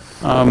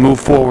move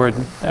forward,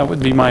 that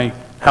would be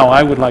how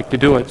I would like to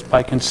do it,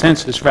 by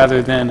consensus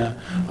rather than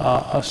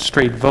a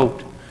straight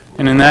vote.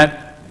 And in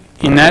that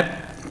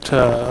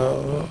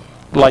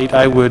light,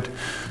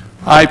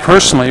 I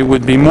personally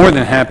would be more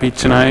than happy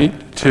tonight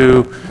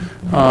to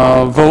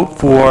vote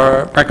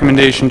for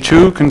recommendation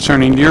 2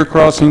 concerning deer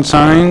crossing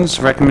signs,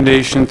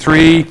 recommendation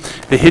 3,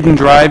 the hidden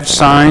drive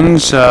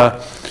signs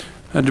to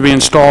be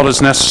installed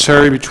as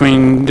necessary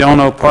between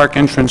Delano Park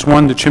Entrance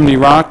 1 to Chimney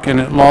Rock and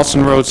at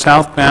Lawson Road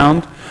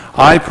southbound.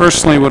 I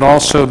personally would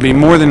also be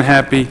more than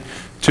happy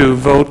to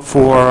vote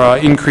for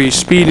increased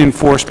speed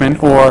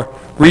enforcement, or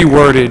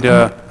reworded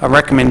a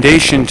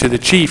recommendation to the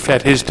chief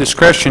at his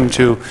discretion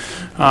to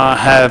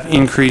have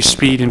increased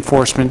speed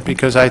enforcement,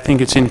 because I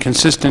think it's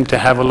inconsistent to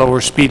have a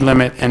lower speed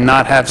limit and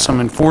not have some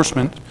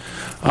enforcement.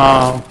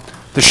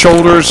 The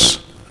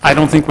shoulders, I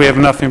don't think we have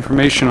enough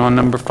information on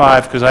number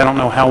 5, because I don't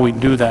know how we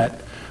do that.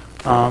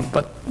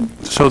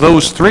 So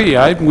those 3,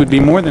 I would be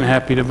more than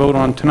happy to vote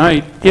on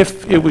tonight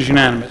if it was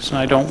unanimous, and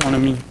I don't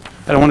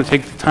want to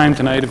take the time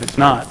tonight if it's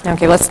not.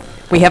 Okay,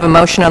 we have a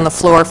motion on the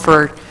floor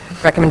for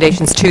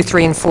recommendations 2,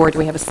 3, and 4. Do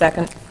we have a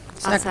second?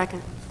 I'll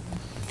second.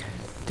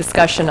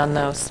 Discussion on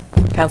those.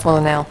 Councilor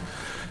Linnell.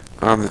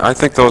 I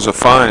think those are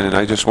fine, and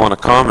I just want to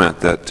comment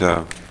that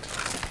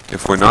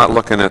if we're not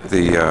looking at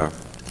the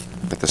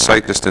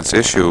sight distance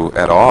issue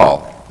at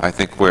all, I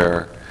think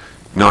we're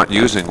not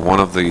using one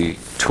of the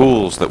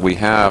tools that we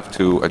have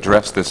to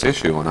address this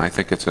issue, and I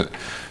think it's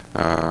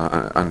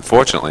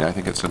unfortunately, I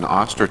think it's an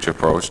ostrich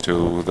approach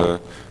to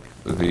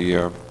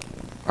the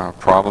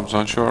problems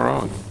on Shore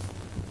Road.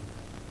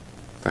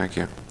 Thank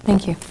you.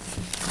 Thank you.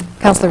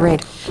 Councilor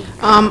Reed.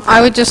 I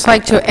would just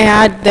like to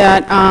add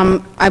that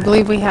I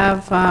believe we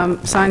have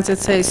signs that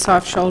say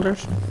soft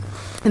shoulders,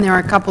 and there are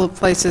a couple of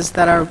places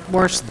that are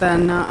worse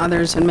than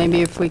others, and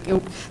maybe if we,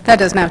 that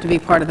doesn't have to be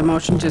part of the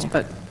motion, just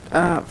but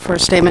for a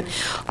statement.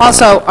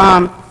 Also,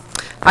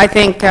 I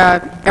think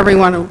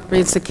everyone who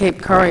reads the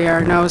Cape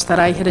Courier knows that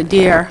I hit a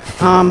deer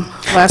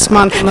last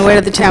month on the way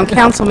to the town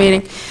council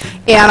meeting,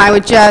 and I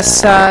would just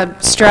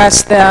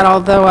stress that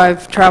although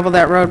I've traveled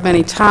that road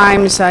many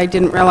times, I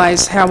didn't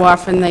realize how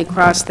often they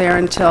cross there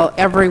until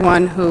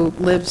everyone who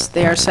lives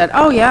there said,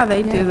 oh yeah,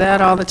 they do that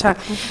all the time.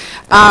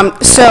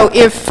 So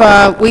if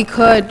we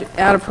could,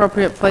 at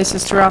appropriate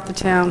places throughout the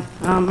town,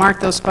 mark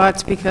those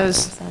spots,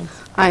 because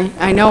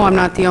I know I'm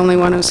not the only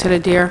one who's hit a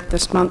deer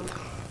this month.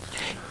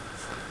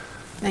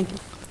 Thank you.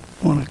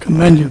 want to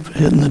commend you for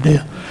hitting the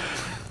deal.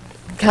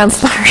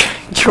 Councilor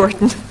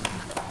Jordan.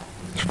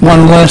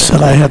 One less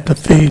that I have to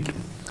feed.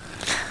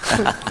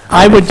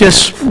 I would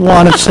just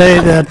want to say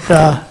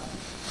that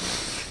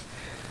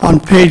on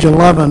page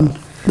 11,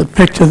 the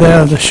picture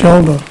there of the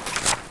shoulder,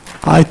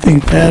 I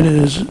think that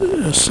is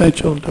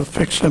essential to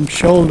fix them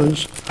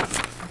shoulders,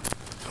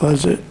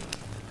 because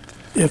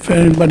if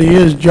anybody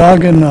is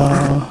jogging or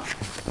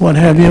what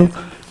have you,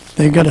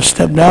 they got to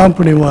step down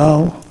pretty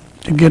well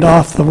to get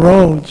off the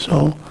road.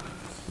 So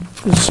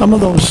there's some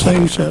of those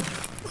things that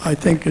I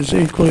think is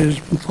equally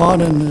as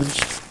important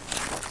as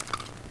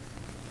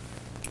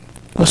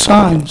the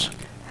signs.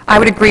 I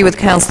would agree with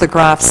Councilor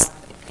Groff's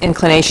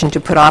inclination to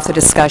put off the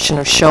discussion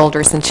of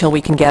shoulders until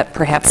we can get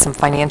perhaps some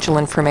financial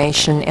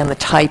information and the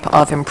type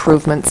of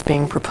improvements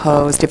being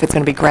proposed, if it's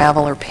going to be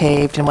gravel or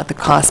paved, and what the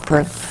cost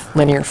per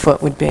linear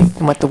foot would be,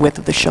 and what the width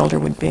of the shoulder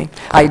would be.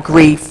 I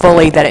agree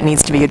fully that it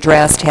needs to be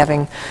addressed,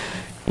 having,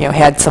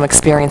 had some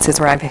experiences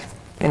where I've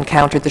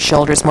encountered the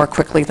shoulders more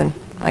quickly than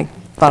I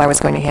thought I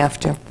was going to have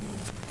to.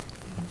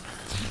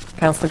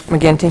 Councilor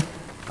McGinty?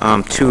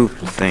 Two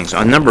things.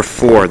 On number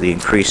 4, the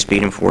increased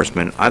speed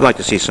enforcement, I'd like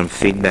to see some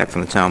feedback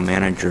from the town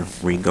manager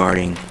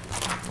regarding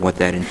what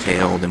that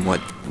entailed and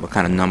what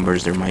kind of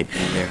numbers there might be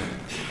there,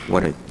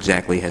 what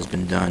exactly has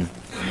been done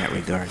in that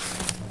regard.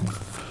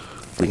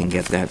 If we can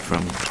get that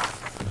from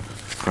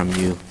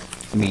you.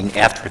 I mean,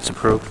 after it's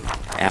approved?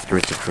 After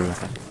it's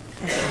approved.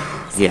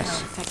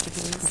 Yes.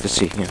 To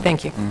see, yeah.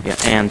 Thank you. Yeah,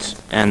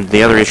 and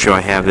the other issue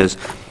I have is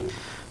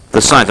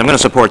the signs. I'm going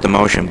to support the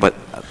motion, but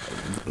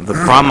the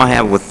problem I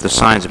have with the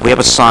signs, if we have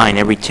a sign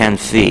every 10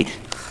 feet,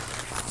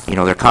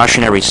 they're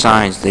cautionary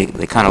signs, they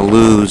kind of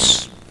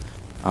lose,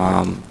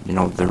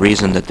 the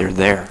reason that they're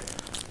there.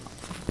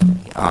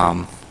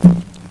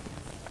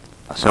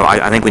 So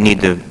I think we need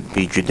to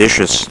be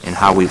judicious in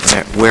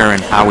where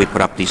and how we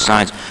put up these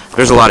signs.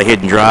 There's a lot of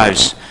hidden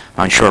drives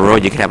on Shore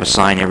Road. You could have a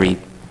sign every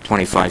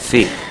 25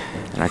 feet,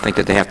 and I think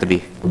that they have to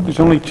be... There's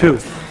only 2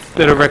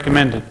 that are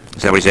recommended.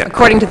 Is that what he said?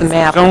 According to the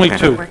map. There's only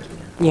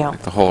 2. Yeah.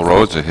 The whole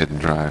road's a hidden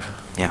drive.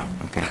 Yeah,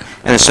 okay.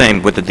 And the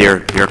same with the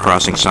deer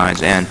crossing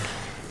signs. And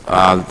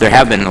there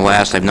have been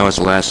I've noticed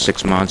the last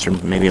 6 months or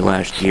maybe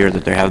last year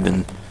that there have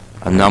been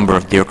a number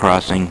of deer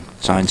crossing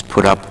signs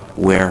put up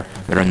where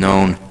there are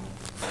known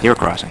deer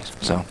crossings.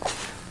 So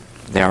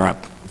they are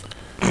up.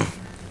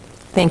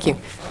 Thank you.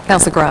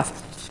 Councilor Groff.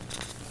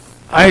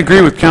 I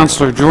agree with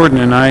Councilor Jordan,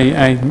 and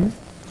I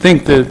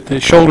think that the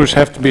shoulders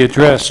have to be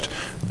addressed,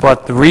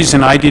 but the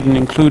reason I didn't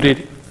include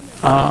it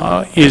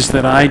is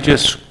that I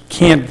just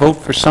can't vote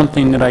for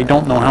something that I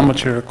don't know how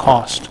much it'll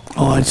cost.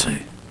 Oh, I see.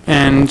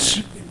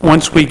 And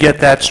once we get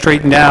that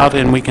straightened out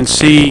and we can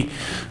see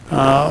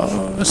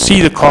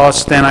the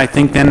cost, then I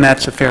think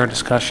that's a fair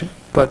discussion.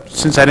 But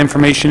since that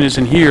information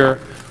isn't here,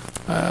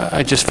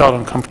 I just felt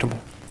uncomfortable.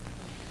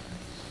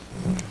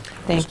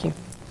 Thank you.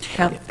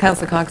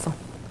 Councilor Coxell.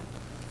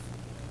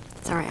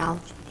 Sorry,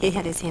 he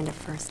had his hand up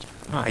first.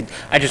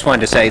 I just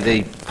wanted to say,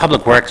 the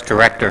Public Works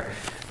Director,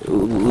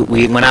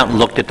 we went out and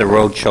looked at the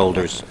road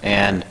shoulders,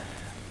 and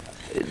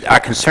our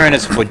concern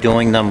is if we're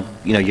doing them,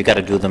 you got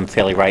to do them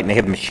fairly right, and they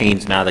have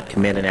machines now that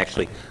come in and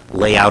actually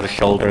lay out a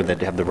shoulder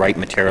that have the right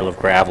material of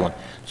gravel, and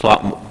it's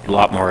a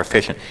lot more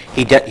efficient.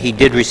 He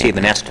did receive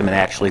an estimate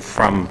actually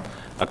from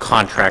a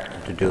contractor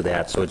to do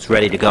that, so it's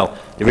ready to go.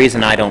 The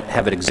reason I don't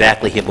have it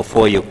exactly here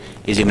before you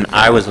is even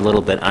I was a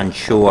little bit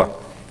unsure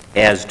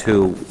as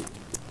to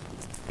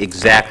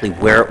exactly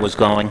where it was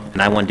going,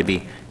 and I wanted to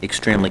be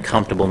extremely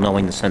comfortable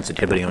knowing the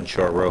sensitivity on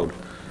Shore Road,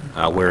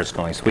 where it's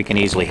going. So we can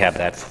easily have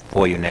that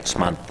for you next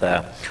month.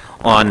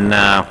 On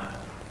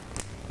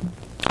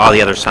all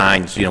the other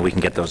signs, we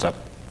can get those up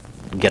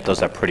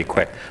pretty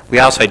quick. We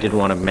also, I did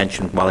want to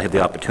mention, while I have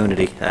the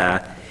opportunity,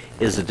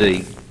 is that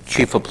the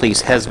Chief of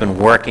Police has been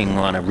working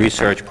on a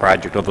research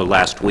project over the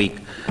last week,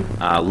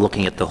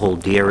 looking at the whole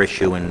deer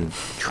issue and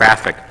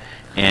traffic,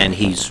 and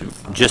he's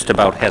just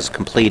about has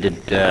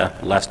completed,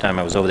 last time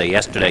I was over there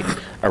yesterday,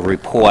 a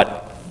report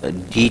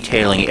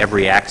detailing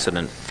every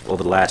accident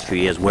over the last few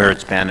years, where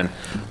it's been, and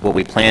what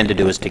we plan to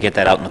do is to get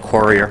that out in the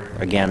Courier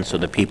again, so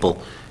that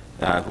people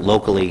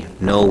locally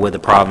know where the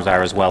problems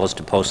are, as well as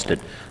to post it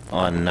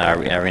on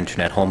our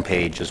internet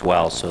homepage as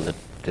well, so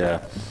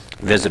that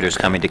visitors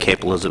coming to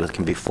Cape Elizabeth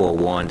can be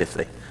forewarned if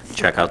they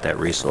check out that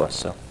resource.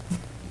 So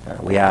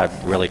we are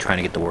really trying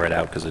to get the word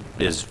out, because it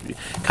is,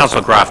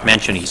 Councilor Groff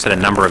mentioned, he said a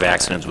number of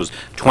accidents was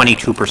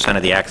 22%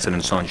 of the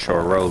accidents on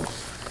Shore Road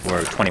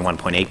were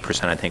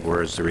 21.8%, I think,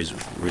 were as the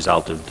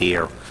result of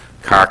deer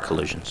car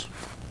collisions.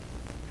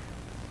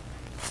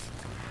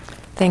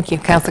 Thank you.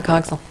 Councilor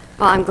Coxell.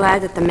 Well, I'm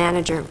glad that the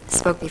manager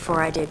spoke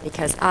before I did,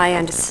 because I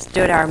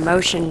understood our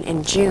motion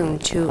in June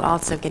to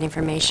also get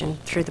information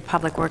through the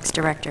Public Works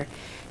Director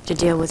to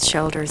deal with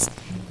shoulders,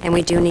 and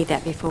we do need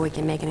that before we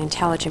can make an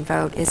intelligent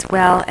vote, as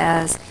well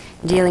as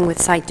dealing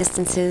with sight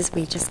distances.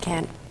 We just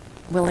can't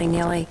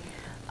willy-nilly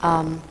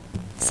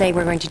say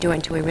we're going to do it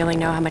until we really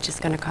know how much it's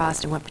going to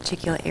cost and what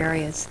particular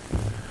areas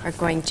are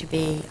going to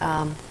be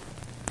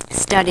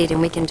studied,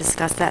 and we can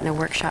discuss that in a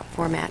workshop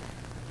format.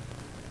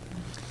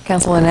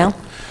 Councilor Linnell?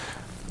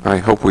 I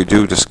hope we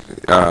do just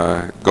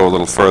go a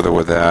little further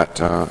with that.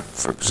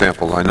 For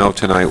example, I know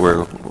tonight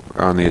we're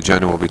on the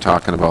agenda, we'll be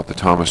talking about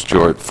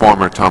the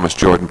former Thomas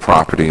Jordan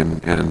property,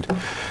 and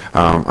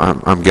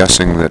I'm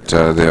guessing that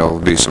there'll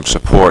be some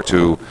support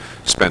to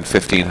spend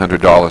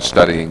 $1,500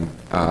 studying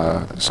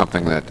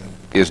something that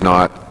is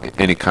not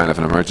any kind of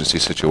an emergency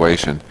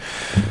situation.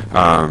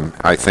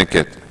 I think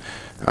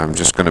I'm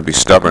just going to be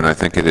stubborn. I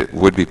think it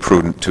would be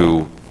prudent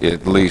to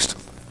at least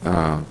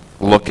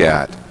look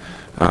at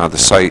the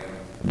site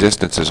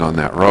distances on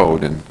that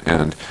road,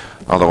 and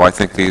although I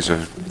think these are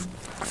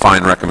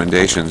fine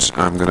recommendations,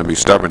 I'm going to be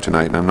stubborn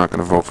tonight, and I'm not going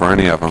to vote for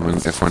any of them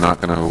if we're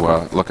not going to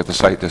look at the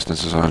site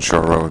distances on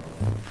Shore Road.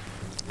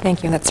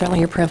 Thank you. That's certainly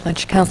your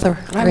privilege. Councilor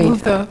I Reed?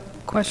 move the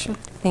question.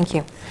 Thank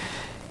you.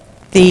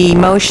 The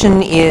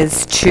motion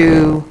is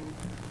to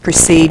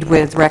proceed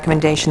with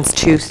recommendations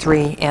 2,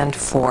 3, and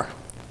 4.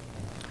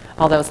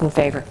 All those in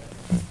favor?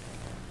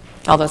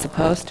 All those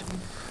opposed?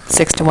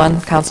 6 to 1.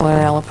 Councilor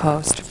Linnell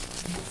opposed.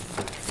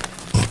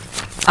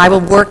 I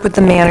will work with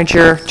the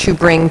manager to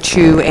bring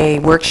to a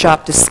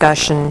workshop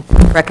discussion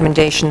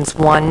recommendations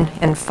 1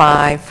 and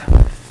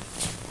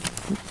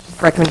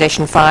 5.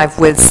 Recommendation 5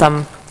 with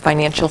some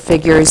financial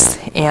figures,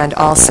 and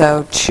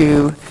also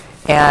to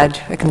add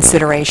a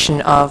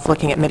consideration of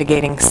looking at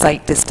mitigating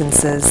site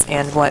distances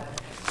and what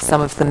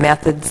some of the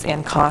methods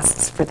and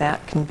costs for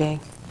that can be.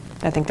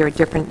 I think there are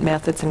different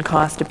methods and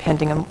costs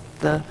depending on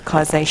the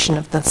causation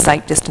of the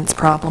site distance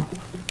problem.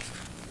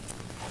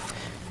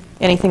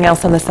 Anything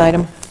else on this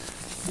item?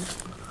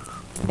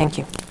 Thank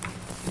you.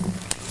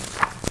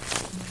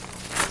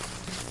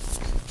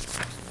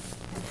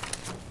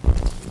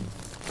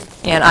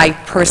 And I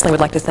personally would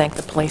like to thank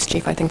the police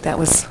chief. I think that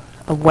was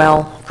a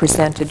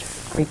well-presented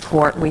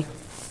report. It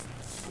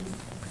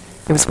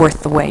was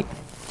worth the wait.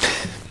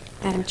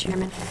 Madam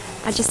Chairman,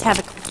 I just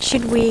have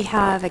should we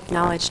have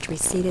acknowledged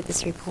receipt of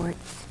this report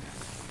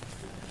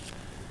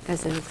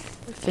as an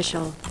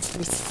official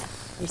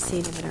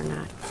receipt of it or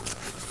not?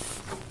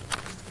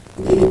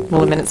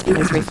 Will the minutes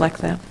please reflect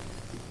that?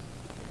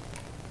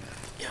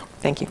 Yeah.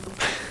 Thank you.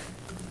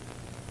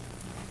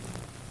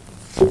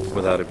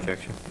 Without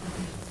objection.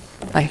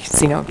 I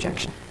see no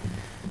objection.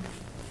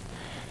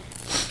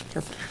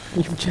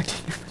 You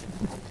objected.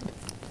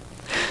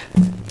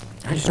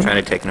 I'm just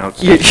trying to take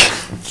notes. No,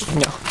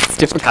 it's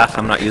difficult. Tough.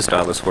 I'm not used to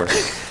all this work.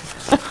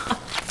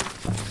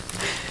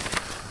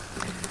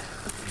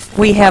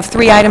 We have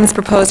 3 items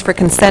proposed for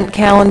consent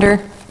calendar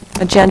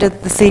agenda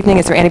this evening.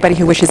 Is there anybody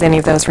who wishes any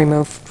of those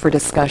removed for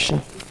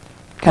discussion?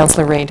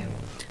 Councilor Reed.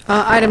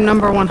 Item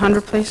number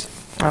 100, please.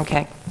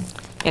 Okay.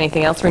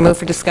 Anything else removed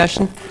for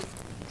discussion?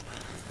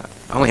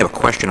 I only have a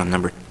question on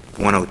number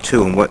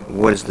 102, and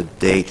what is the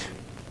date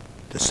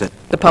to set?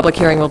 The public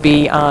hearing will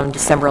be on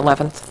December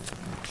 11th.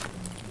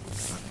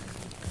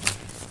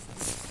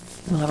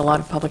 We'll have a lot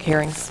of public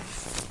hearings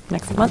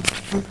next month.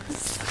 All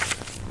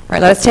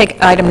right, let us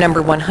take item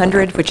number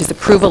 100, which is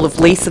approval of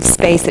lease of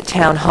space at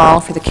Town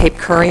Hall for the Cape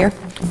Courier.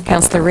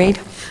 Councilor Reed.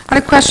 I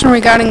had a question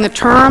regarding the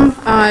term.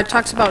 It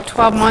talks about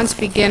 12 months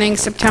beginning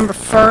September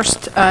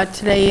 1st.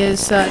 Today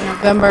is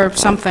November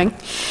something,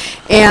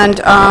 and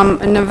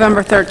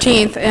November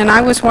 13th. And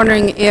I was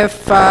wondering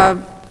if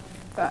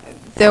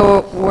there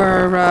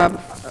were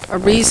a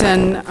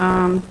reason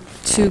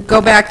to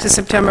go back to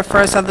September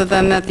 1st other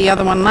than that the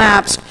other one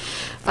lapsed,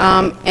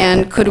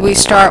 and could we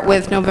start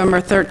with November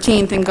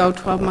 13th and go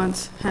 12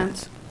 months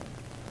hence?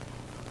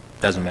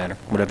 Doesn't matter.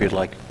 Whatever you'd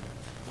like.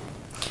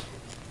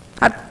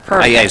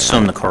 Perfect. I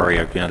assume the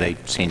Courier, they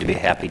seem to be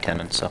happy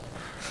tenants, so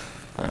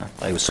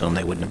I assume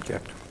they wouldn't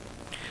object.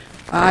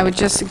 I would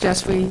just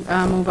suggest we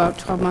move out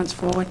 12 months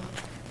forward.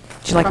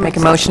 Would you like to make a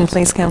motion,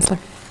 please, Councilor?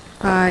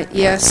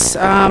 Yes.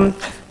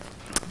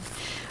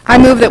 I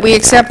move that we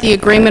accept the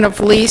agreement of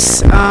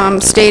lease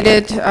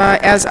stated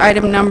as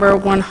item number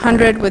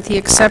 100, with the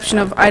exception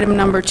of item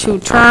number 2,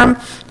 term,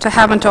 to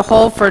have and to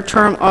hold for a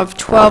term of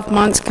 12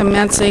 months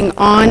commencing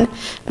on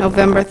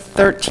November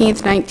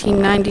 13th,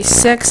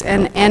 1996,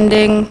 and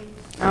ending,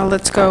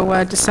 let's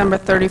go December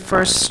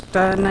 31st,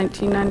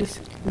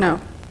 1996. No.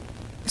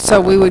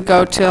 So we would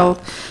go till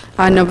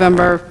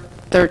November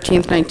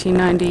 13th,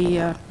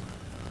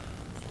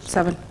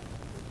 1997.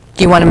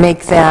 Do you want to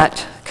make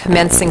that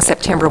commencing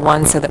September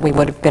 1 so that we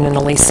would have been in a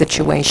lease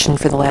situation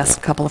for the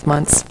last couple of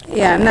months?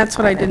 Yeah, and that's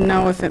what I didn't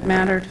know if it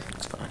mattered.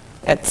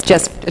 It's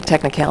just a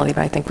technicality,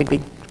 but I think we'd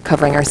be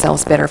covering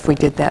ourselves better if we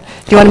did that.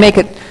 Do you want to make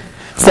it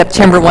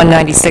September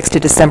 196 to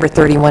December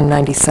 31,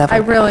 97? I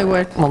really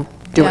would. We'll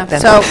do it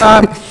then.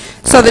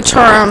 So the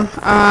term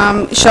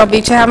shall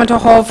be to have and to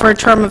hold for a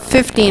term of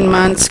 15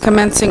 months,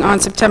 commencing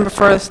on September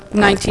 1st,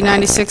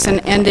 1996,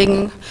 and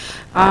ending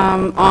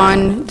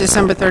on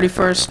December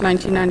 31st,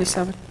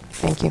 1997.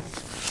 Thank you.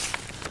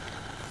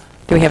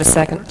 Do we have a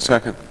second?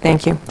 Second.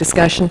 Thank you.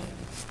 Discussion?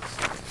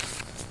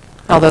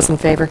 All those in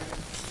favor?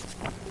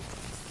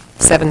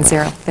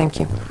 7-0. Thank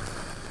you.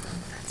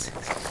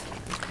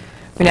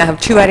 We now have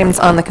 2 items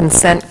on the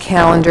consent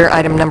calendar.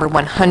 Item number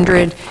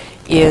 100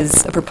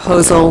 is a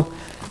proposal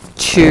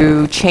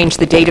to change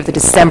the date of the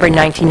December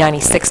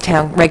 1996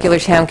 regular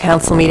town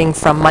council meeting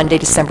from Monday,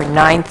 December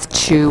 9th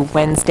to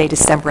Wednesday,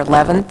 December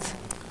 11th.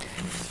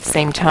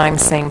 Same time,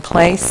 same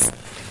place.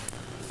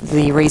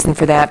 The reason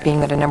for that being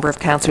that a number of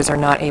councilors are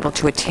not able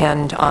to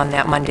attend on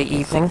that Monday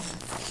evening.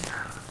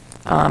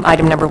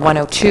 Item number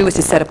 102 is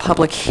to set a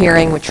public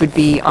hearing, which would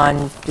be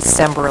on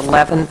December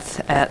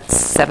 11th at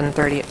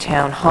 7:30 at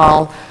Town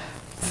Hall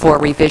for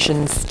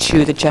revisions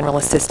to the general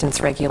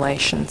assistance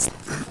regulations.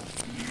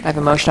 I have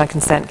a motion on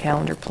consent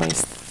calendar,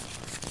 please.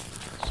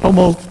 So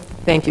moved.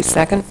 Thank you.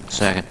 Second?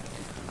 Second.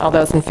 All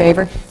those in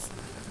favor?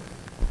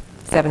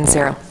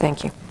 7-0.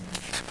 Thank you.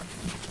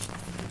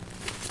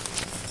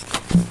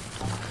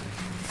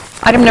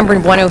 Item number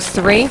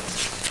 103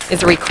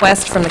 is a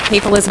request from the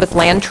Cape Elizabeth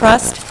Land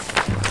Trust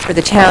for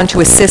the town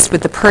to assist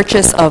with the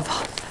purchase of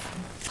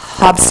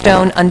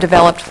Hobstone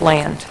undeveloped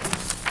land.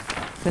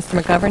 Mr.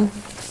 McGovern?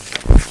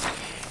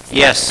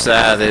 Yes,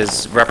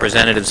 there's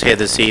representatives here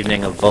this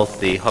evening of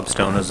both the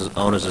Hubstone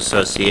Owners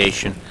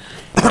Association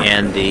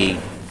and the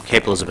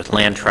Cape Elizabeth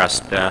Land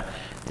Trust.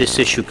 This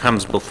issue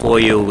comes before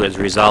you as a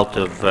result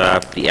of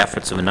the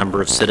efforts of a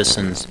number of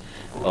citizens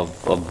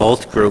of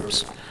both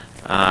groups,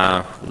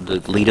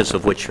 the leaders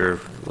of which are,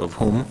 of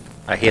whom?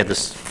 I hear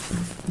this,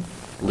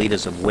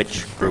 leaders of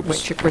which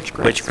groups?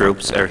 Which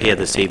groups are here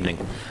this evening.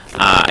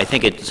 I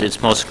think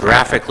it's most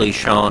graphically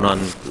shown on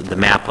the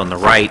map on the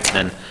right,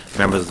 and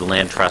members of the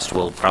Land Trust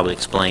will probably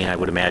explain, I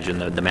would imagine,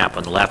 the map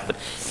on the left. But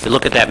if you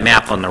look at that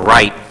map on the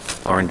right,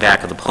 or in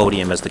back of the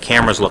podium as the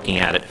camera's looking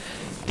at it,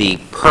 the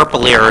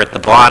purple area at the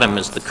bottom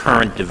is the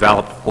current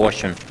developed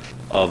portion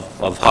of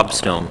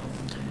Hubstone.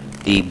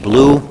 The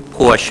blue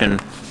portion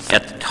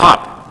at the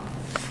top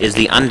is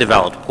the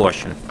undeveloped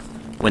portion.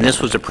 When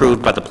this was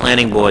approved by the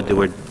Planning Board,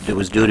 there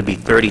was due to be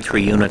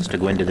 33 units to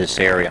go into this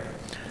area.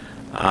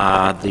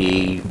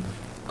 The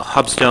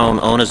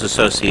Hubstone Owners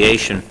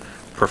Association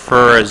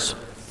prefers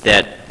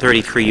that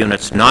 33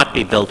 units not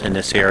be built in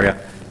this area,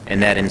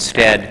 and that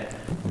instead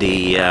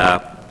the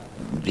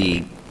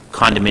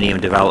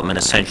condominium development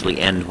essentially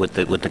end with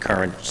the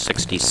current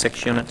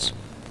 66 units,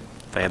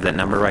 if I have that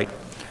number right.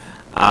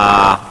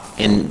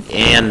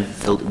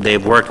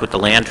 They've worked with the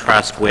Land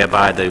Trust,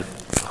 whereby the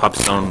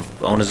Hubstone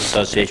Owners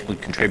Association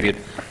would contribute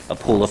a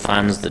pool of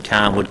funds. The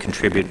town would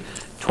contribute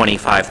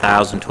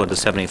 $25,000 toward the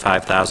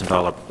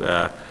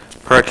 $75,000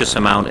 purchase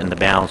amount, and the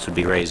balance would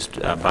be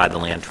raised by the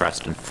Land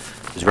Trust. And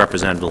there's a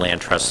representative of the Land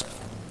Trust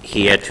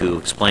here to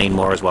explain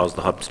more, as well as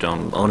the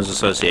Hubstone Owners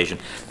Association,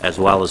 as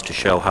well as to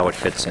show how it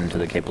fits into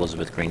the Cape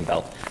Elizabeth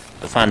Greenbelt.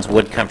 The funds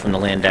would come from the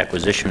Land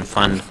Acquisition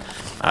Fund,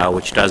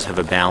 which does have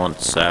a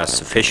balance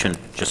sufficient,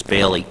 just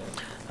barely,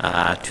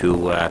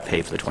 to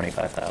pay for the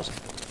 $25,000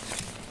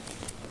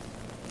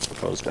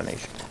 proposed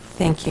donation.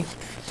 Thank you.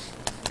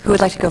 Who would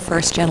like to go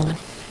first, gentlemen?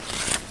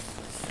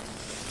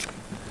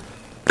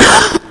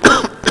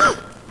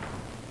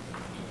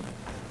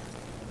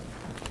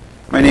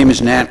 My name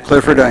is Nat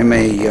Clifford. I'm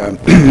a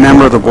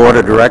member of the Board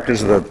of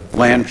Directors of the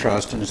Land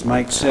Trust, and as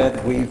Mike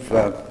said, we've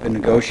been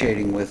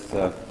negotiating with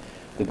the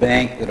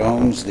bank that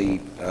owns the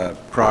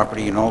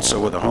property and also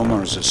with the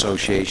Homeowners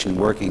Association,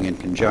 working in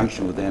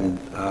conjunction with them.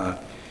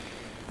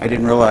 I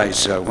didn't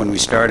realize when we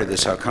started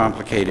this how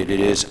complicated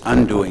it is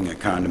undoing a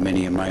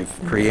condominium. I've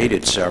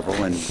created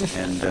several, and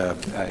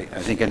I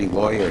think any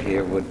lawyer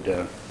here would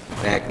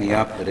back me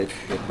up that it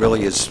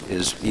really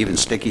is even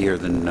stickier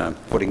than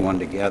putting one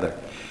together.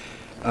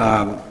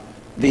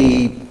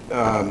 The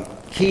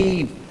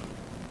key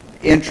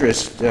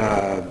interest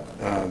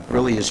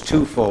really is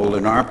twofold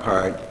in our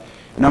part.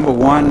 Number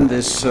one,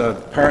 this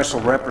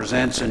parcel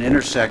represents an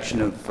intersection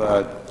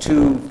of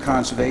two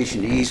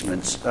conservation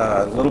easements,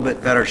 a little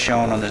bit better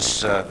shown on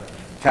this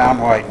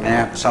town-wide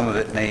map. Some of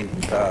it may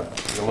be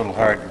a little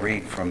hard to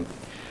read from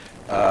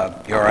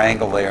your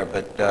angle there,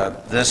 but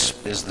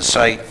this is the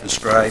site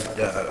described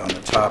on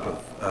the top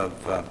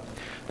of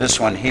this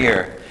one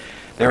here.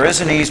 There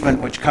is an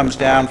easement which comes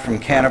down from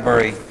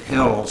Canterbury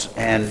Hills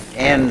and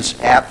ends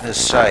at this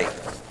site.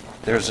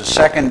 There's a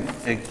second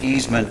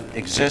easement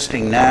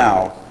existing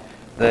now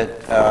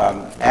that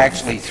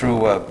actually,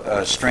 through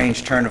a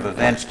strange turn of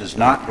events, does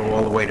not go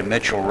all the way to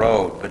Mitchell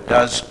Road, but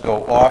does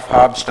go off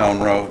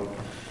Hobstone Road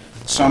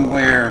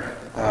somewhere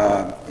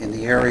in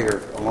the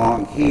area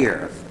along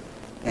here,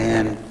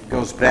 and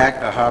goes back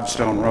to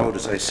Hobstone Road,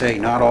 as I say,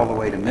 not all the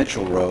way to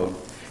Mitchell Road,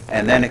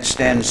 and then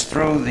extends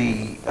through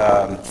the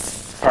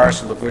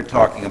parcel that we're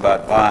talking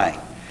about buying.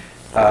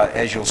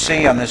 As you'll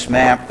see on this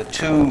map, the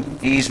two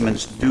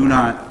easements do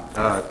not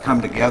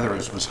come together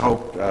as was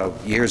hoped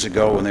years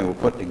ago when they were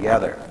put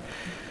together.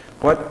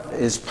 What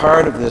is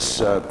part of this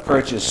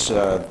purchase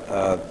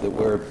that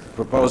we're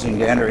proposing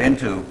to enter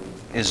into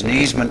is an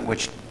easement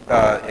which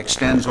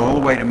extends all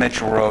the way to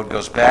Mitchell Road,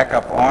 goes back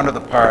up onto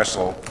the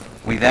parcel.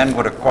 We then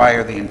would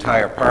acquire the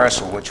entire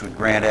parcel, which would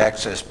grant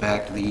access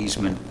back to the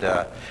easement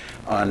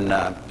on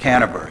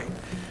Canterbury.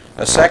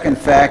 A second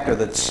factor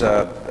that's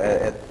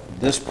at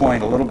this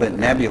point a little bit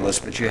nebulous,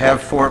 but you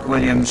have Fort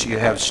Williams, you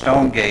have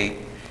Stonegate,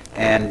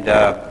 And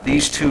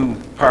these two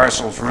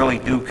parcels really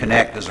do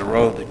connect. There's a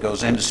road that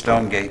goes into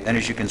Stonegate. Then,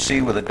 as you can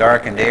see with a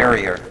darkened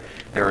area,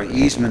 there are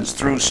easements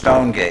through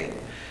Stonegate.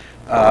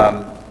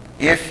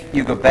 If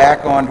you go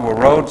back onto a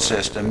road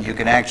system, you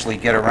can actually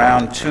get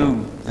around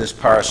to this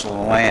parcel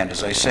of land.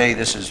 As I say,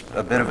 this is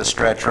a bit of a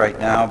stretch right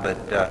now,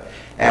 but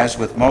as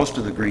with most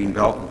of the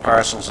Greenbelt and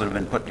parcels that have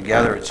been put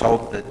together, it's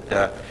hoped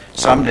that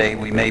someday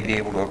we may be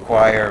able to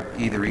acquire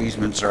either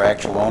easements or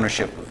actual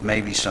ownership of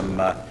maybe some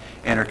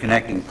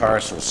interconnecting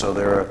parcels. So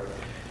there are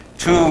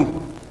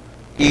two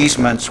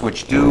easements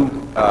which do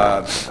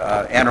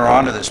enter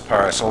onto this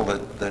parcel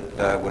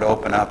that would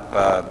open up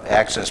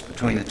access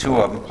between the two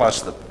of them,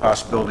 plus the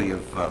possibility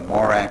of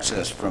more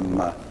access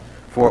from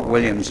Fort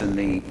Williams. And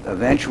the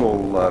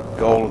eventual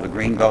goal of the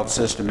Greenbelt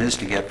system is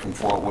to get from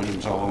Fort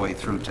Williams all the way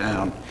through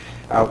town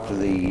out to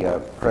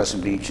the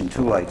Crescent Beach and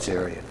Two Lights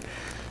area.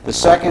 The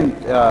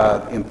second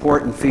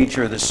important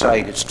feature of the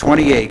site, it's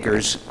 20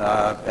 acres,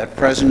 at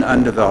present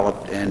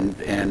undeveloped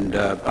and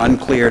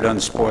uncleared,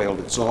 unspoiled.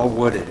 It's all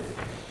wooded,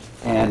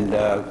 and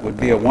would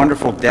be a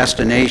wonderful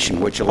destination,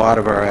 which a lot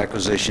of our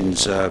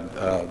acquisitions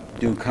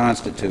do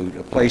constitute,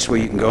 a place where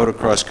you can go to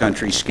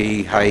cross-country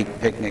ski, hike,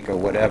 picnic, or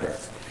whatever.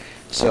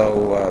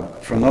 So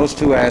from those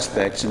two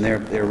aspects, and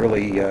they're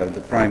really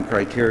the prime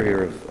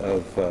criteria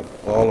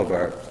of all of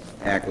our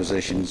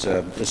acquisitions,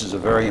 this is a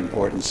very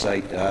important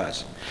site to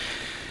us.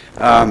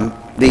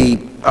 The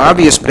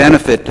obvious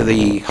benefit to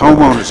the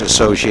Homeowners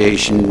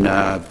Association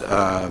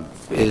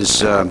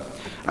is,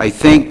 I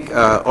think,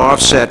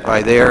 offset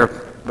by their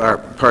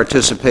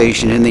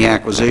participation in the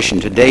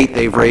acquisition. To date,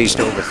 they've raised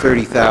over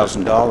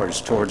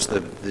 $30,000 towards the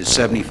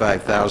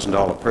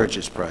 $75,000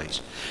 purchase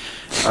price.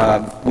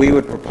 We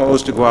would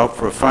propose to go out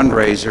for a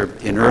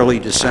fundraiser in early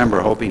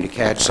December, hoping to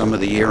catch some of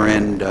the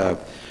year-end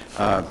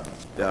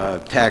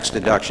tax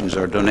deductions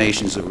or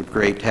donations that would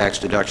create tax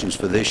deductions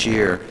for this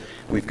year.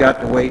 We've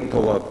got to wait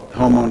until a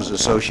Homeowners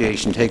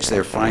Association takes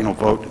their final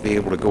vote to be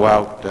able to go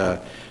out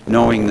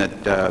knowing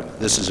that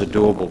this is a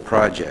doable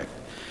project.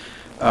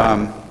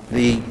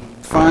 The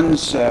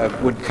funds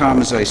would come,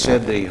 as I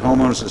said, the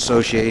Homeowners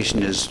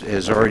Association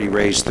has already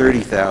raised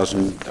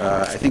 $30,000.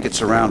 I think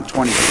it's around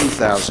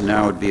 $22,000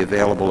 now would be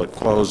available at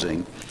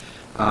closing.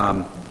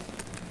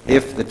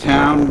 If the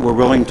town were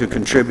willing to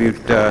contribute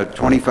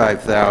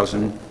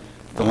 $25,000,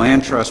 the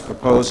Land Trust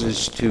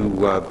proposes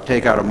to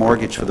take out a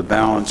mortgage for the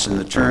balance, and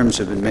the terms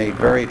have been made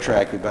very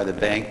attractive by the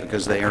bank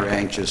because they are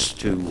anxious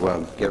to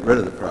get rid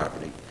of the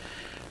property.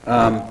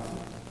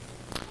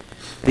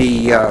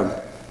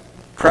 The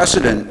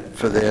precedent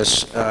for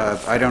this,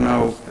 I don't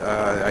know,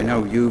 I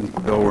know you,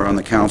 Bill, were on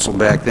the council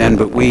back then,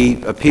 but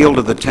we appealed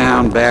to the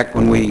town back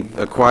when we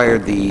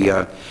acquired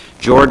the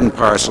Jordan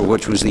parcel,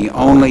 which was the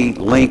only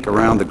link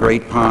around the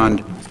Great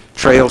Pond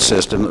trail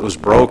system that was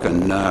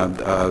broken.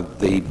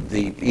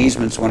 The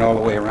easements went all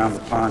the way around the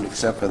pond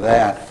except for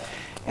that,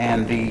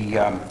 and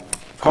the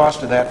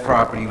cost of that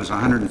property was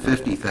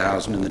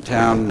 $150,000, and the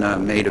town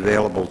made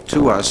available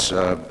to us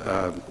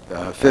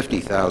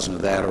 $50,000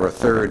 of that, or a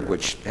third,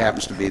 which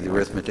happens to be the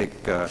arithmetic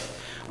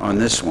on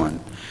this one.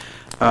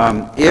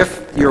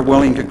 If you're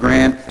willing to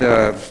grant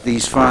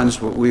these funds,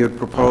 what we would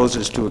propose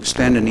is to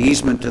extend an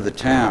easement to the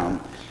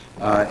town,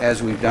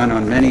 as we've done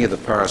on many of the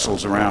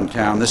parcels around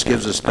town. This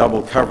gives us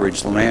double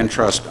coverage. The Land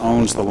Trust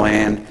owns the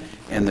land,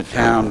 and the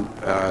town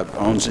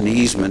owns an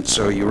easement,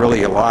 so you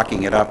really are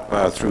locking it up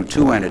through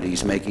two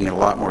entities, making it a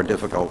lot more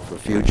difficult for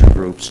future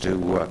groups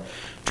to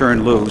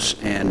turn loose.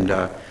 And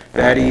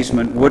that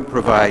easement would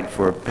provide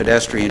for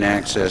pedestrian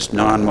access,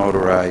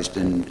 non-motorized,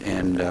 and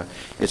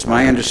it's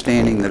my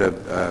understanding that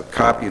a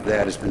copy of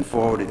that has been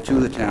forwarded to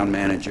the town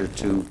manager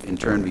to, in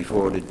turn, be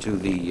forwarded to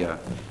the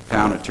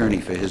town attorney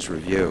for his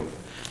review.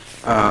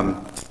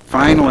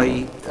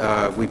 Finally,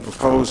 we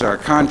propose our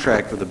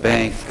contract with the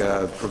bank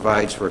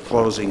provides for a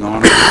closing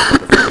on the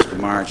 1st of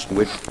March, and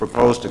we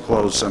propose to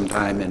close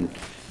sometime in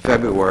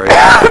February,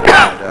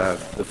 and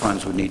the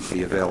funds would need to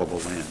be available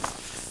then.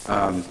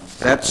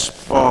 That's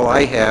all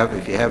I have.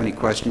 If you have any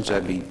questions,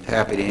 I'd be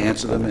happy to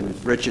answer them. And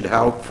Richard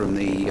Houck from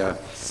the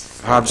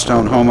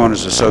Hobstone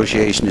Homeowners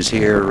Association is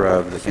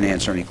here that can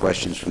answer any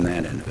questions from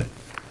that end of it.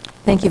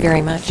 Thank you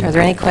very much. Are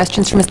there any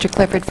questions for Mr.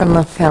 Clifford from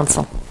the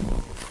council?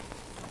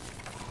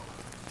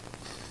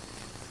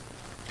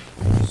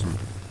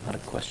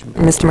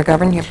 Mr.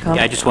 McGovern, you have a comment?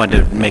 Yeah, I just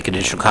wanted to make an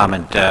additional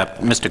comment.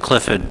 Mr.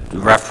 Clifford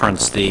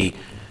referenced the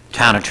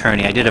town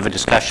attorney. I did have a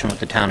discussion with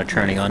the town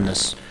attorney on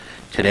this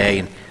today,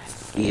 and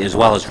he as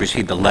well as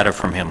received a letter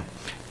from him.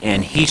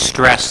 And he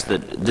stressed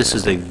that this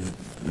is a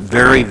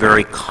very,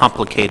 very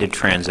complicated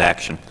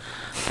transaction,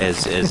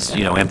 as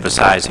you know,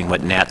 emphasizing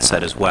what Nat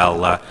said as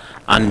well.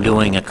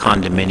 Undoing a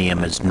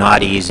condominium is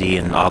not easy,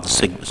 and all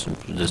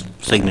the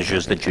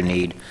signatures that you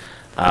need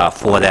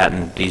for that,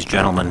 and these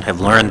gentlemen have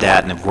learned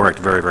that and have worked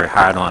very, very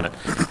hard on it.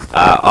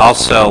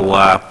 Also,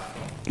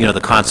 you know,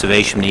 the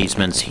conservation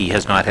easements, he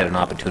has not had an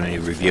opportunity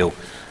to review.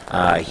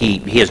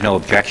 He has no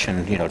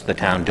objection, you know, to the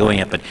town doing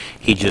it, but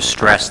he just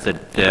stressed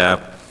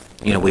that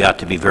we ought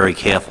to be very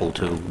careful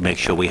to make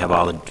sure we have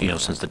all the,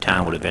 since the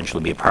town would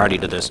eventually be a party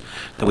to this,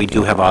 that we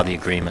do have all the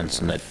agreements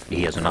and that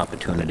he has an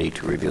opportunity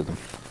to review them.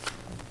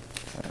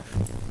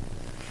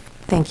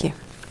 Thank you.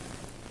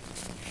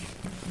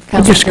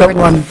 I just got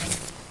Councilor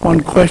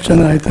one question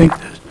that I think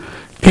that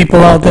people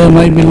out there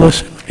might be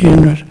listening to be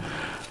interested.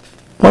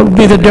 What would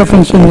be the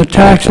difference in the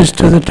taxes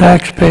to the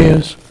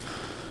taxpayers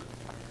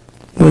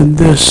when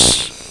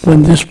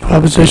this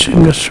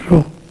proposition goes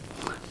through?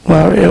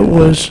 Where it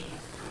was,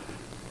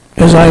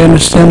 as I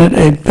understand it,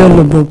 a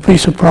buildable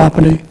piece of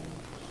property,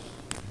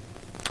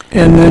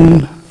 and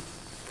then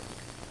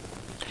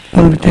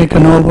it'll be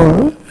taken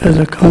over as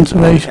a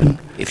conservation.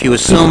 If you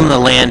assume the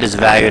land is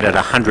valued at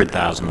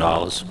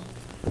 $100,000,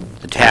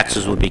 the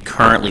taxes would be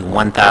currently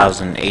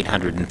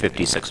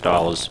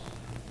 $1,856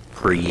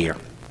 per year.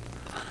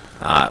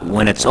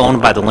 When it's owned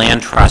by the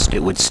land trust, it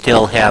would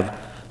still have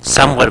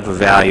somewhat of a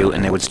value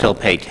and they would still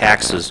pay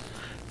taxes,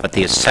 but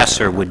the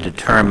assessor would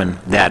determine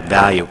that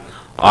value.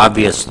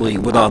 Obviously,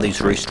 with all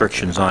these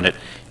restrictions on it,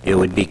 it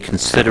would be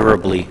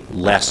considerably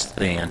less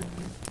than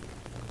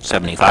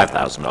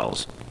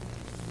 $75,000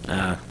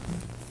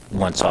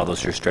 once all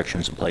those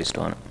restrictions are placed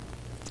on it.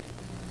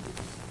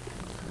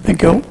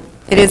 Thank you.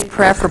 It is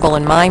preferable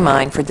in my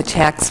mind for the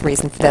tax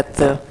reasons that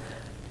the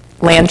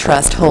land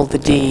trust hold the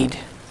deed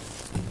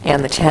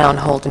and the town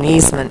hold an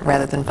easement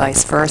rather than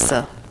vice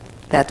versa.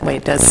 That way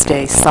it does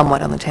stay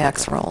somewhat on the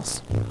tax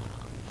rolls.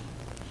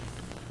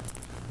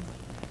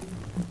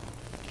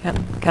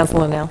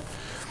 Councilor Linnell.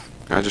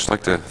 I'd just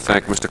like to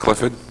thank Mr.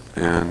 Clifford,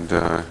 and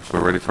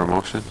we're ready for a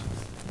motion.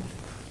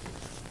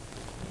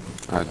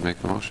 I'd make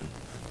the motion.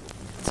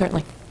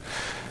 Certainly.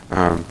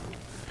 I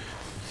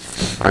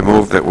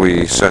move that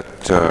we set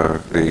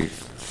the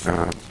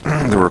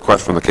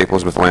request from the Cape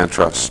Elizabeth Land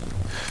Trust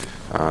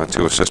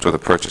to assist with the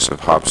purchase of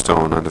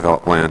Hobstone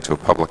undeveloped land to a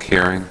public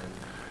hearing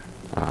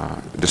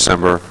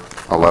December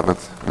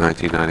 11th,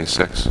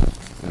 1996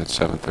 at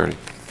 7:30.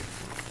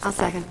 I'll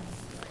second.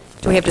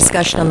 Do we have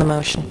discussion on the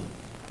motion?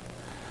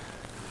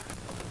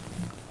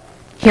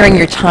 Hearing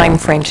your time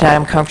frame tonight,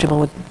 I'm comfortable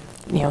with,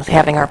 with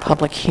having our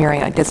public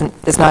hearing. It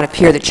does not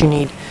appear that you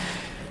need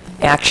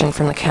action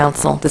from the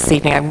council this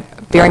evening. I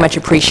very much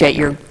appreciate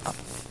your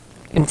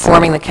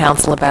informing the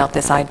council about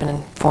this. I've been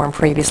informed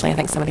previously. I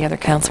think some of the other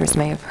councilors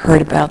may have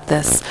heard about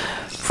this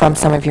from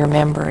some of your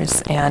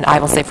members. And I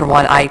will say, for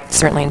one, I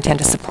certainly intend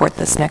to support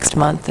this next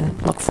month and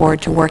look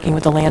forward to working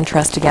with the Land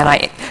Trust again.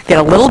 I get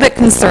a little bit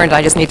concerned,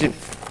 I just need to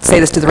say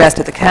this to the rest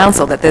of the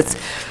council, that this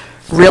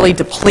really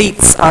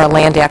depletes our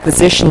land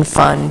acquisition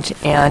fund,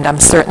 and I'm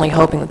certainly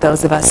hoping that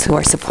those of us who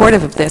are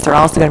supportive of this are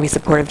also going to be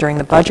supportive during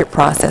the budget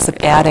process of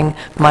adding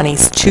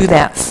monies to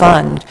that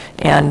fund,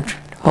 and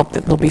hope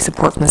that there'll be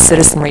support from the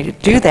citizenry to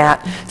do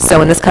that. So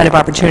when this kind of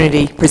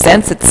opportunity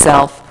presents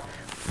itself,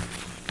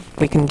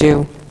 we can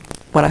do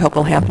what I hope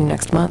will happen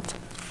next month.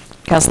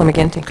 Councilor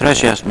McGinty. Could I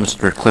just ask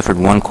Mr. Clifford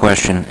one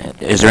question?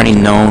 Is there any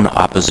known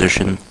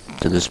opposition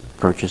to this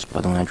purchase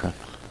by the Land Trust?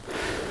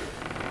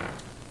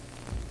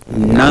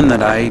 None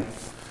that I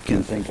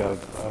can think of.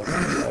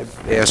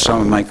 I've asked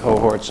some of my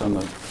cohorts on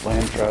the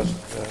Land Trust.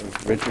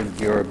 Richard,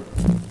 your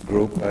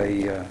group,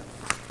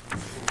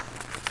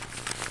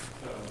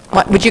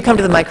 Would you come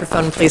to the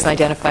microphone, please, and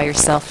identify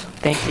yourself?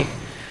 Thank you.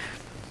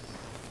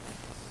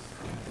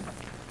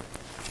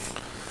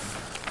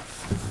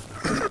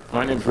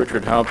 My name is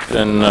Richard Haupt,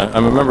 and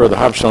I'm a member of the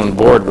Hobstone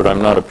Board, but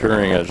I'm not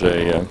appearing as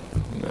a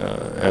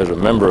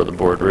member of the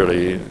board,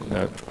 really.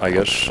 I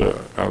guess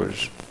I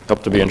was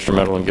helped to be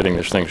instrumental in getting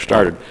this thing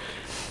started.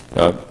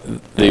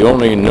 The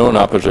only known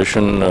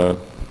opposition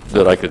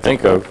that I could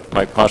think of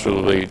might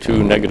possibly be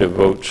 2 negative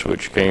votes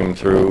which came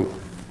through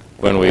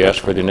when we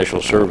asked for the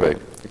initial survey.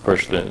 Of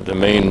course, the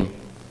main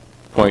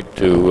point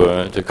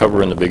to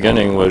cover in the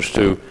beginning was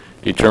to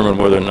determine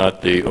whether or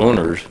not the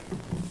owners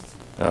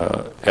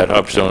at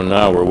Hobstone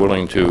now were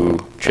willing to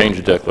change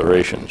the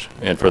declarations,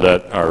 and for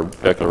that our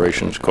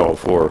declarations call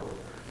for,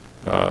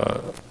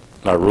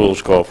 our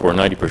rules call for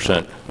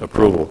 90%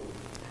 approval.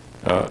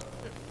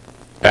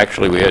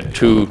 Actually, we had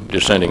 2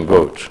 dissenting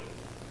votes.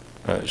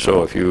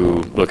 So if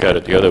you look at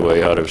it the other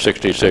way, out of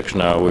 66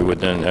 now, we would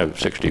then have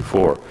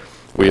 64.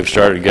 We have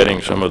started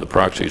getting some of the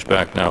proxies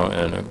back now,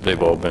 and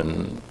they've all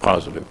been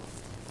positive.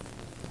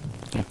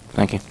 Yeah,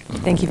 thank you.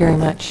 Thank you very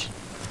much.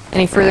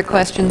 Any further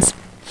questions,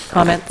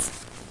 comments?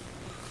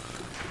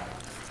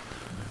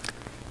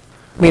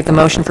 We have the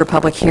motion for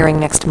public hearing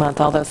next month.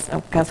 All those,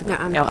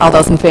 all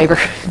those in favor?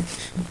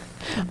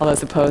 All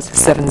those opposed?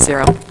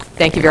 7-0.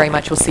 Thank you very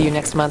much. We'll see you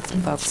next month,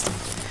 folks.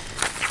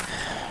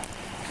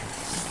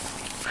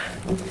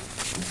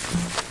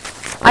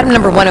 Item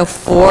number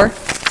 104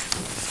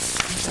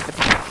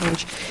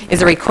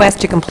 is a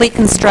request to complete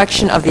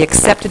construction of the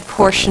accepted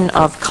portion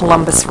of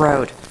Columbus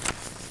Road.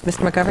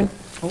 Mr. McGovern?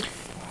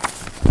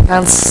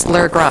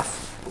 Councilor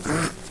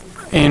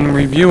Gruff. In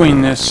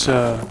reviewing this,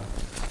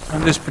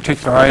 on this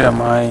particular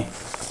item, I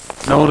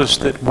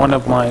noticed that one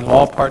of my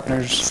law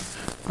partners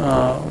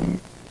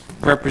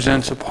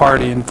represents a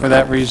party, and for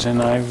that reason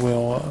I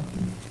will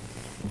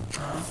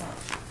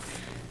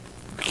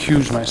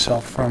recuse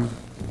myself from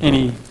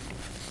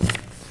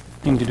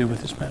anything to do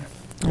with this matter.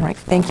 All right,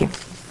 thank you.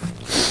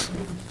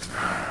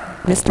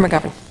 Mr.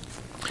 McGovern.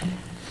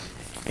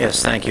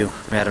 Yes, thank you,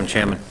 Madam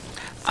Chairman.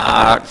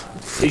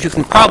 As you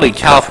can probably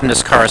tell from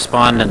this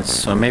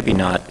correspondence, or maybe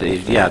not,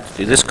 yeah,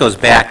 this goes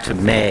back to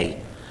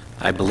May,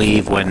 I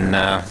believe, when,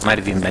 might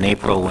have even been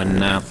April, when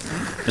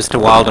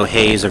Mr. Waldo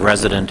Hayes, a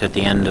resident at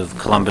the end of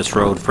Columbus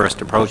Road,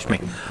 first approached me.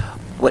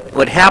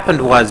 What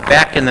happened was,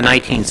 back in the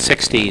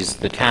 1960s,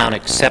 the town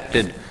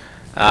accepted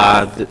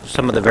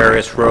some of the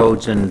various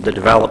roads in the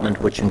development,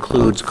 which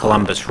includes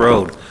Columbus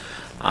Road.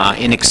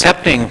 In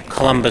accepting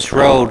Columbus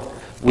Road,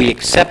 we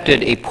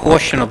accepted a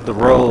portion of the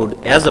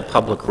road as a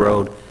public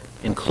road,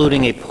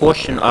 including a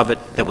portion of it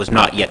that was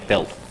not yet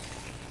built,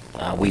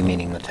 we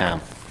meaning the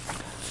town.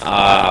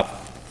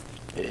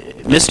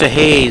 Mr.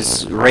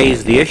 Hayes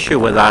raised the issue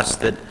with us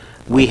that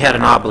we had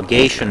an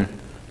obligation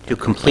to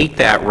complete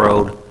that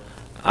road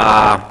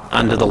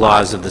under the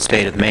laws of the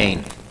state of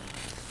Maine.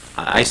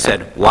 I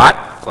said, what?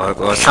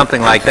 Or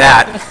something like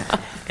that,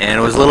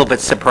 and was a little bit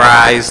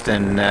surprised,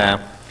 and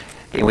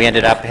we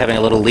ended up having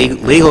a little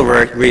legal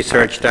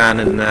research done,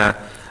 and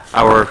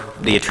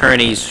the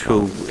attorneys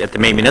who at the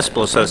Maine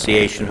Municipal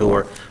Association, who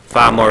were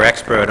far more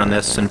expert on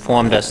this,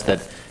 informed us that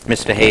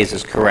Mr. Hayes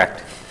is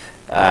correct,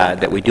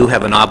 that we do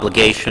have an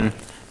obligation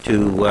to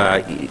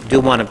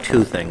do one of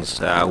two things.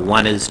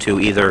 One is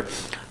to either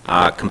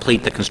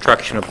complete the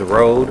construction of the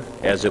road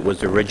as it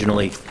was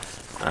originally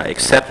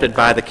accepted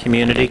by the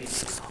community,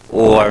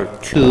 or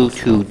two,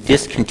 to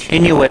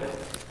discontinue it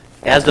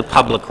as a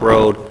public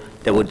road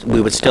that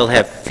we would still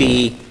have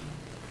fee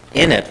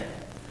in it,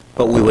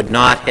 but we would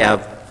not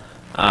have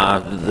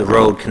the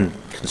road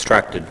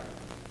constructed.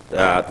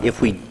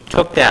 If we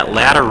took that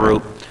latter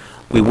route,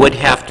 we would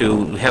have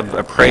to have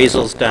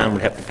appraisals done,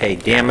 we'd have to pay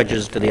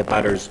damages to the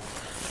abutters.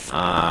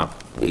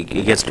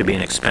 It gets to be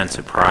an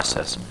expensive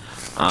process.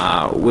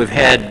 We've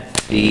had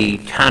the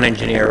town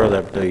engineer, or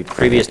the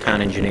previous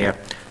town engineer,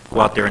 go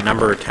out there a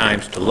number of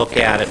times to look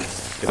at it,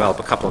 develop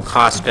a couple of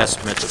cost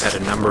estimates. We've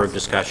had a number of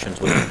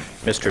discussions with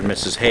Mr. and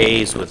Mrs.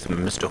 Hayes, with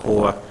Mr.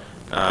 Hoare,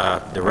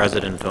 the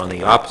resident on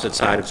the opposite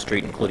side of the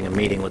street, including a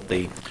meeting with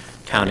the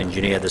town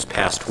engineer this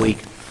past week.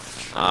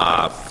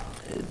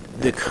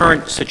 The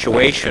current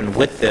situation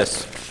with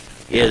this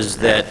is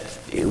that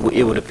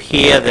it would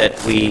appear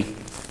that we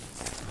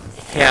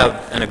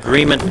have an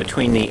agreement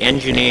between the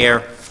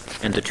engineer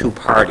and the two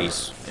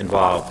parties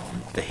involved,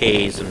 the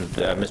Hayes and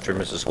Mr. and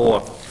Mrs.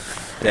 Hoare,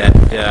 that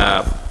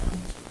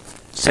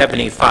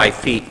 75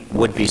 feet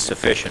would be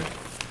sufficient.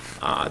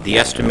 The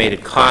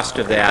estimated cost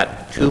of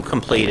that to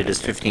complete it is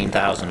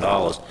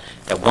 $15,000.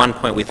 At one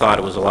point we thought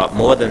it was a lot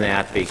more than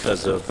that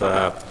because of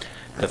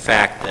the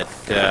fact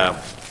that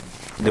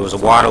there was a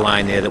water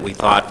line there that we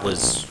thought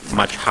was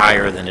much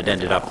higher than it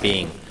ended up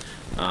being.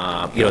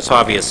 You know, it's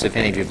obvious, if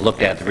any of you have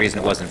looked at it, the reason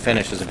it wasn't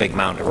finished, there's a big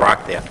mound of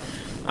rock there.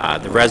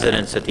 The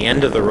residents at the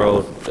end of the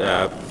road,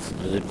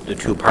 the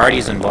two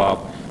parties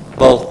involved,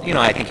 both, you know,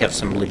 I think have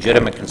some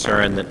legitimate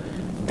concern that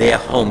their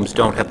homes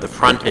don't have the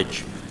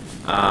frontage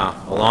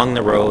along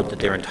the road that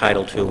they're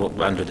entitled to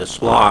under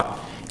this law,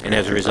 and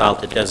as a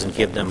result, it doesn't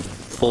give them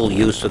full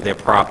use of their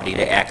property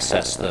to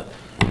access the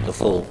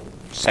full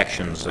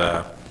sections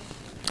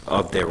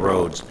of their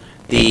roads.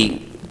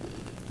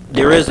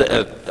 There is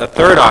a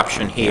third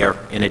option here,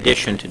 in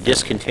addition to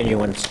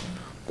discontinuance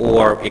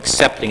or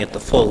accepting it the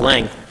full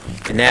length,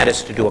 and that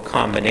is to do a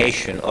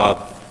combination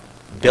of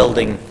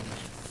building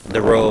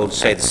the road,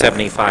 say the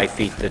 75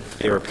 feet that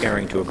they're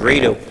appearing to agree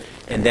to,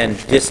 and then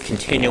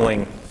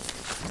discontinuing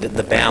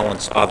the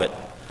balance of it.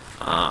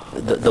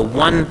 The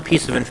one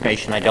piece of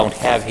information I don't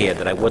have here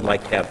that I would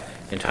like to have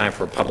in time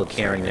for a public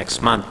hearing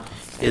next month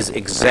is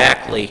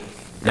exactly,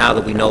 now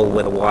that we know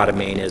where the water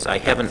main is, I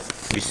haven't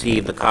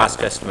received the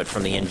cost estimate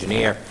from the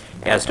engineer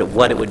as to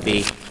what it would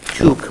be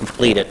to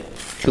complete it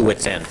to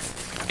its end,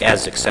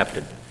 as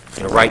accepted.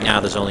 You know, right now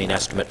there's only an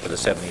estimate for the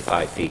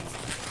 75 feet.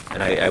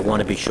 And I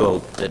want to be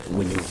sure that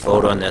when you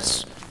vote on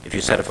this, if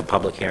you set up a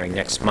public hearing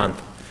next month,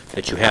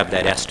 that you have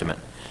that estimate.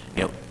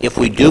 You know, if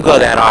we do go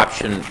that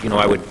option, you know,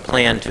 I would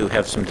plan to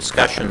have some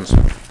discussions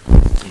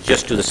to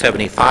just do the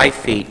 75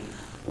 feet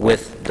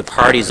with the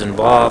parties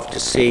involved to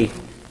see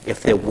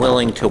if they're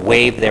willing to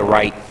waive their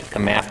right to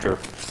come after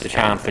the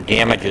town for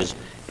damages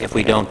if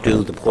we don't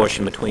do the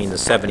portion between the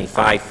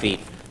 75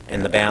 feet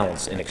and the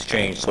balance in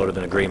exchange, sort of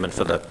an agreement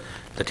for the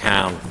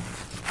town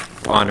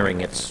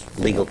honoring its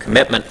legal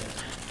commitment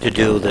to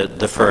do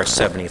the first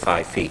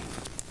 75 feet.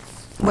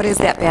 What is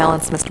that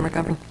balance, Mr.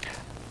 McGovern?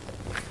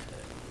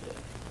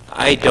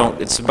 I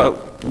don't, it's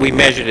about, we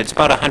measured, it's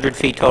about 100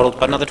 feet total,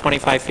 about another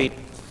 25 feet,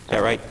 is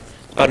that right?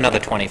 About another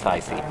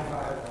 25 feet.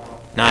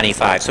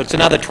 95, so it's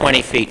another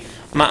 20 feet.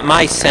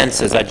 My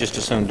sense is I just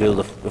assume do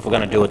if we're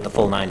going to do it the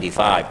full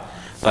 95,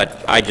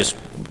 but I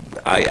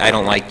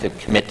don't like to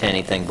commit to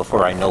anything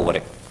before I know what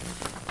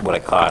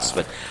it costs.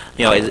 But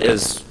you know,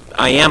 as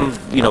I am,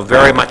 you know,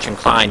 very much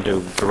inclined to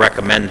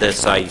recommend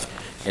this, that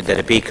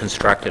it be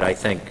constructed. I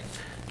think,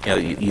 you know,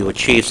 you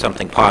achieve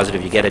something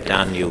positive, you get it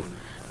done, you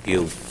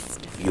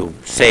you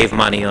save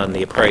money on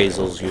the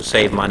appraisals, you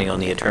save money on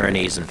the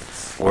attorneys, and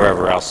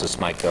wherever else this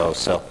might go.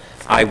 So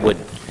I would,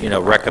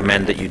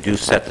 recommend that you do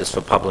set this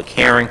for public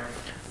hearing,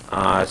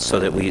 so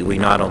that we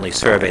not only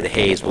survey the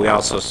haze, but we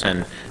also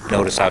send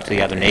notice out to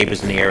the other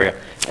neighbors in the area,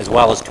 as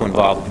well as to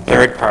involve the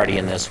third party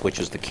in this, which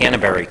is the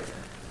Canterbury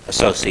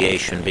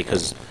Association,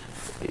 because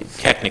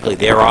technically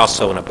they're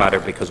also in a butter,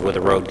 because where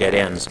the road dead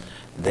ends,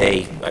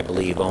 they, I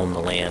believe, own the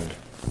land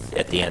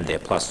at the end there,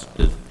 plus,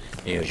 as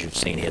you've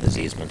seen here, there's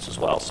easements as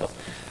well. So,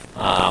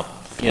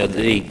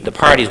 the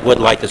parties would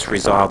like this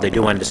resolved. They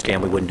do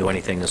understand we wouldn't do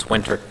anything this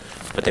winter,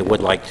 but they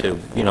would like to,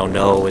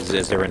 know,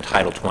 as they're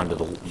entitled to under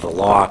the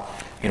law,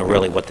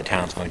 really what the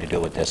town's going to do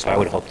with this. So I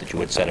would hope that you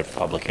would set it for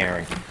public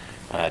hearing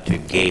to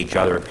gauge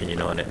other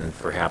opinion on it and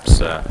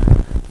perhaps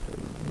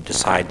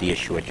decide the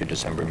issue at your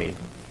December meeting.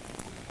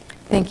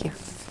 Thank you.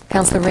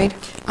 Councilor Reid?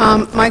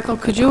 Michael,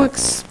 could you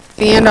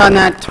expand on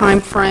that time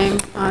frame,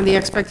 the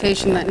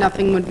expectation that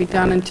nothing would be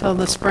done until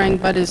the spring,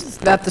 but is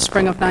that the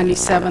spring of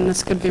 '97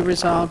 this could be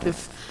resolved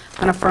if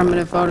an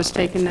affirmative vote is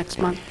taken next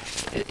month?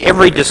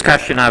 Every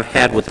discussion I've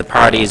had with the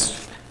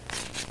parties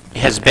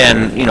has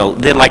been,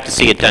 they'd like to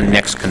see it done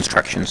next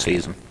construction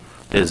season.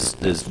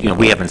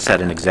 We haven't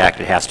said an exact,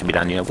 it has to be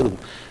done,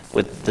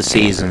 with the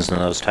seasons and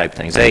those type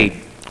things.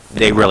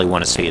 They really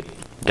want to see it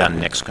done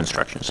next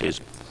construction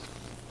season.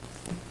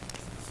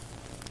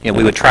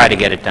 We would try to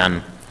get it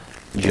done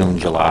June,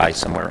 July,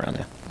 somewhere around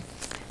there.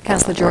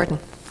 Councilor Jordan?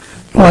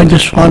 Well, I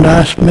just wanted to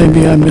ask,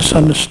 maybe I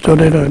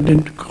misunderstood it or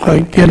didn't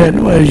quite get it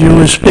as you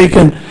were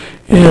speaking,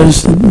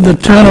 is the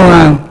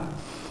turnaround.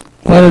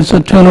 What is the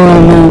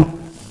turnaround now?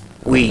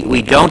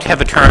 We don't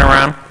have a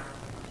turnaround.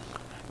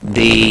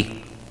 The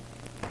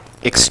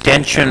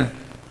extension,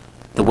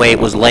 the way it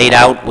was laid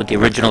out with the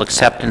original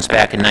acceptance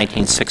back in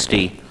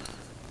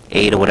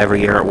 1968 or whatever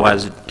year it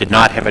was, did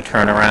not have a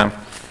turnaround.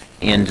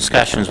 In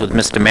discussions with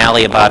Mr.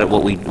 Malley about it,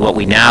 what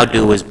we now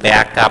do is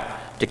back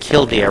up to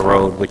Kildare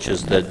Road, which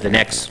is the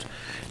next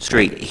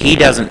street. He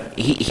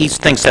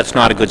thinks that's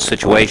not a good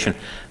situation,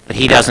 but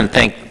he doesn't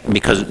think,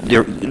 because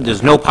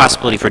there's no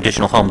possibility for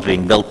additional homes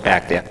being built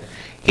back there.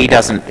 He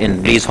doesn't,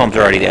 and these homes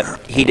are already there.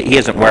 He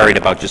isn't worried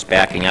about just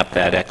backing up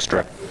that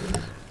extra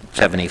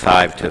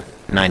 75 to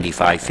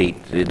 95 feet.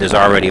 There's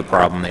already a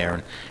problem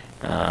there.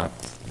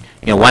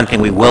 One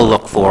thing we will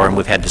look for, and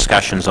we've had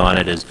discussions on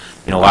it, is,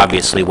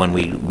 obviously when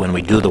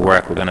we do the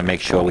work, we're going to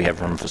make sure we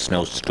have room for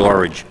snow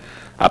storage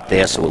up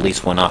there, so at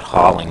least we're not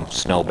hauling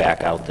snow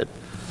back out, that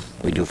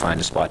we do find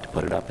a spot to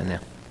put it up in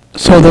there.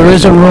 So there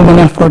isn't room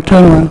enough for a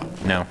turnaround,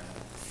 No,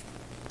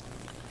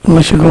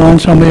 unless you go on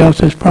somebody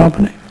else's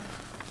property?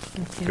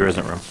 there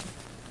isn't room.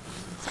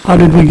 How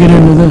did we get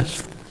into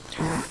this?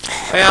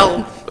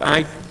 Well,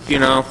 I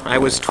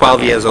was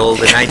 12 years old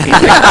in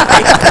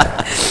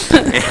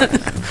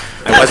 1968.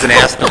 I wasn't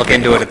asked to look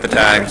into it at the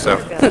time, so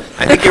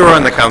I think you were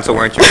on the council,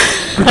 weren't you?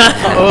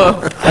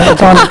 I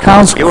was on the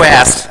council. You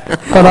asked.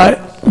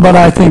 But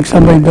I think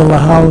somebody built a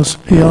house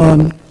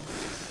beyond.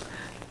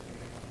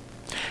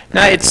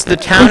 No, it's the I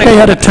town. think they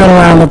had a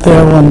turnaround up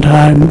there one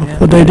time,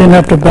 but they didn't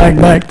have to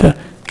back to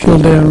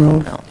Kildare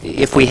Road.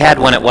 If we had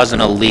one, it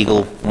wasn't a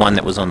legal one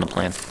that was on the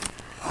plan.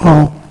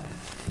 Oh.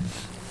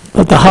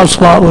 But the house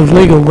lot was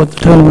legal, but the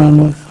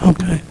turnaround was,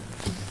 okay.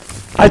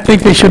 I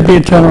think there should be a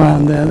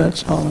turnaround there,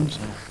 that's all I'm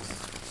saying.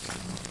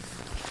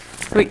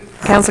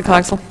 Councilor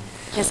Cogswell?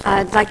 Yes,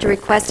 I'd like to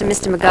request of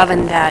Mr.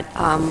 McGovern that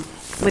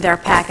with our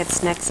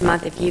packets next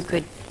month, if you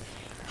could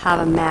have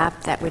a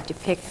map that would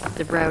depict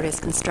the road as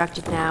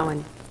constructed now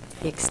and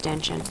the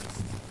extension.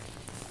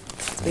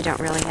 We don't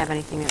really have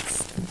anything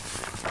that's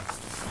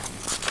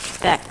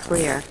that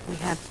clear. We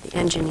have the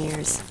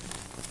engineers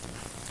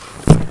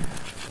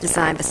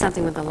design, but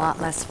something with a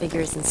lot less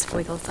figures and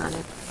squiggles on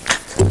it.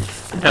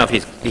 No,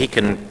 if he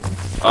can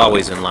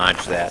always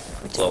enlarge that,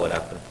 blow it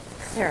up, and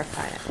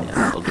Verify it.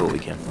 we'll do what we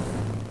can.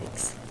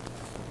 Thanks.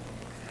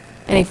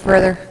 Any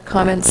further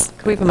comments?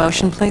 Could we have a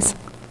motion, please?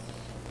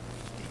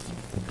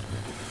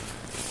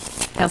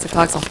 Councilor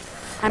Cogswell?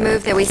 I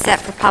move that we set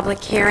for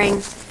public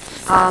hearing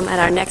at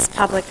our next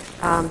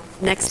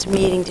next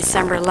meeting,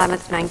 December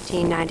 11th,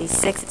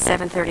 1996, at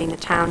 7:30 in the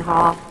Town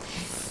Hall.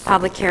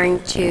 Public hearing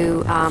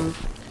to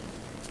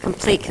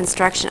complete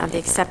construction of the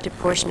accepted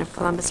portion of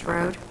Columbus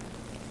Road.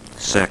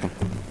 Second.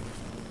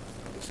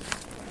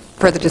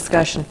 Further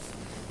discussion?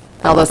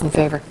 All those in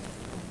favor?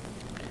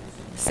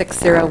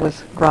 6-0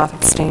 with Groff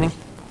abstaining.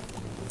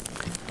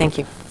 Thank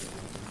you.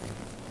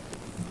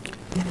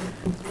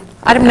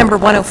 Item number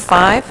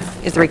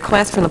 105 is a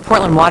request from the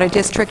Portland Water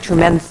District to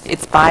amend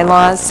its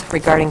bylaws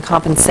regarding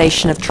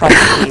compensation of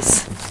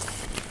trustees.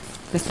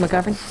 Mr.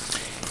 McGovern?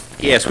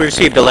 Yes, we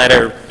received a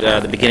letter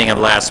the beginning of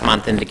last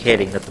month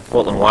indicating that the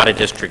Portland Water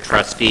District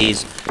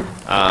trustees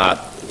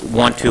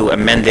want to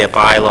amend their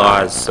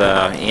bylaws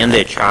and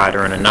their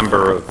charter in a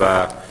number of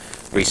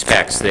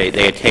respects.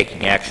 They are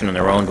taking action on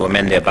their own to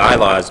amend their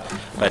bylaws,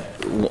 but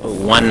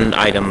one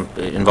item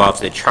involves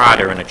their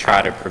charter and a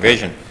charter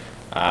provision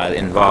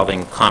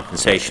involving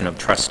compensation of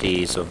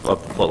trustees of the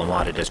Portland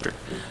Water District.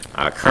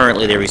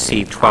 Currently, they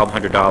receive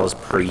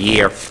 $1,200 per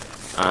year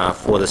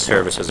for the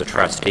service as a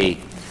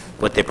trustee.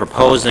 What they're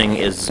proposing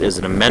is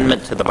an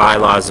amendment to the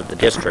bylaws of the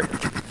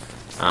district,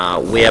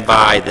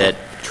 whereby that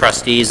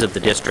trustees of the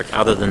district,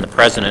 other than the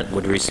president,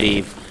 would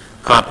receive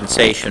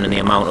compensation in the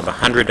amount of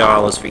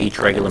 $100 for each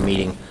regular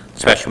meeting,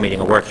 special meeting,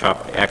 or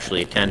workshop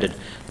actually attended,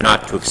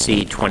 not to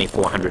exceed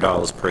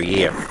 $2,400 per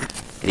year.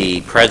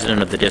 The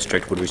president of the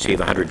district would receive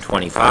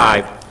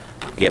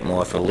 $125, get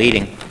more for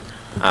leading,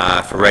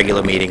 for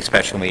regular meeting,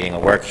 special meeting,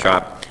 or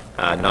workshop,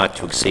 not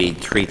to exceed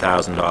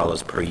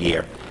 $3,000 per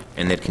year,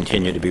 and they'd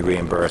continue to be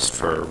reimbursed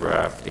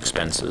for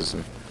expenses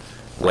and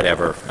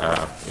whatever,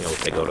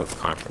 if they go to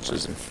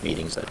conferences and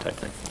meetings, that type of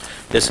thing.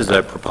 This is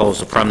a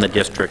proposal from the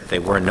district. They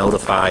were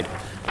notified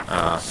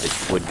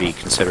that would be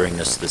considering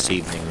this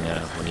evening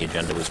when the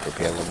agenda was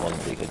prepared a little more than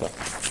a week ago.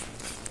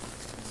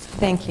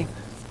 Thank you.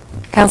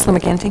 Councilor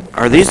McGinty?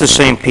 Are these the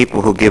same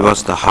people who give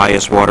us the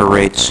highest water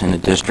rates in the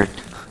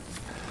district?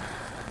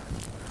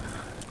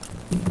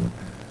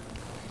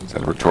 Is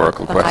that a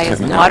rhetorical The question?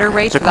 highest water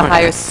rates or the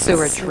highest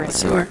sewage rates?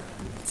 Sewer.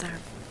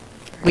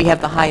 We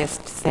have the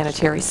highest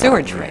sanitary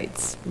sewage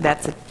rates.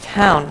 That's a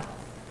town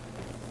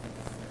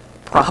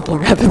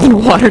problem rather than a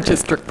water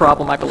district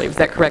problem, I believe. Is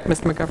that correct,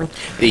 Mr. McGovern?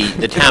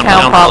 The town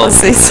town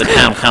policies. council, the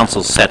town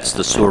council sets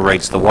the sewer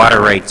rates. The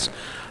water rates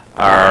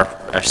are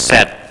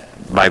set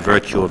by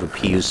virtue of a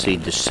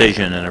PUC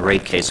decision in a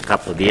rate case a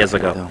couple of years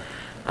ago.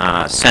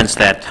 Since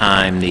that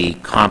time, the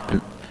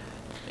composition,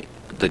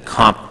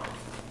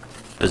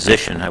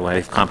 I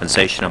have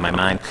compensation on my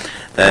mind,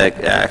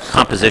 the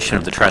composition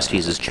of the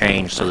trustees has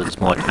changed so that there's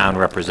more town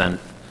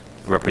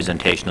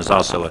representation. There's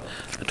also a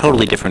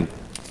totally different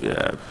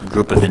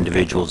group of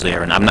individuals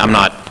there, and I'm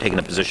not taking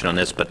a position on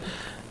this, but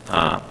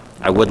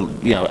I would,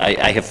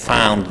 I have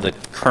found the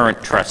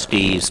current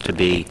trustees to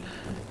be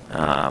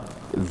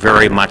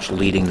very much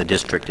leading the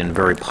district in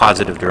very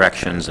positive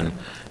directions and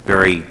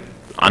very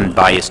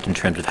unbiased in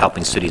terms of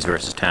helping cities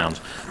versus towns,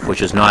 which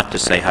is not to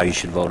say how you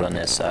should vote on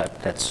this.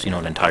 That's,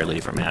 an entirely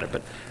different matter,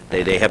 but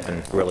they have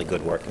been really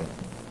good working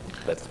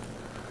with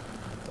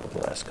over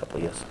the last couple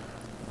of years.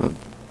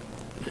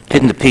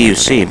 Didn't the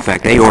PUC, in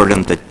fact, they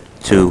ordered them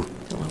to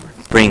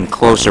bring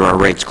our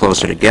rates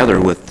closer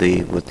together with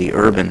the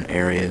urban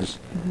areas?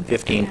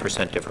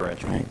 15%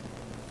 differential. Right.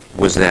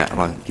 Was that,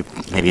 well,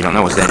 maybe you don't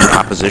know, was that in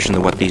opposition to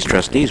what these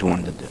trustees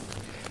wanted to do?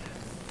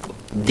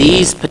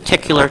 These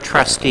particular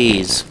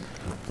trustees,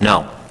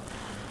 no.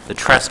 The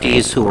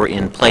trustees who were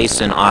in place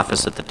in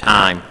office at the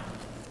time,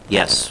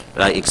 yes,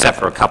 except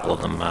for a couple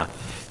of them.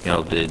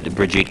 The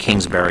Brigitte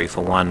Kingsbury,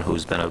 for one,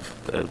 who's been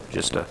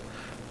just a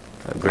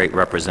great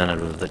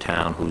representative of the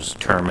town, whose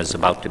term is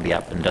about to be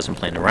up and doesn't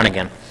plan to run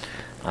again,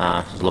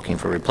 is looking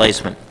for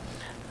replacement.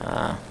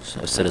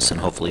 So a citizen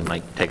hopefully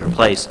might take her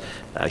place.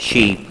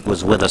 She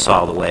was with us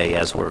all the way,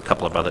 as were a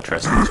couple of other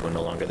trustees who are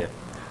no longer there.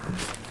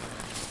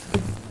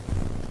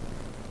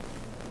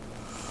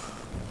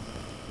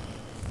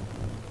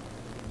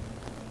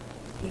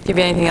 Do you have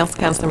anything else,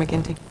 Councilor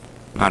McGinty?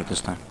 Not at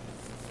this time.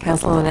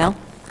 Councilor Linnell?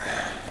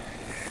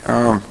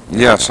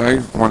 Yes,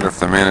 I wonder if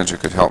the manager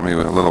could help me a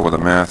little with the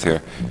math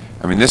here.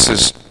 I mean, this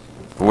is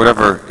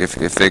whatever,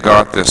 if they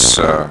got this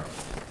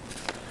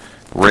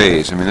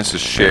raise, I mean, this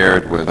is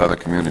shared with other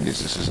communities.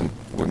 This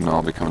wouldn't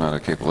all be coming out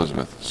of Cape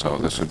Elizabeth, so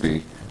this would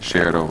be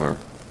shared over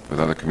with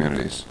other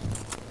communities.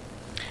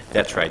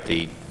 That's right.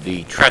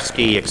 The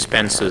trustee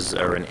expenses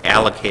are an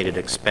allocated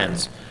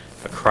expense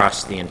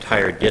across the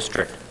entire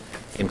district,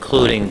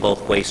 including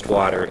both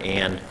wastewater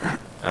and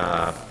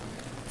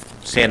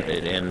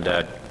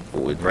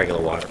with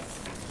regular water.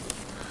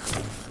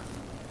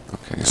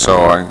 Okay,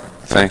 so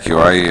thank you.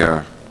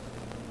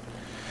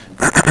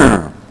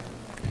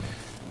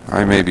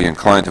 I may be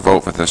inclined to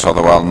vote for this,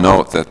 although I'll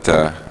note that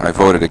I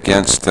voted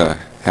against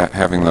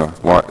having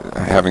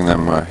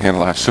them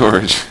handle our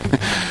sewerage,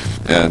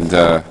 and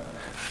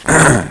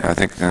I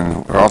think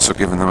then we're also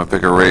giving them a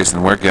bigger raise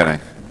than we're getting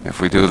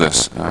if we do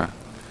this.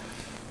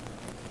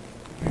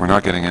 We're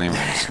not getting any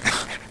raise.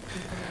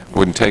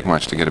 Wouldn't take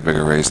much to get a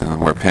bigger raise than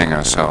we're paying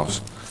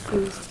ourselves.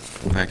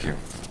 Thank you.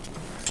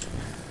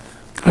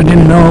 I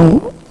didn't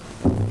know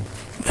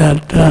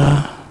that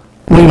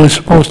we were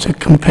supposed to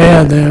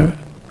compare their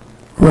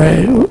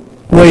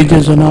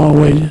wages and our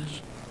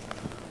wages.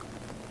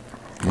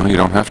 Well, you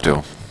don't have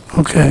to.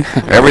 Okay.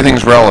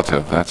 Everything's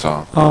relative, that's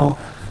all. Oh.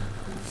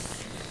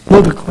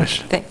 Move the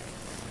question.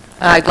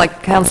 I'd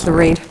like Councilor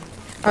Reed.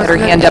 Had her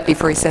hand up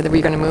before he said that we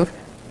were going to move.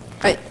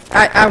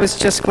 I was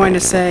just going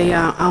to say,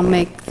 I'll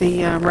make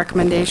the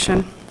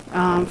recommendation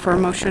for a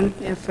motion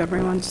if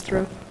everyone's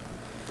through.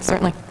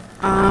 Certainly.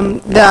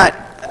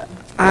 That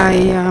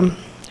I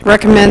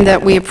recommend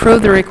that we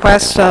approve the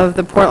request of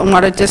the Portland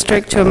Water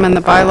District to amend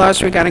the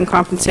bylaws regarding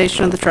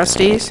compensation of the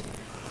trustees.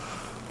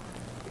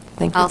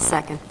 Thank you. I'll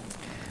second.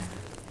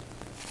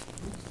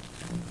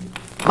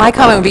 My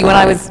comment would be when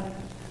I was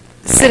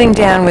sitting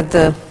down with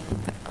the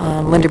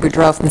Linda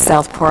Boudreau from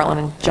South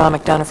Portland and John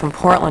McDonough from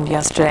Portland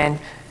yesterday, and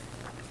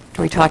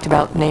we talked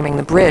about naming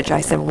the bridge.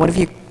 I said, well, what have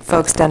you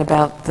folks done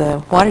about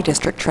the Water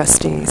District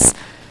trustees?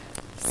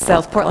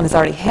 South Portland has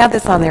already had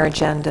this on their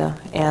agenda,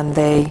 and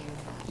they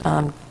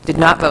did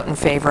not vote in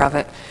favor of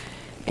it.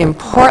 In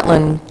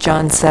Portland,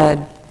 John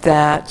said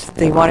that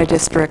the Water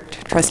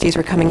District trustees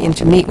were coming in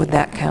to meet with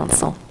that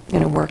council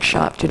in a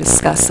workshop to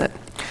discuss it.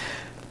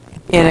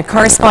 In a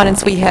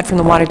correspondence we had from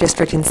the Water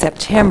District in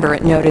September,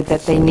 it noted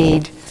that they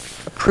need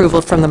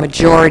approval from the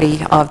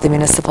majority of the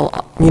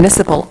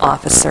municipal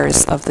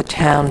officers of the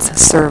towns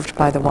served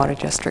by the Water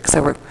District.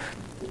 So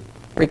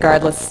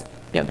regardless,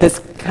 this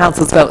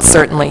council's vote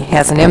certainly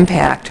has an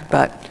impact,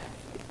 but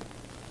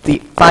the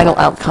final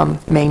outcome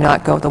may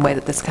not go the way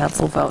that this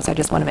council votes. I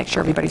just want to make sure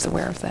everybody's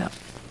aware of that.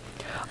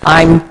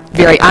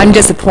 I'm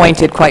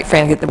disappointed, quite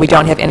frankly, that we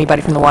don't have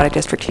anybody from the Water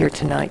District here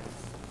tonight.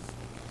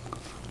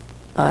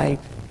 I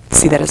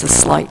see that as a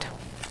slight.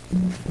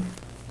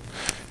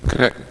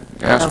 Could I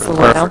ask for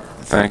clarification?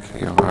 Thank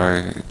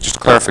you. Just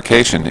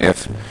clarification,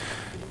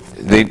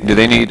 do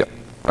they need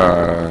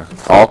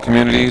all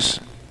communities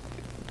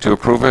to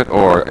approve it,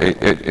 or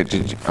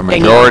a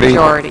majority?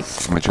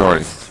 A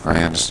majority.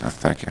 I understand.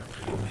 Thank you.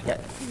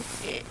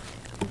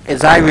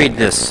 As I read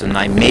this, and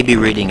I may be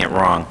reading it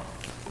wrong,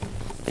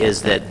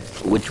 is that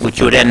what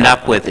you would end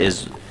up with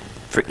is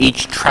for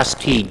each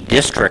trustee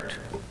district,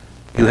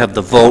 you have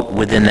the vote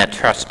within that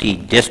trustee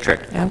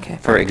district. Okay.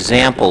 For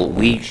example,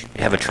 we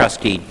have a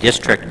trustee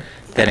district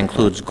that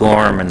includes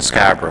Gorham and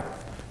Scarborough.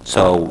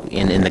 So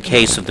in the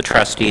case of the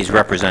trustees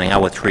representing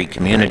our three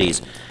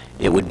communities,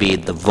 it would be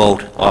the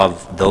vote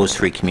of those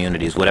three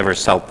communities. Whatever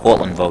South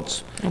Portland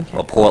votes,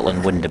 or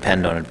Portland wouldn't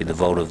depend on it, it'd be the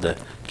vote of the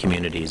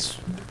communities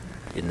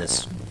in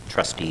this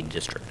trustee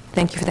district.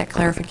 Thank you for that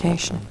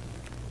clarification.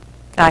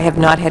 I have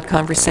not had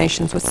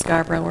conversations with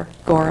Scarborough or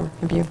Gorham.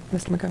 Have you,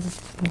 Mr.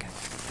 McGovern? Okay.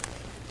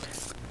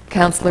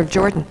 Councilor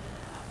Jordan.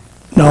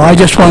 No, I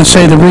just want to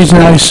say the reason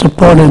I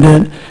supported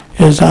it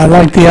is I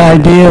like the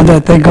idea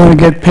that they're going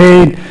to get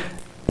paid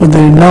with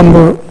the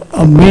number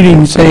of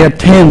meetings they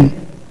attend.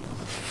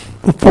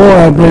 Before,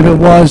 I believe it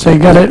was, they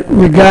got it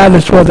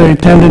regardless whether they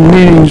attended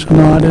meetings or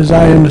not, as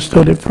I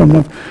understood it from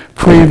a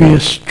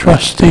previous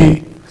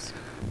trustee.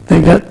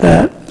 They got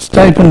that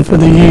stipend for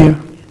the year.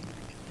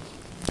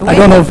 I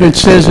don't know if it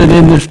says it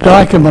in this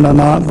document or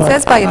not, but... It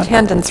says by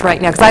attendance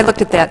right now, because I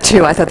looked at that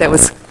too. I thought that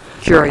was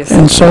curious.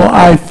 And so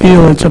I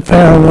feel it's a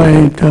fair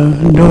way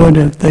to do it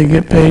if they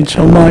get paid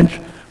so much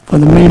for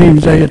the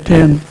meetings they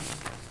attend.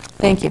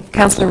 Thank you.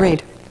 Councilor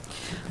Reed.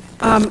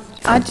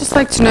 I'd just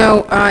like to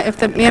know if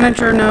the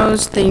manager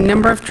knows the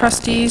number of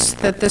trustees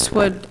that this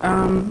would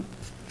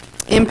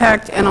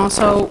impact, and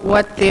also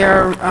what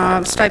their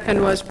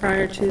stipend was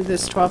prior to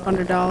this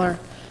 $1,200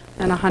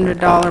 and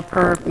 $100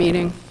 per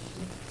meeting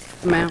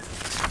amount.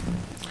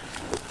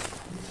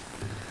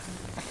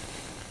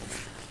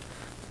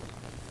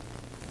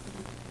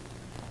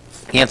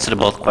 The answer to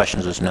both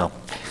questions is no.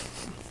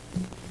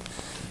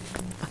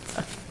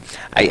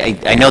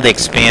 I know they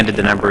expanded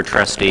the number of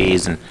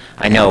trustees, and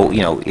I know,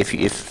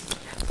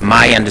 if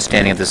my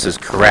understanding of this is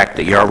correct,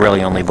 that you're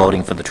really only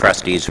voting for the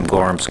trustees from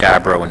Gorham,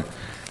 Scarborough,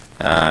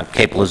 and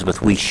Cape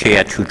Elizabeth. We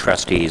share two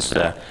trustees,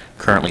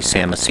 currently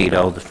Sam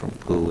Macedo,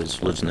 who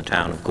lives in the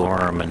town of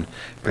Gorham, and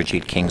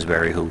Brigitte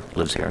Kingsbury, who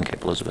lives here in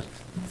Cape Elizabeth.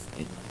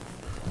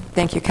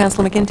 Thank you.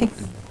 Councilor McGinty?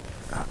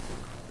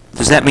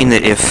 Does that mean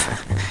that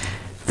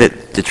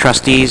that the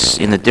trustees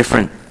in the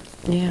different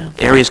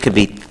areas could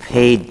be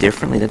paid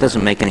differently? That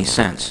doesn't make any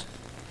sense.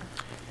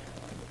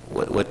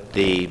 What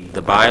the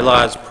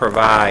bylaws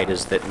provide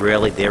is that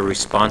really they're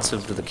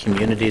responsive to the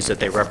communities that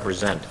they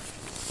represent.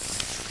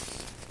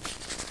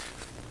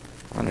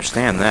 I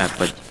understand that,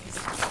 but...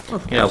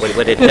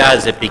 what it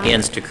does, it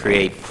begins to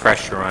create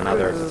pressure on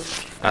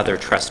other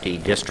trustee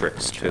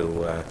districts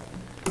to,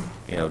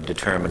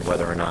 determine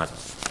whether or not,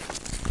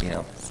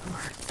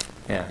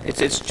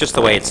 it's just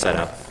the way it's set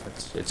up.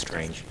 It's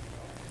strange.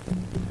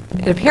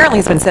 It apparently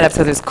has been set up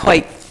so there's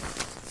quite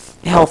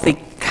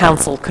healthy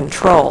council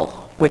control,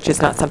 which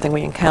is not something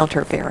we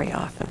encounter very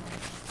often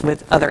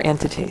with other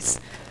entities.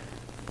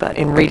 But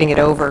in reading it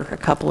over a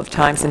couple of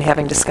times and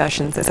having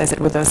discussions, as I said,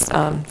 with those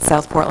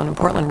South Portland and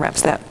Portland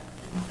reps, that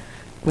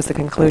was the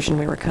conclusion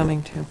we were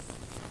coming to.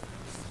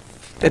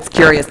 It's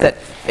curious that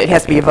it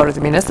has to be a vote of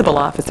the municipal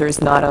officers,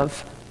 not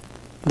of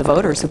the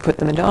voters who put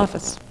them into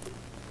office,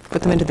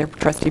 put them into their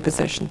trustee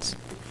positions.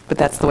 But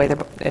that's the way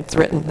it's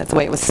written. That's the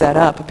way it was set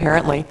up,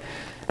 apparently.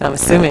 And I'm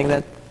assuming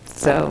that,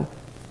 so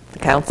the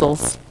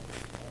councils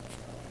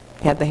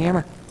had the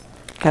hammer.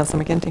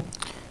 Councilor McGinty.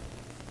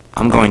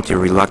 I'm going to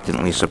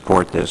reluctantly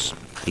support this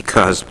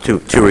because two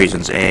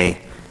reasons. A,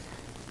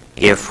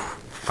 if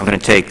I'm going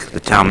to take the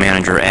town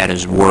manager at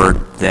his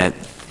word that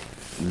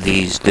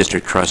these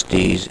district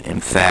trustees, in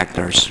fact,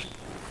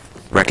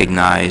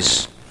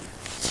 recognize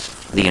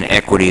the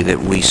inequity that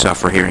we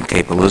suffer here in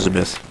Cape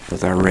Elizabeth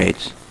with our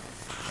rates.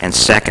 And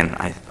second,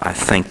 I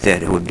think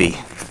that it would be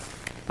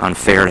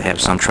unfair to have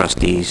some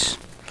trustees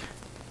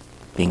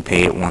being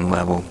paid at one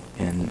level,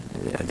 and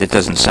that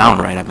doesn't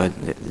sound right,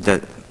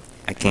 but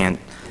I can't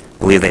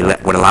believe they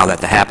would allow that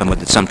to happen, but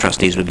that some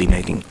trustees would be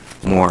making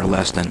more or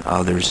less than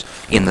others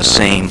in the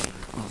same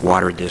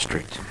water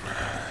district.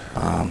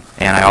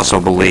 And I also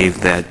believe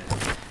that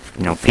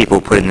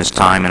people put in this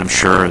time, and I'm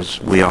sure, as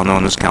we all know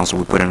in this council,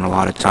 we put in a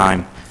lot of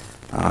time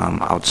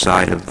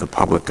outside of the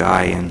public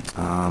eye,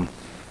 and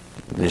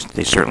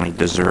they certainly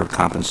deserve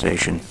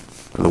compensation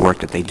for the work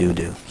that they do.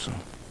 So.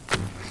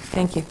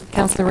 Thank you.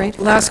 Councilor Reid?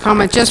 Last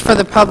comment, just for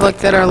the public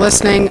that are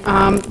listening.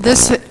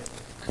 This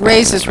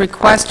raise is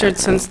requested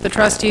since the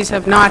trustees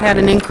have not had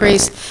an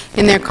increase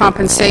in their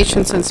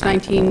compensation since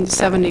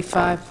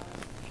 1975.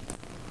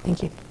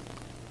 Thank you.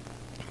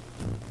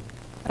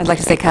 I'd like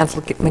to say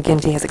Councilor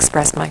McGinty has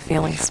expressed my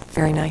feelings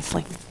very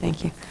nicely.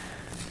 Thank you.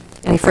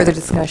 Any further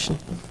discussion?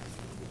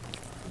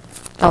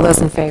 All those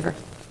in favor?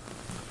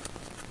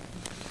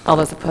 All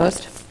those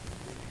opposed?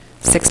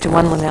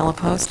 6-1, Linnell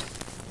opposed.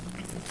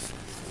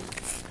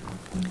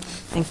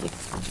 Thank you.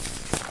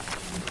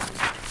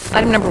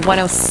 Item number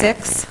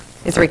 106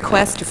 is a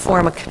request to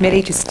form a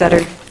committee to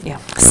study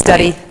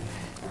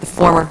the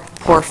former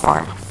Poor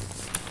Farm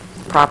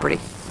property.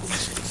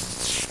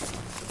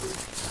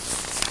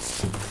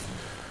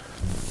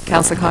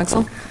 Councilor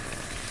Cogswell?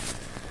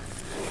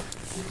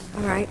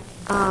 All right.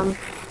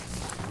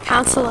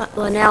 Councilor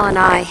Linnell and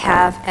I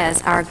have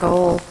as our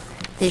goal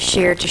this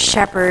year to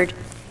shepherd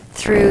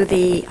through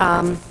the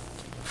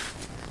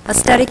a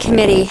study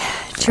committee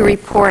to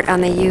report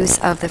on the use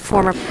of the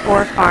former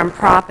Poor Farm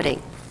property.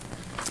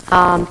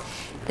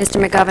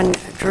 Mr. McGovern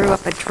drew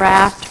up a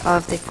draft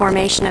of the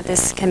formation of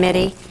this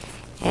committee,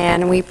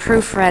 and we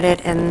proofread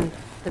it and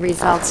the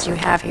results you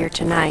have here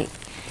tonight.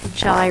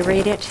 Shall I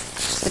read it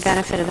for the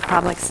benefit of the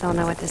public so they'll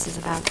know what this is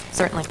about?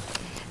 Certainly.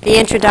 The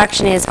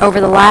introduction is, over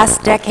the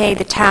last decade,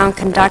 the town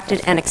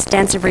conducted an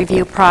extensive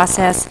review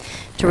process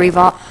to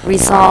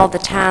resolve the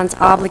town's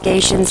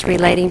obligations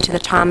relating to the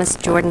Thomas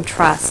Jordan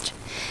Trust.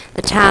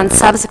 The town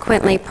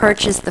subsequently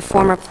purchased the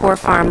former Poor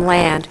Farm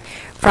land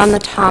from the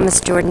Thomas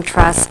Jordan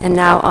Trust and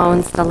now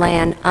owns the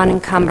land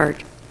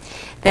unencumbered.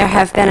 There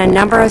have been a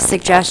number of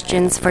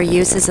suggestions for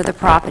uses of the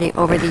property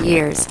over the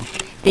years,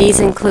 these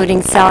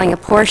including selling a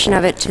portion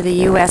of it to the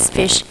U.S.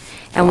 Fish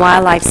and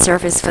Wildlife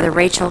Service for the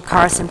Rachel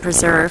Carson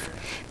Preserve,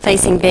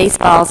 placing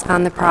baseballs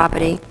on the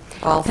property.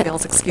 Ball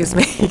fields, excuse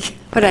me.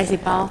 What did I say,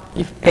 ball?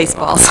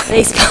 Baseballs.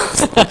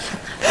 Baseballs.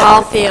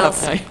 Ball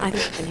fields. Okay. I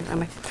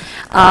think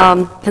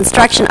I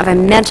construction of a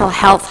mental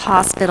health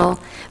hospital,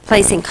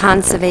 placing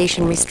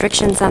conservation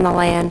restrictions on the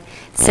land,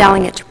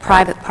 selling it to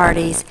private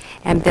parties,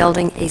 and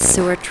building a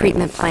sewer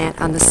treatment plant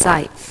on the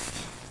site,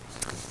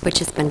 which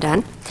has been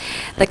done.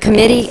 The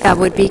committee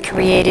would be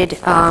created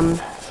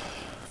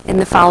in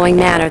the following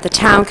manner. The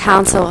Town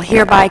Council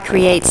hereby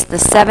creates the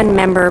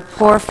 7-member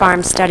Poor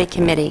Farm Study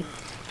Committee.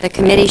 The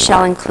committee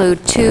shall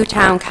include 2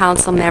 Town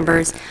Council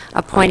members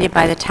appointed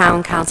by the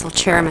Town Council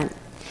Chairman.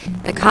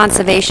 The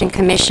Conservation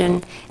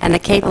Commission and the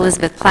Cape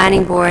Elizabeth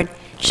Planning Board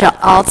shall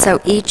also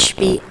each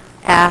be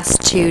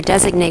asked to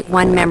designate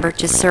 1 member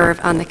to serve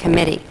on the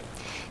committee.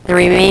 The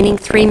remaining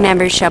 3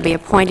 members shall be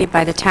appointed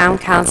by the Town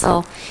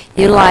Council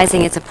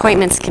utilizing its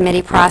appointments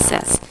committee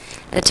process.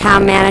 The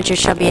town manager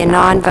shall be a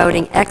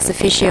non-voting ex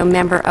officio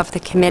member of the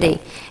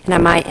committee, and I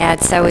might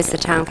add, so is the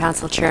Town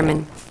Council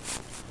Chairman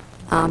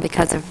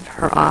because of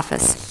her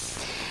office.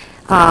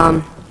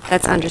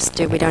 That's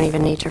understood. We don't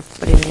even need to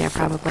put it in there,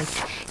 probably.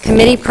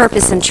 Committee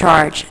purpose and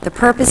charge. The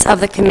purpose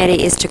of the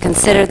committee is to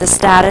consider the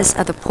status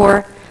of the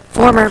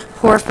former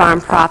Poor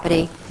Farm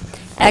property,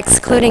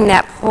 excluding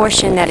that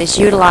portion that is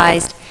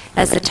utilized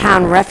as the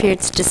town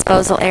refuse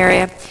disposal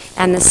area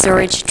and the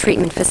sewage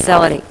treatment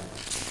facility,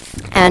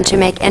 and to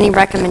make any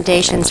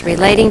recommendations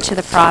relating to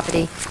the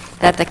property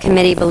that the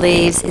committee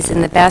believes is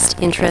in the best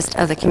interest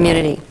of the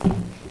community.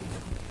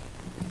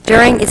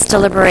 During its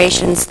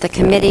deliberations, the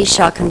committee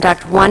shall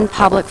conduct 1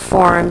 public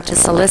forum to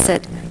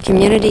solicit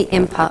community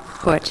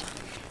input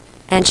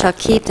and shall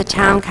keep the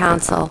town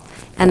council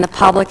and the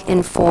public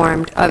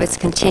informed of its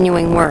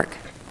continuing work.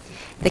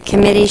 The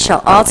committee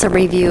shall also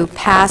review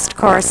past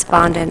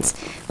correspondence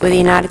with the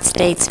United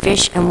States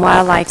Fish and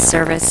Wildlife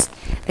Service,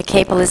 the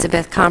Cape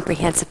Elizabeth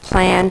Comprehensive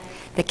Plan,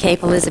 the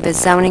Cape Elizabeth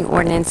Zoning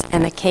Ordinance,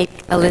 and the Cape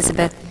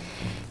Elizabeth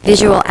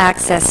Visual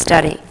Access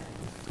Study.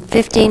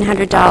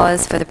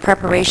 $1,500 for the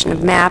preparation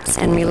of maps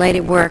and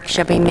related work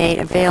shall be made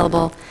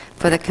available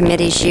for the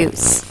committee's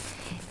use.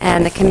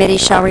 And the committee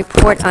shall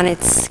report on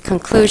its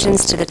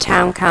conclusions to the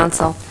Town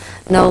Council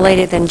no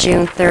later than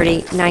June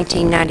 30,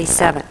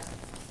 1997.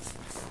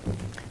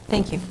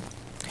 Thank you.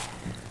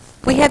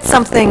 We had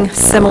something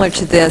similar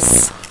to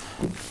this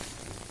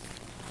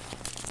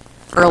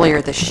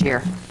earlier this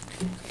year.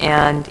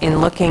 And in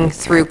looking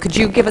through, could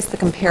you give us the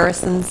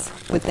comparisons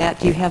with that?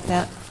 Do you have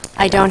that?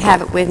 I don't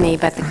have it with me,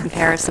 but the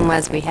comparison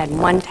was we had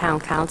 1 town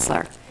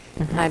councilor.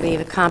 I believe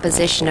a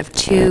composition of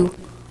two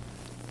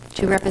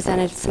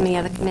representatives from the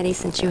other committee.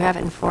 Since you have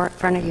it in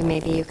front of you,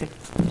 maybe you could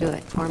do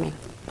it for me.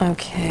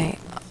 Okay.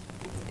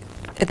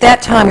 At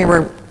that time, we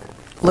were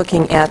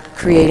looking at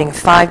creating a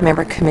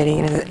 5-member committee,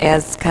 and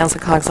as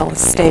Councilor Cogswell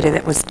has stated,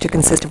 it was to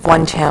consist of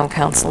 1 town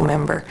council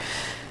member.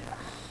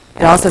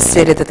 It also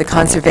stated that the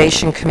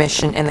Conservation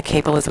Commission and the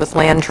Cape Elizabeth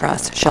Land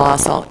Trust shall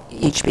also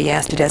each be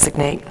asked to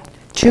designate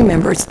 2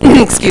 members,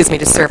 excuse me,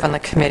 to serve on the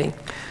committee.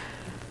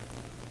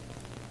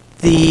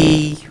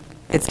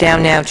 It's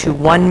down now to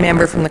one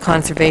member from the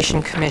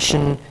Conservation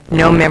Commission,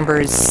 no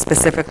members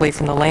specifically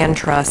from the Land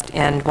Trust,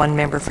 and one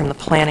member from the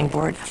Planning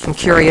Board. I'm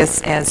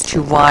curious as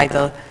to why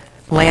the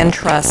Land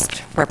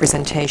Trust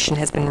representation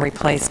has been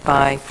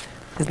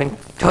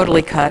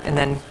totally cut and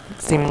then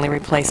seemingly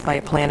replaced by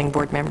a Planning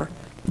Board member.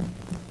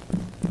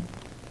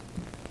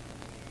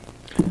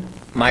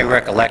 My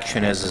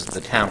recollection is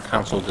the town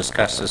council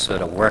discussed this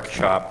at a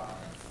workshop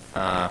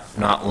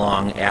not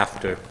long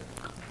after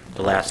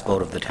the last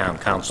vote of the town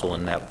council,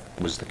 and that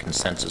was the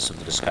consensus of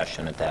the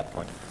discussion at that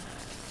point.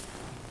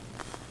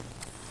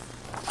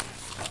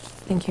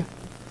 Thank you.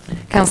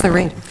 Councilor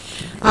Reed.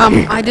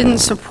 I didn't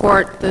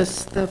support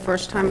this the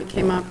first time it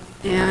came up,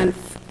 and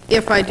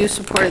if I do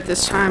support it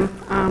this time,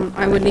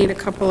 I would need a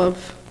couple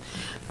of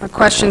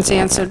questions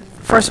answered.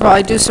 First of all,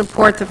 I do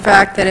support the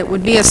fact that it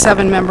would be a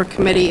 7-member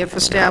committee if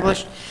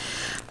established.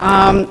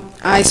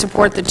 I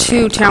support the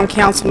 2 town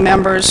council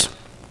members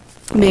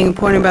being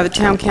appointed by the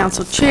town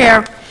council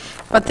chair,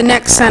 but the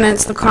next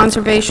sentence, the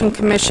Conservation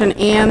Commission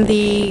and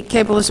the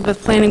Cape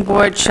Elizabeth Planning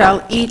Board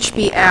shall each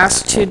be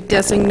asked to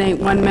designate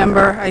 1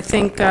 member. I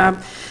think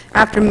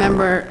after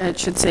member, it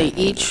should say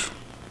each.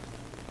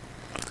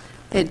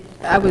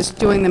 I was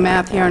doing the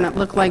math here, and it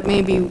looked like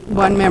maybe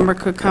 1 member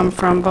could come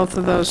from both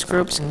of those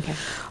groups. Okay.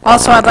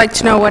 Also, I'd like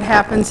to know what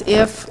happens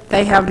if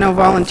they have no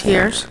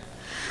volunteers.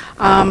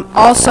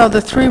 Also, the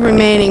 3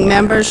 remaining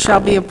members shall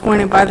be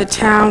appointed by the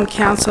town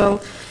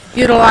council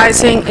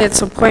utilizing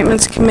its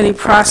appointments committee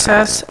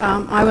process.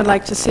 I would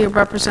like to see a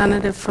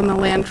representative from the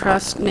Land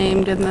Trust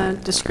named in the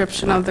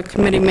description of the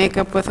committee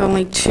makeup, with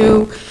only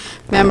 2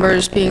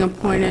 members being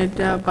appointed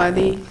by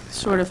the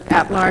sort of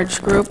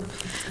at-large group.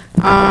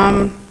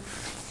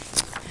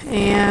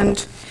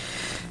 And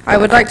I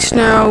would like to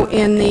know,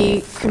 in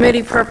the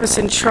committee purpose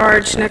and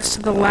charge, next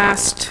to the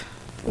last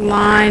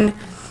line,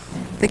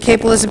 the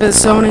Cape Elizabeth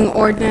zoning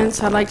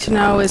ordinance, I'd like to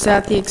know, is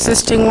that the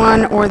existing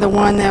one or the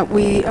one that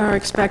we are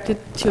expected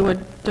to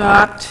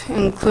adopt,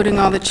 including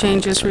all the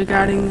changes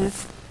regarding the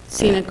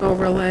scenic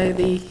overlay,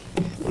 the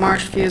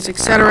marsh views,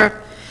 etc.?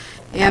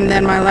 And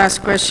then my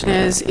last question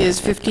is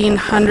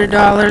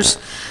 $1,500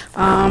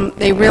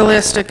 a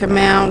realistic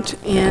amount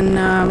in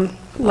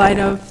light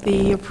of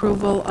the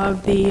approval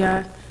of the,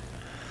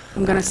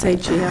 I'm going to say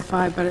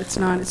GFI, but it's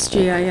not, it's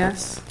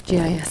GIS.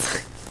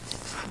 GIS.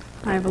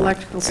 I have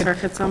electrical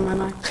circuits on my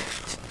mind.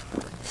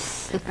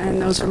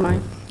 And those are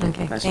mine.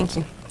 Okay, thank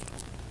you.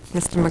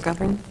 Mr.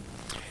 McGovern,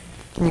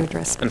 can you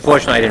address?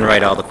 Unfortunately, I didn't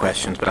write all the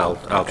questions, but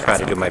I'll try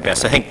to do my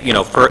best. I think,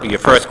 your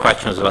first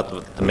question was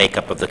about the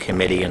makeup of the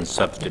committee and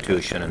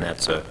substitution, and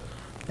that's a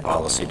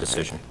policy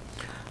decision.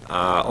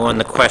 On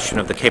the question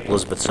of the Cape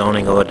Elizabeth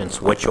zoning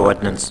ordinance, which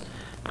ordinance?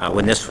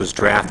 When this was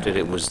drafted,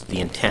 it was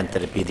the intent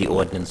that it be the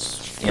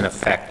ordinance in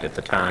effect at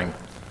the time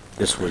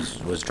this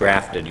was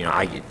drafted.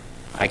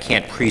 I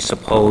can't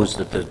presuppose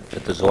that the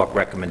Zork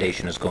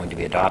recommendation is going to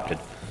be adopted.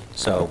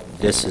 So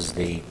this is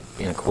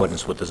in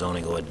accordance with the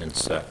zoning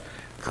ordinance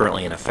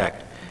currently in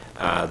effect.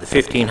 The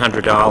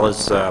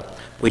 $1,500,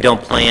 we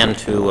don't plan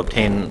to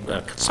obtain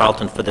a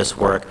consultant for this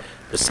work.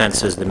 The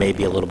sense is there may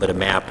be a little bit of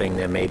mapping,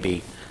 there may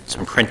be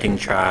some printing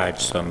charge,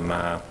 some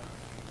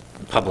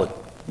public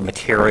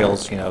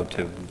materials,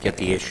 to get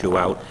the issue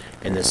out.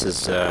 And this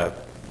is,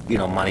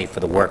 money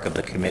for the work of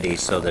the committee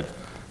so that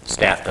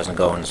staff doesn't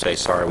go and say,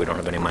 sorry, we don't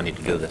have any money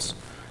to do this.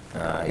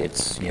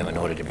 It's, in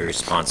order to be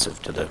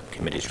responsive to the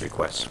committee's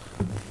requests.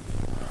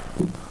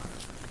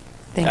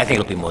 I think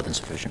it'll be more than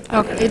sufficient.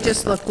 Okay, it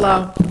just looked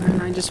low,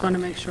 and I just want to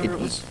make sure it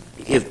was...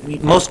 A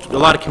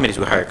lot of committees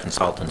would hire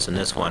consultants, and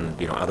this one,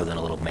 other than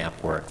a little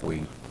map work,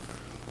 we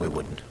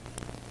wouldn't.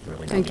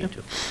 Really no need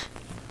to.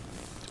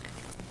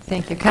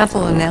 Thank you.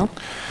 Councilor Linnell?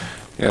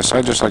 Yes,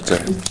 I'd just like to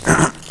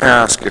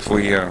ask if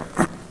we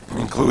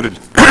included,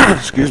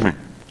 excuse me,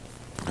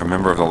 a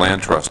member of the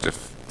Land Trust,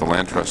 if the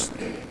Land Trust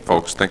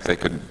folks think they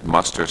could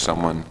muster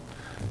someone,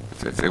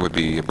 if they would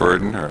be a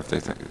burden, or if they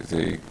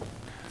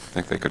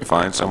think they could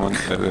find someone.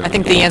 I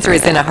think the answer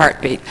is in a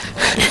heartbeat.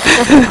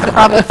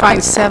 Probably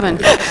find 7.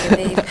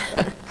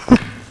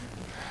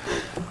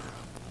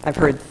 I've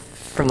heard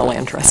from the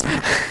Land Trust.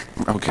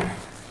 Okay.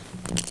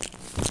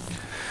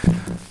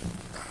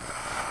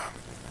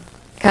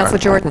 Councilor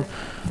Jordan.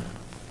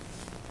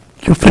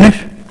 Did you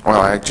finish?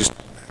 Well,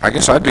 I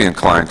guess I'd be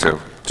inclined to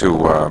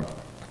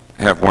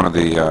have one of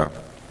the,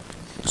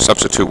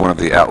 substitute one of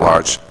the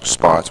at-large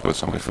spots with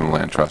somebody from the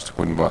Land Trust. It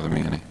wouldn't bother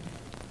me any.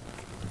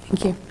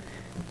 Thank you.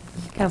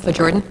 Councilor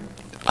Jordan?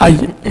 I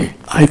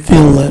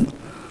feel that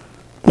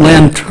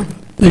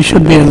there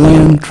should be a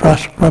Land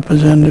Trust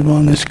representative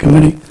on this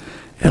committee,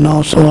 and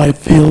also I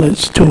feel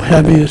it's too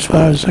heavy as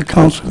far as the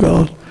council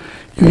goes.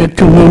 You get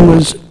 2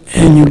 members,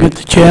 and you get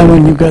the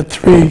chairman, you got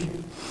 3.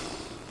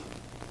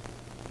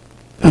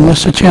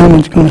 Unless the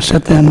chairman's going to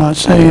sit there and not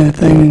say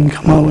anything and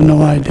come out with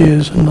no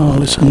ideas and all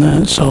this and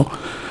that. So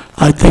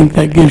I think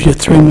that gives you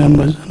 3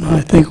 members, and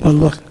I think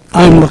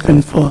I'm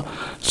looking for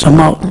some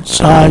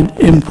outside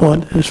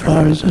input as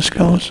far as this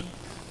goes.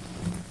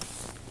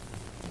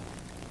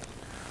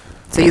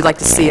 So you'd like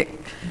to see it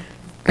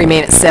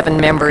remain at 7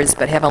 members,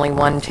 but have only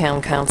 1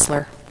 town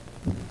councillor,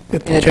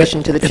 in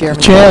addition to the If chairman.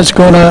 the chair is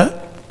going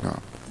to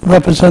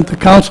represent the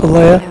council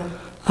there,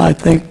 I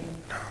think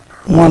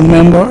 1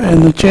 member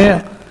and the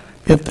chair.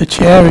 If the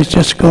chair is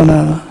just going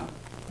to,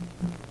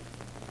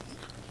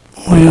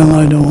 well,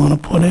 I don't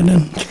want to put it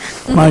in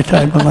my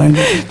type of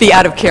language. The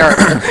out of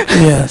character.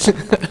 Yes.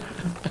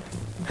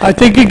 I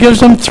think it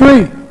gives them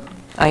 3.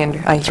 I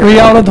hear 3 you.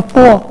 out of the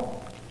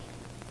 4.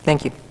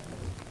 Thank you.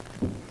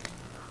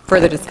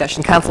 Further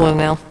discussion. Councilor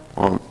Linnell?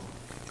 Well,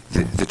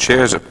 the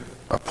chair's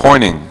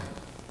appointing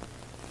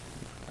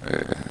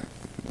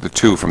the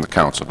 2 from the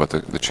council, but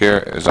the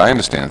chair, as I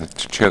understand,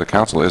 the chair of the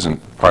council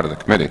isn't part of the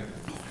committee.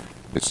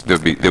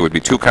 There would be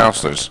 2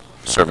 councilors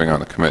serving on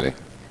the committee.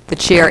 The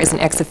chair is an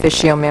ex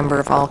officio member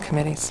of all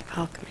committees.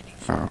 All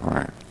committees. All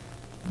right.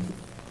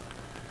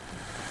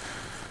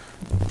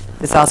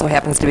 This also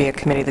happens to be a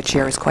committee the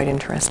chair is quite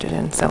interested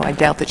in, so I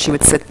doubt that she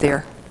would sit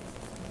there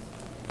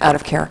out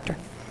of character.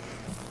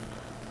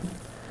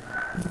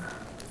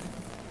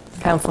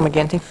 Councilor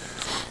McGinty?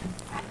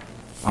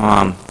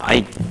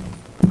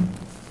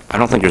 I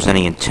don't think there's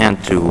any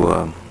intent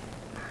to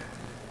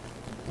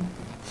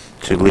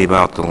leave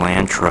out the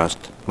land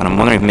trust, but I'm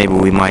wondering if maybe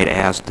we might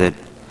ask that,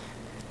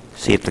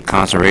 see if the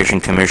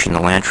Conservation Commission,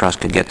 the land trust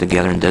could get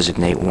together and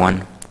designate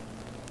one.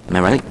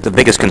 Remember, I think the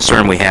biggest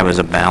concern we have is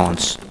a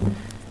balance,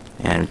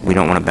 and we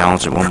don't want to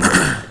balance it one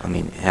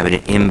way, have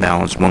it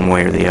imbalance one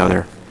way or the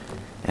other.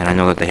 And I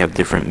know that they have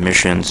different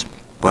missions,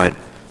 but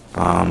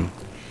I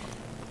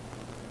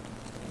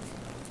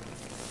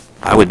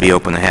would be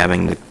open to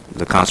having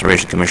the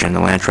Conservation Commission and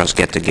the Land Trust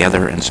get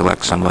together and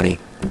select somebody,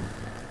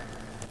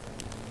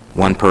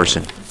 one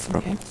person,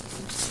 Okay.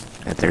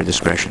 at their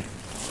discretion.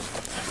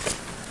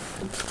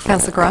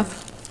 Councilor Groff?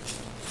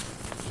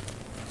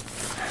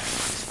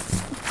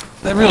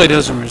 That really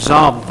doesn't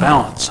resolve the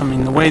balance.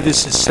 The way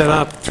this is set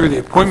up through the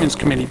Appointments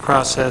Committee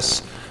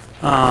process,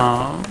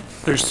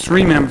 there's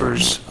 3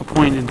 members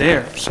appointed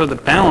there. So the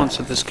balance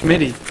of this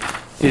committee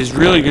is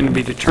really going to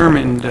be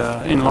determined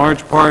in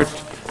large part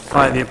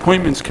by the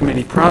Appointments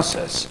Committee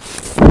process.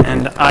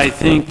 And I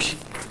think,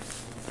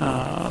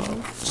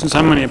 since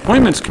I'm on the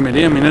Appointments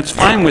Committee, that's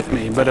fine with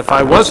me. But if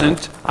I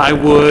wasn't, I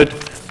would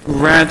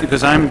rather,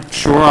 because I'm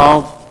sure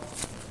I'll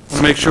want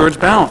to make sure it's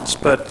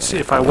balanced. But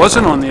if I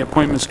wasn't on the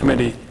Appointments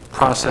Committee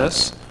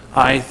process,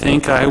 I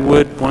think I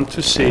would want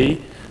to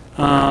see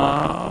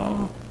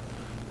a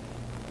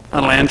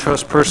land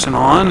trust person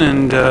on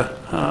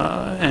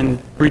and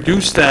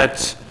reduce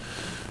that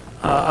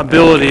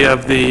ability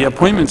of the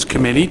Appointments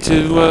Committee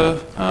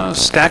to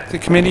stack the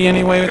committee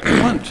any way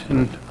they want.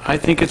 And I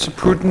think it's a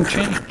prudent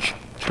change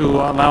to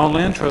allow a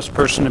land trust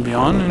person to be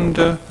on and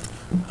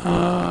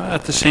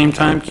at the same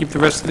time keep the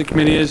rest of the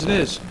committee as it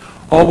is.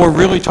 All we're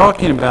really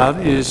talking about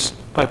is,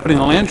 by putting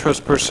the land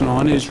trust person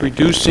on, is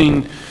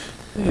reducing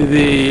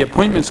the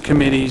Appointments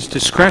Committee's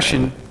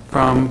discretion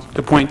from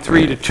the point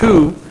 3 to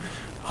 2.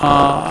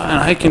 And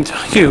I can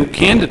tell you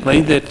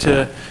candidly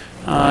that,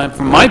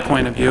 from my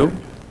point of view,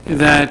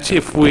 that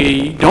if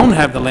we don't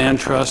have the land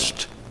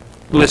trust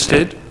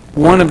listed,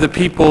 one of the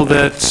people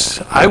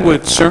that I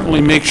would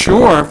certainly make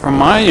sure, from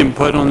my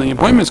input on the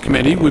Appointments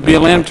Committee, would be a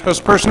land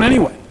trust person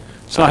anyway.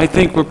 So I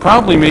think we're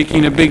probably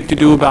making a big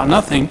to-do about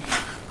nothing,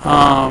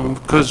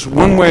 because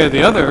one way or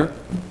the other,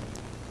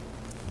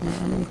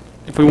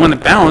 if we want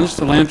it balanced,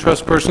 the land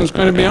trust person is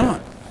going to be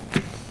on.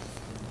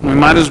 We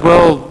might as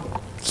well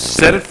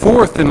set it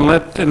forth and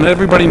let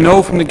everybody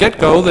know from the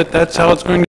get-go that that's how it's going to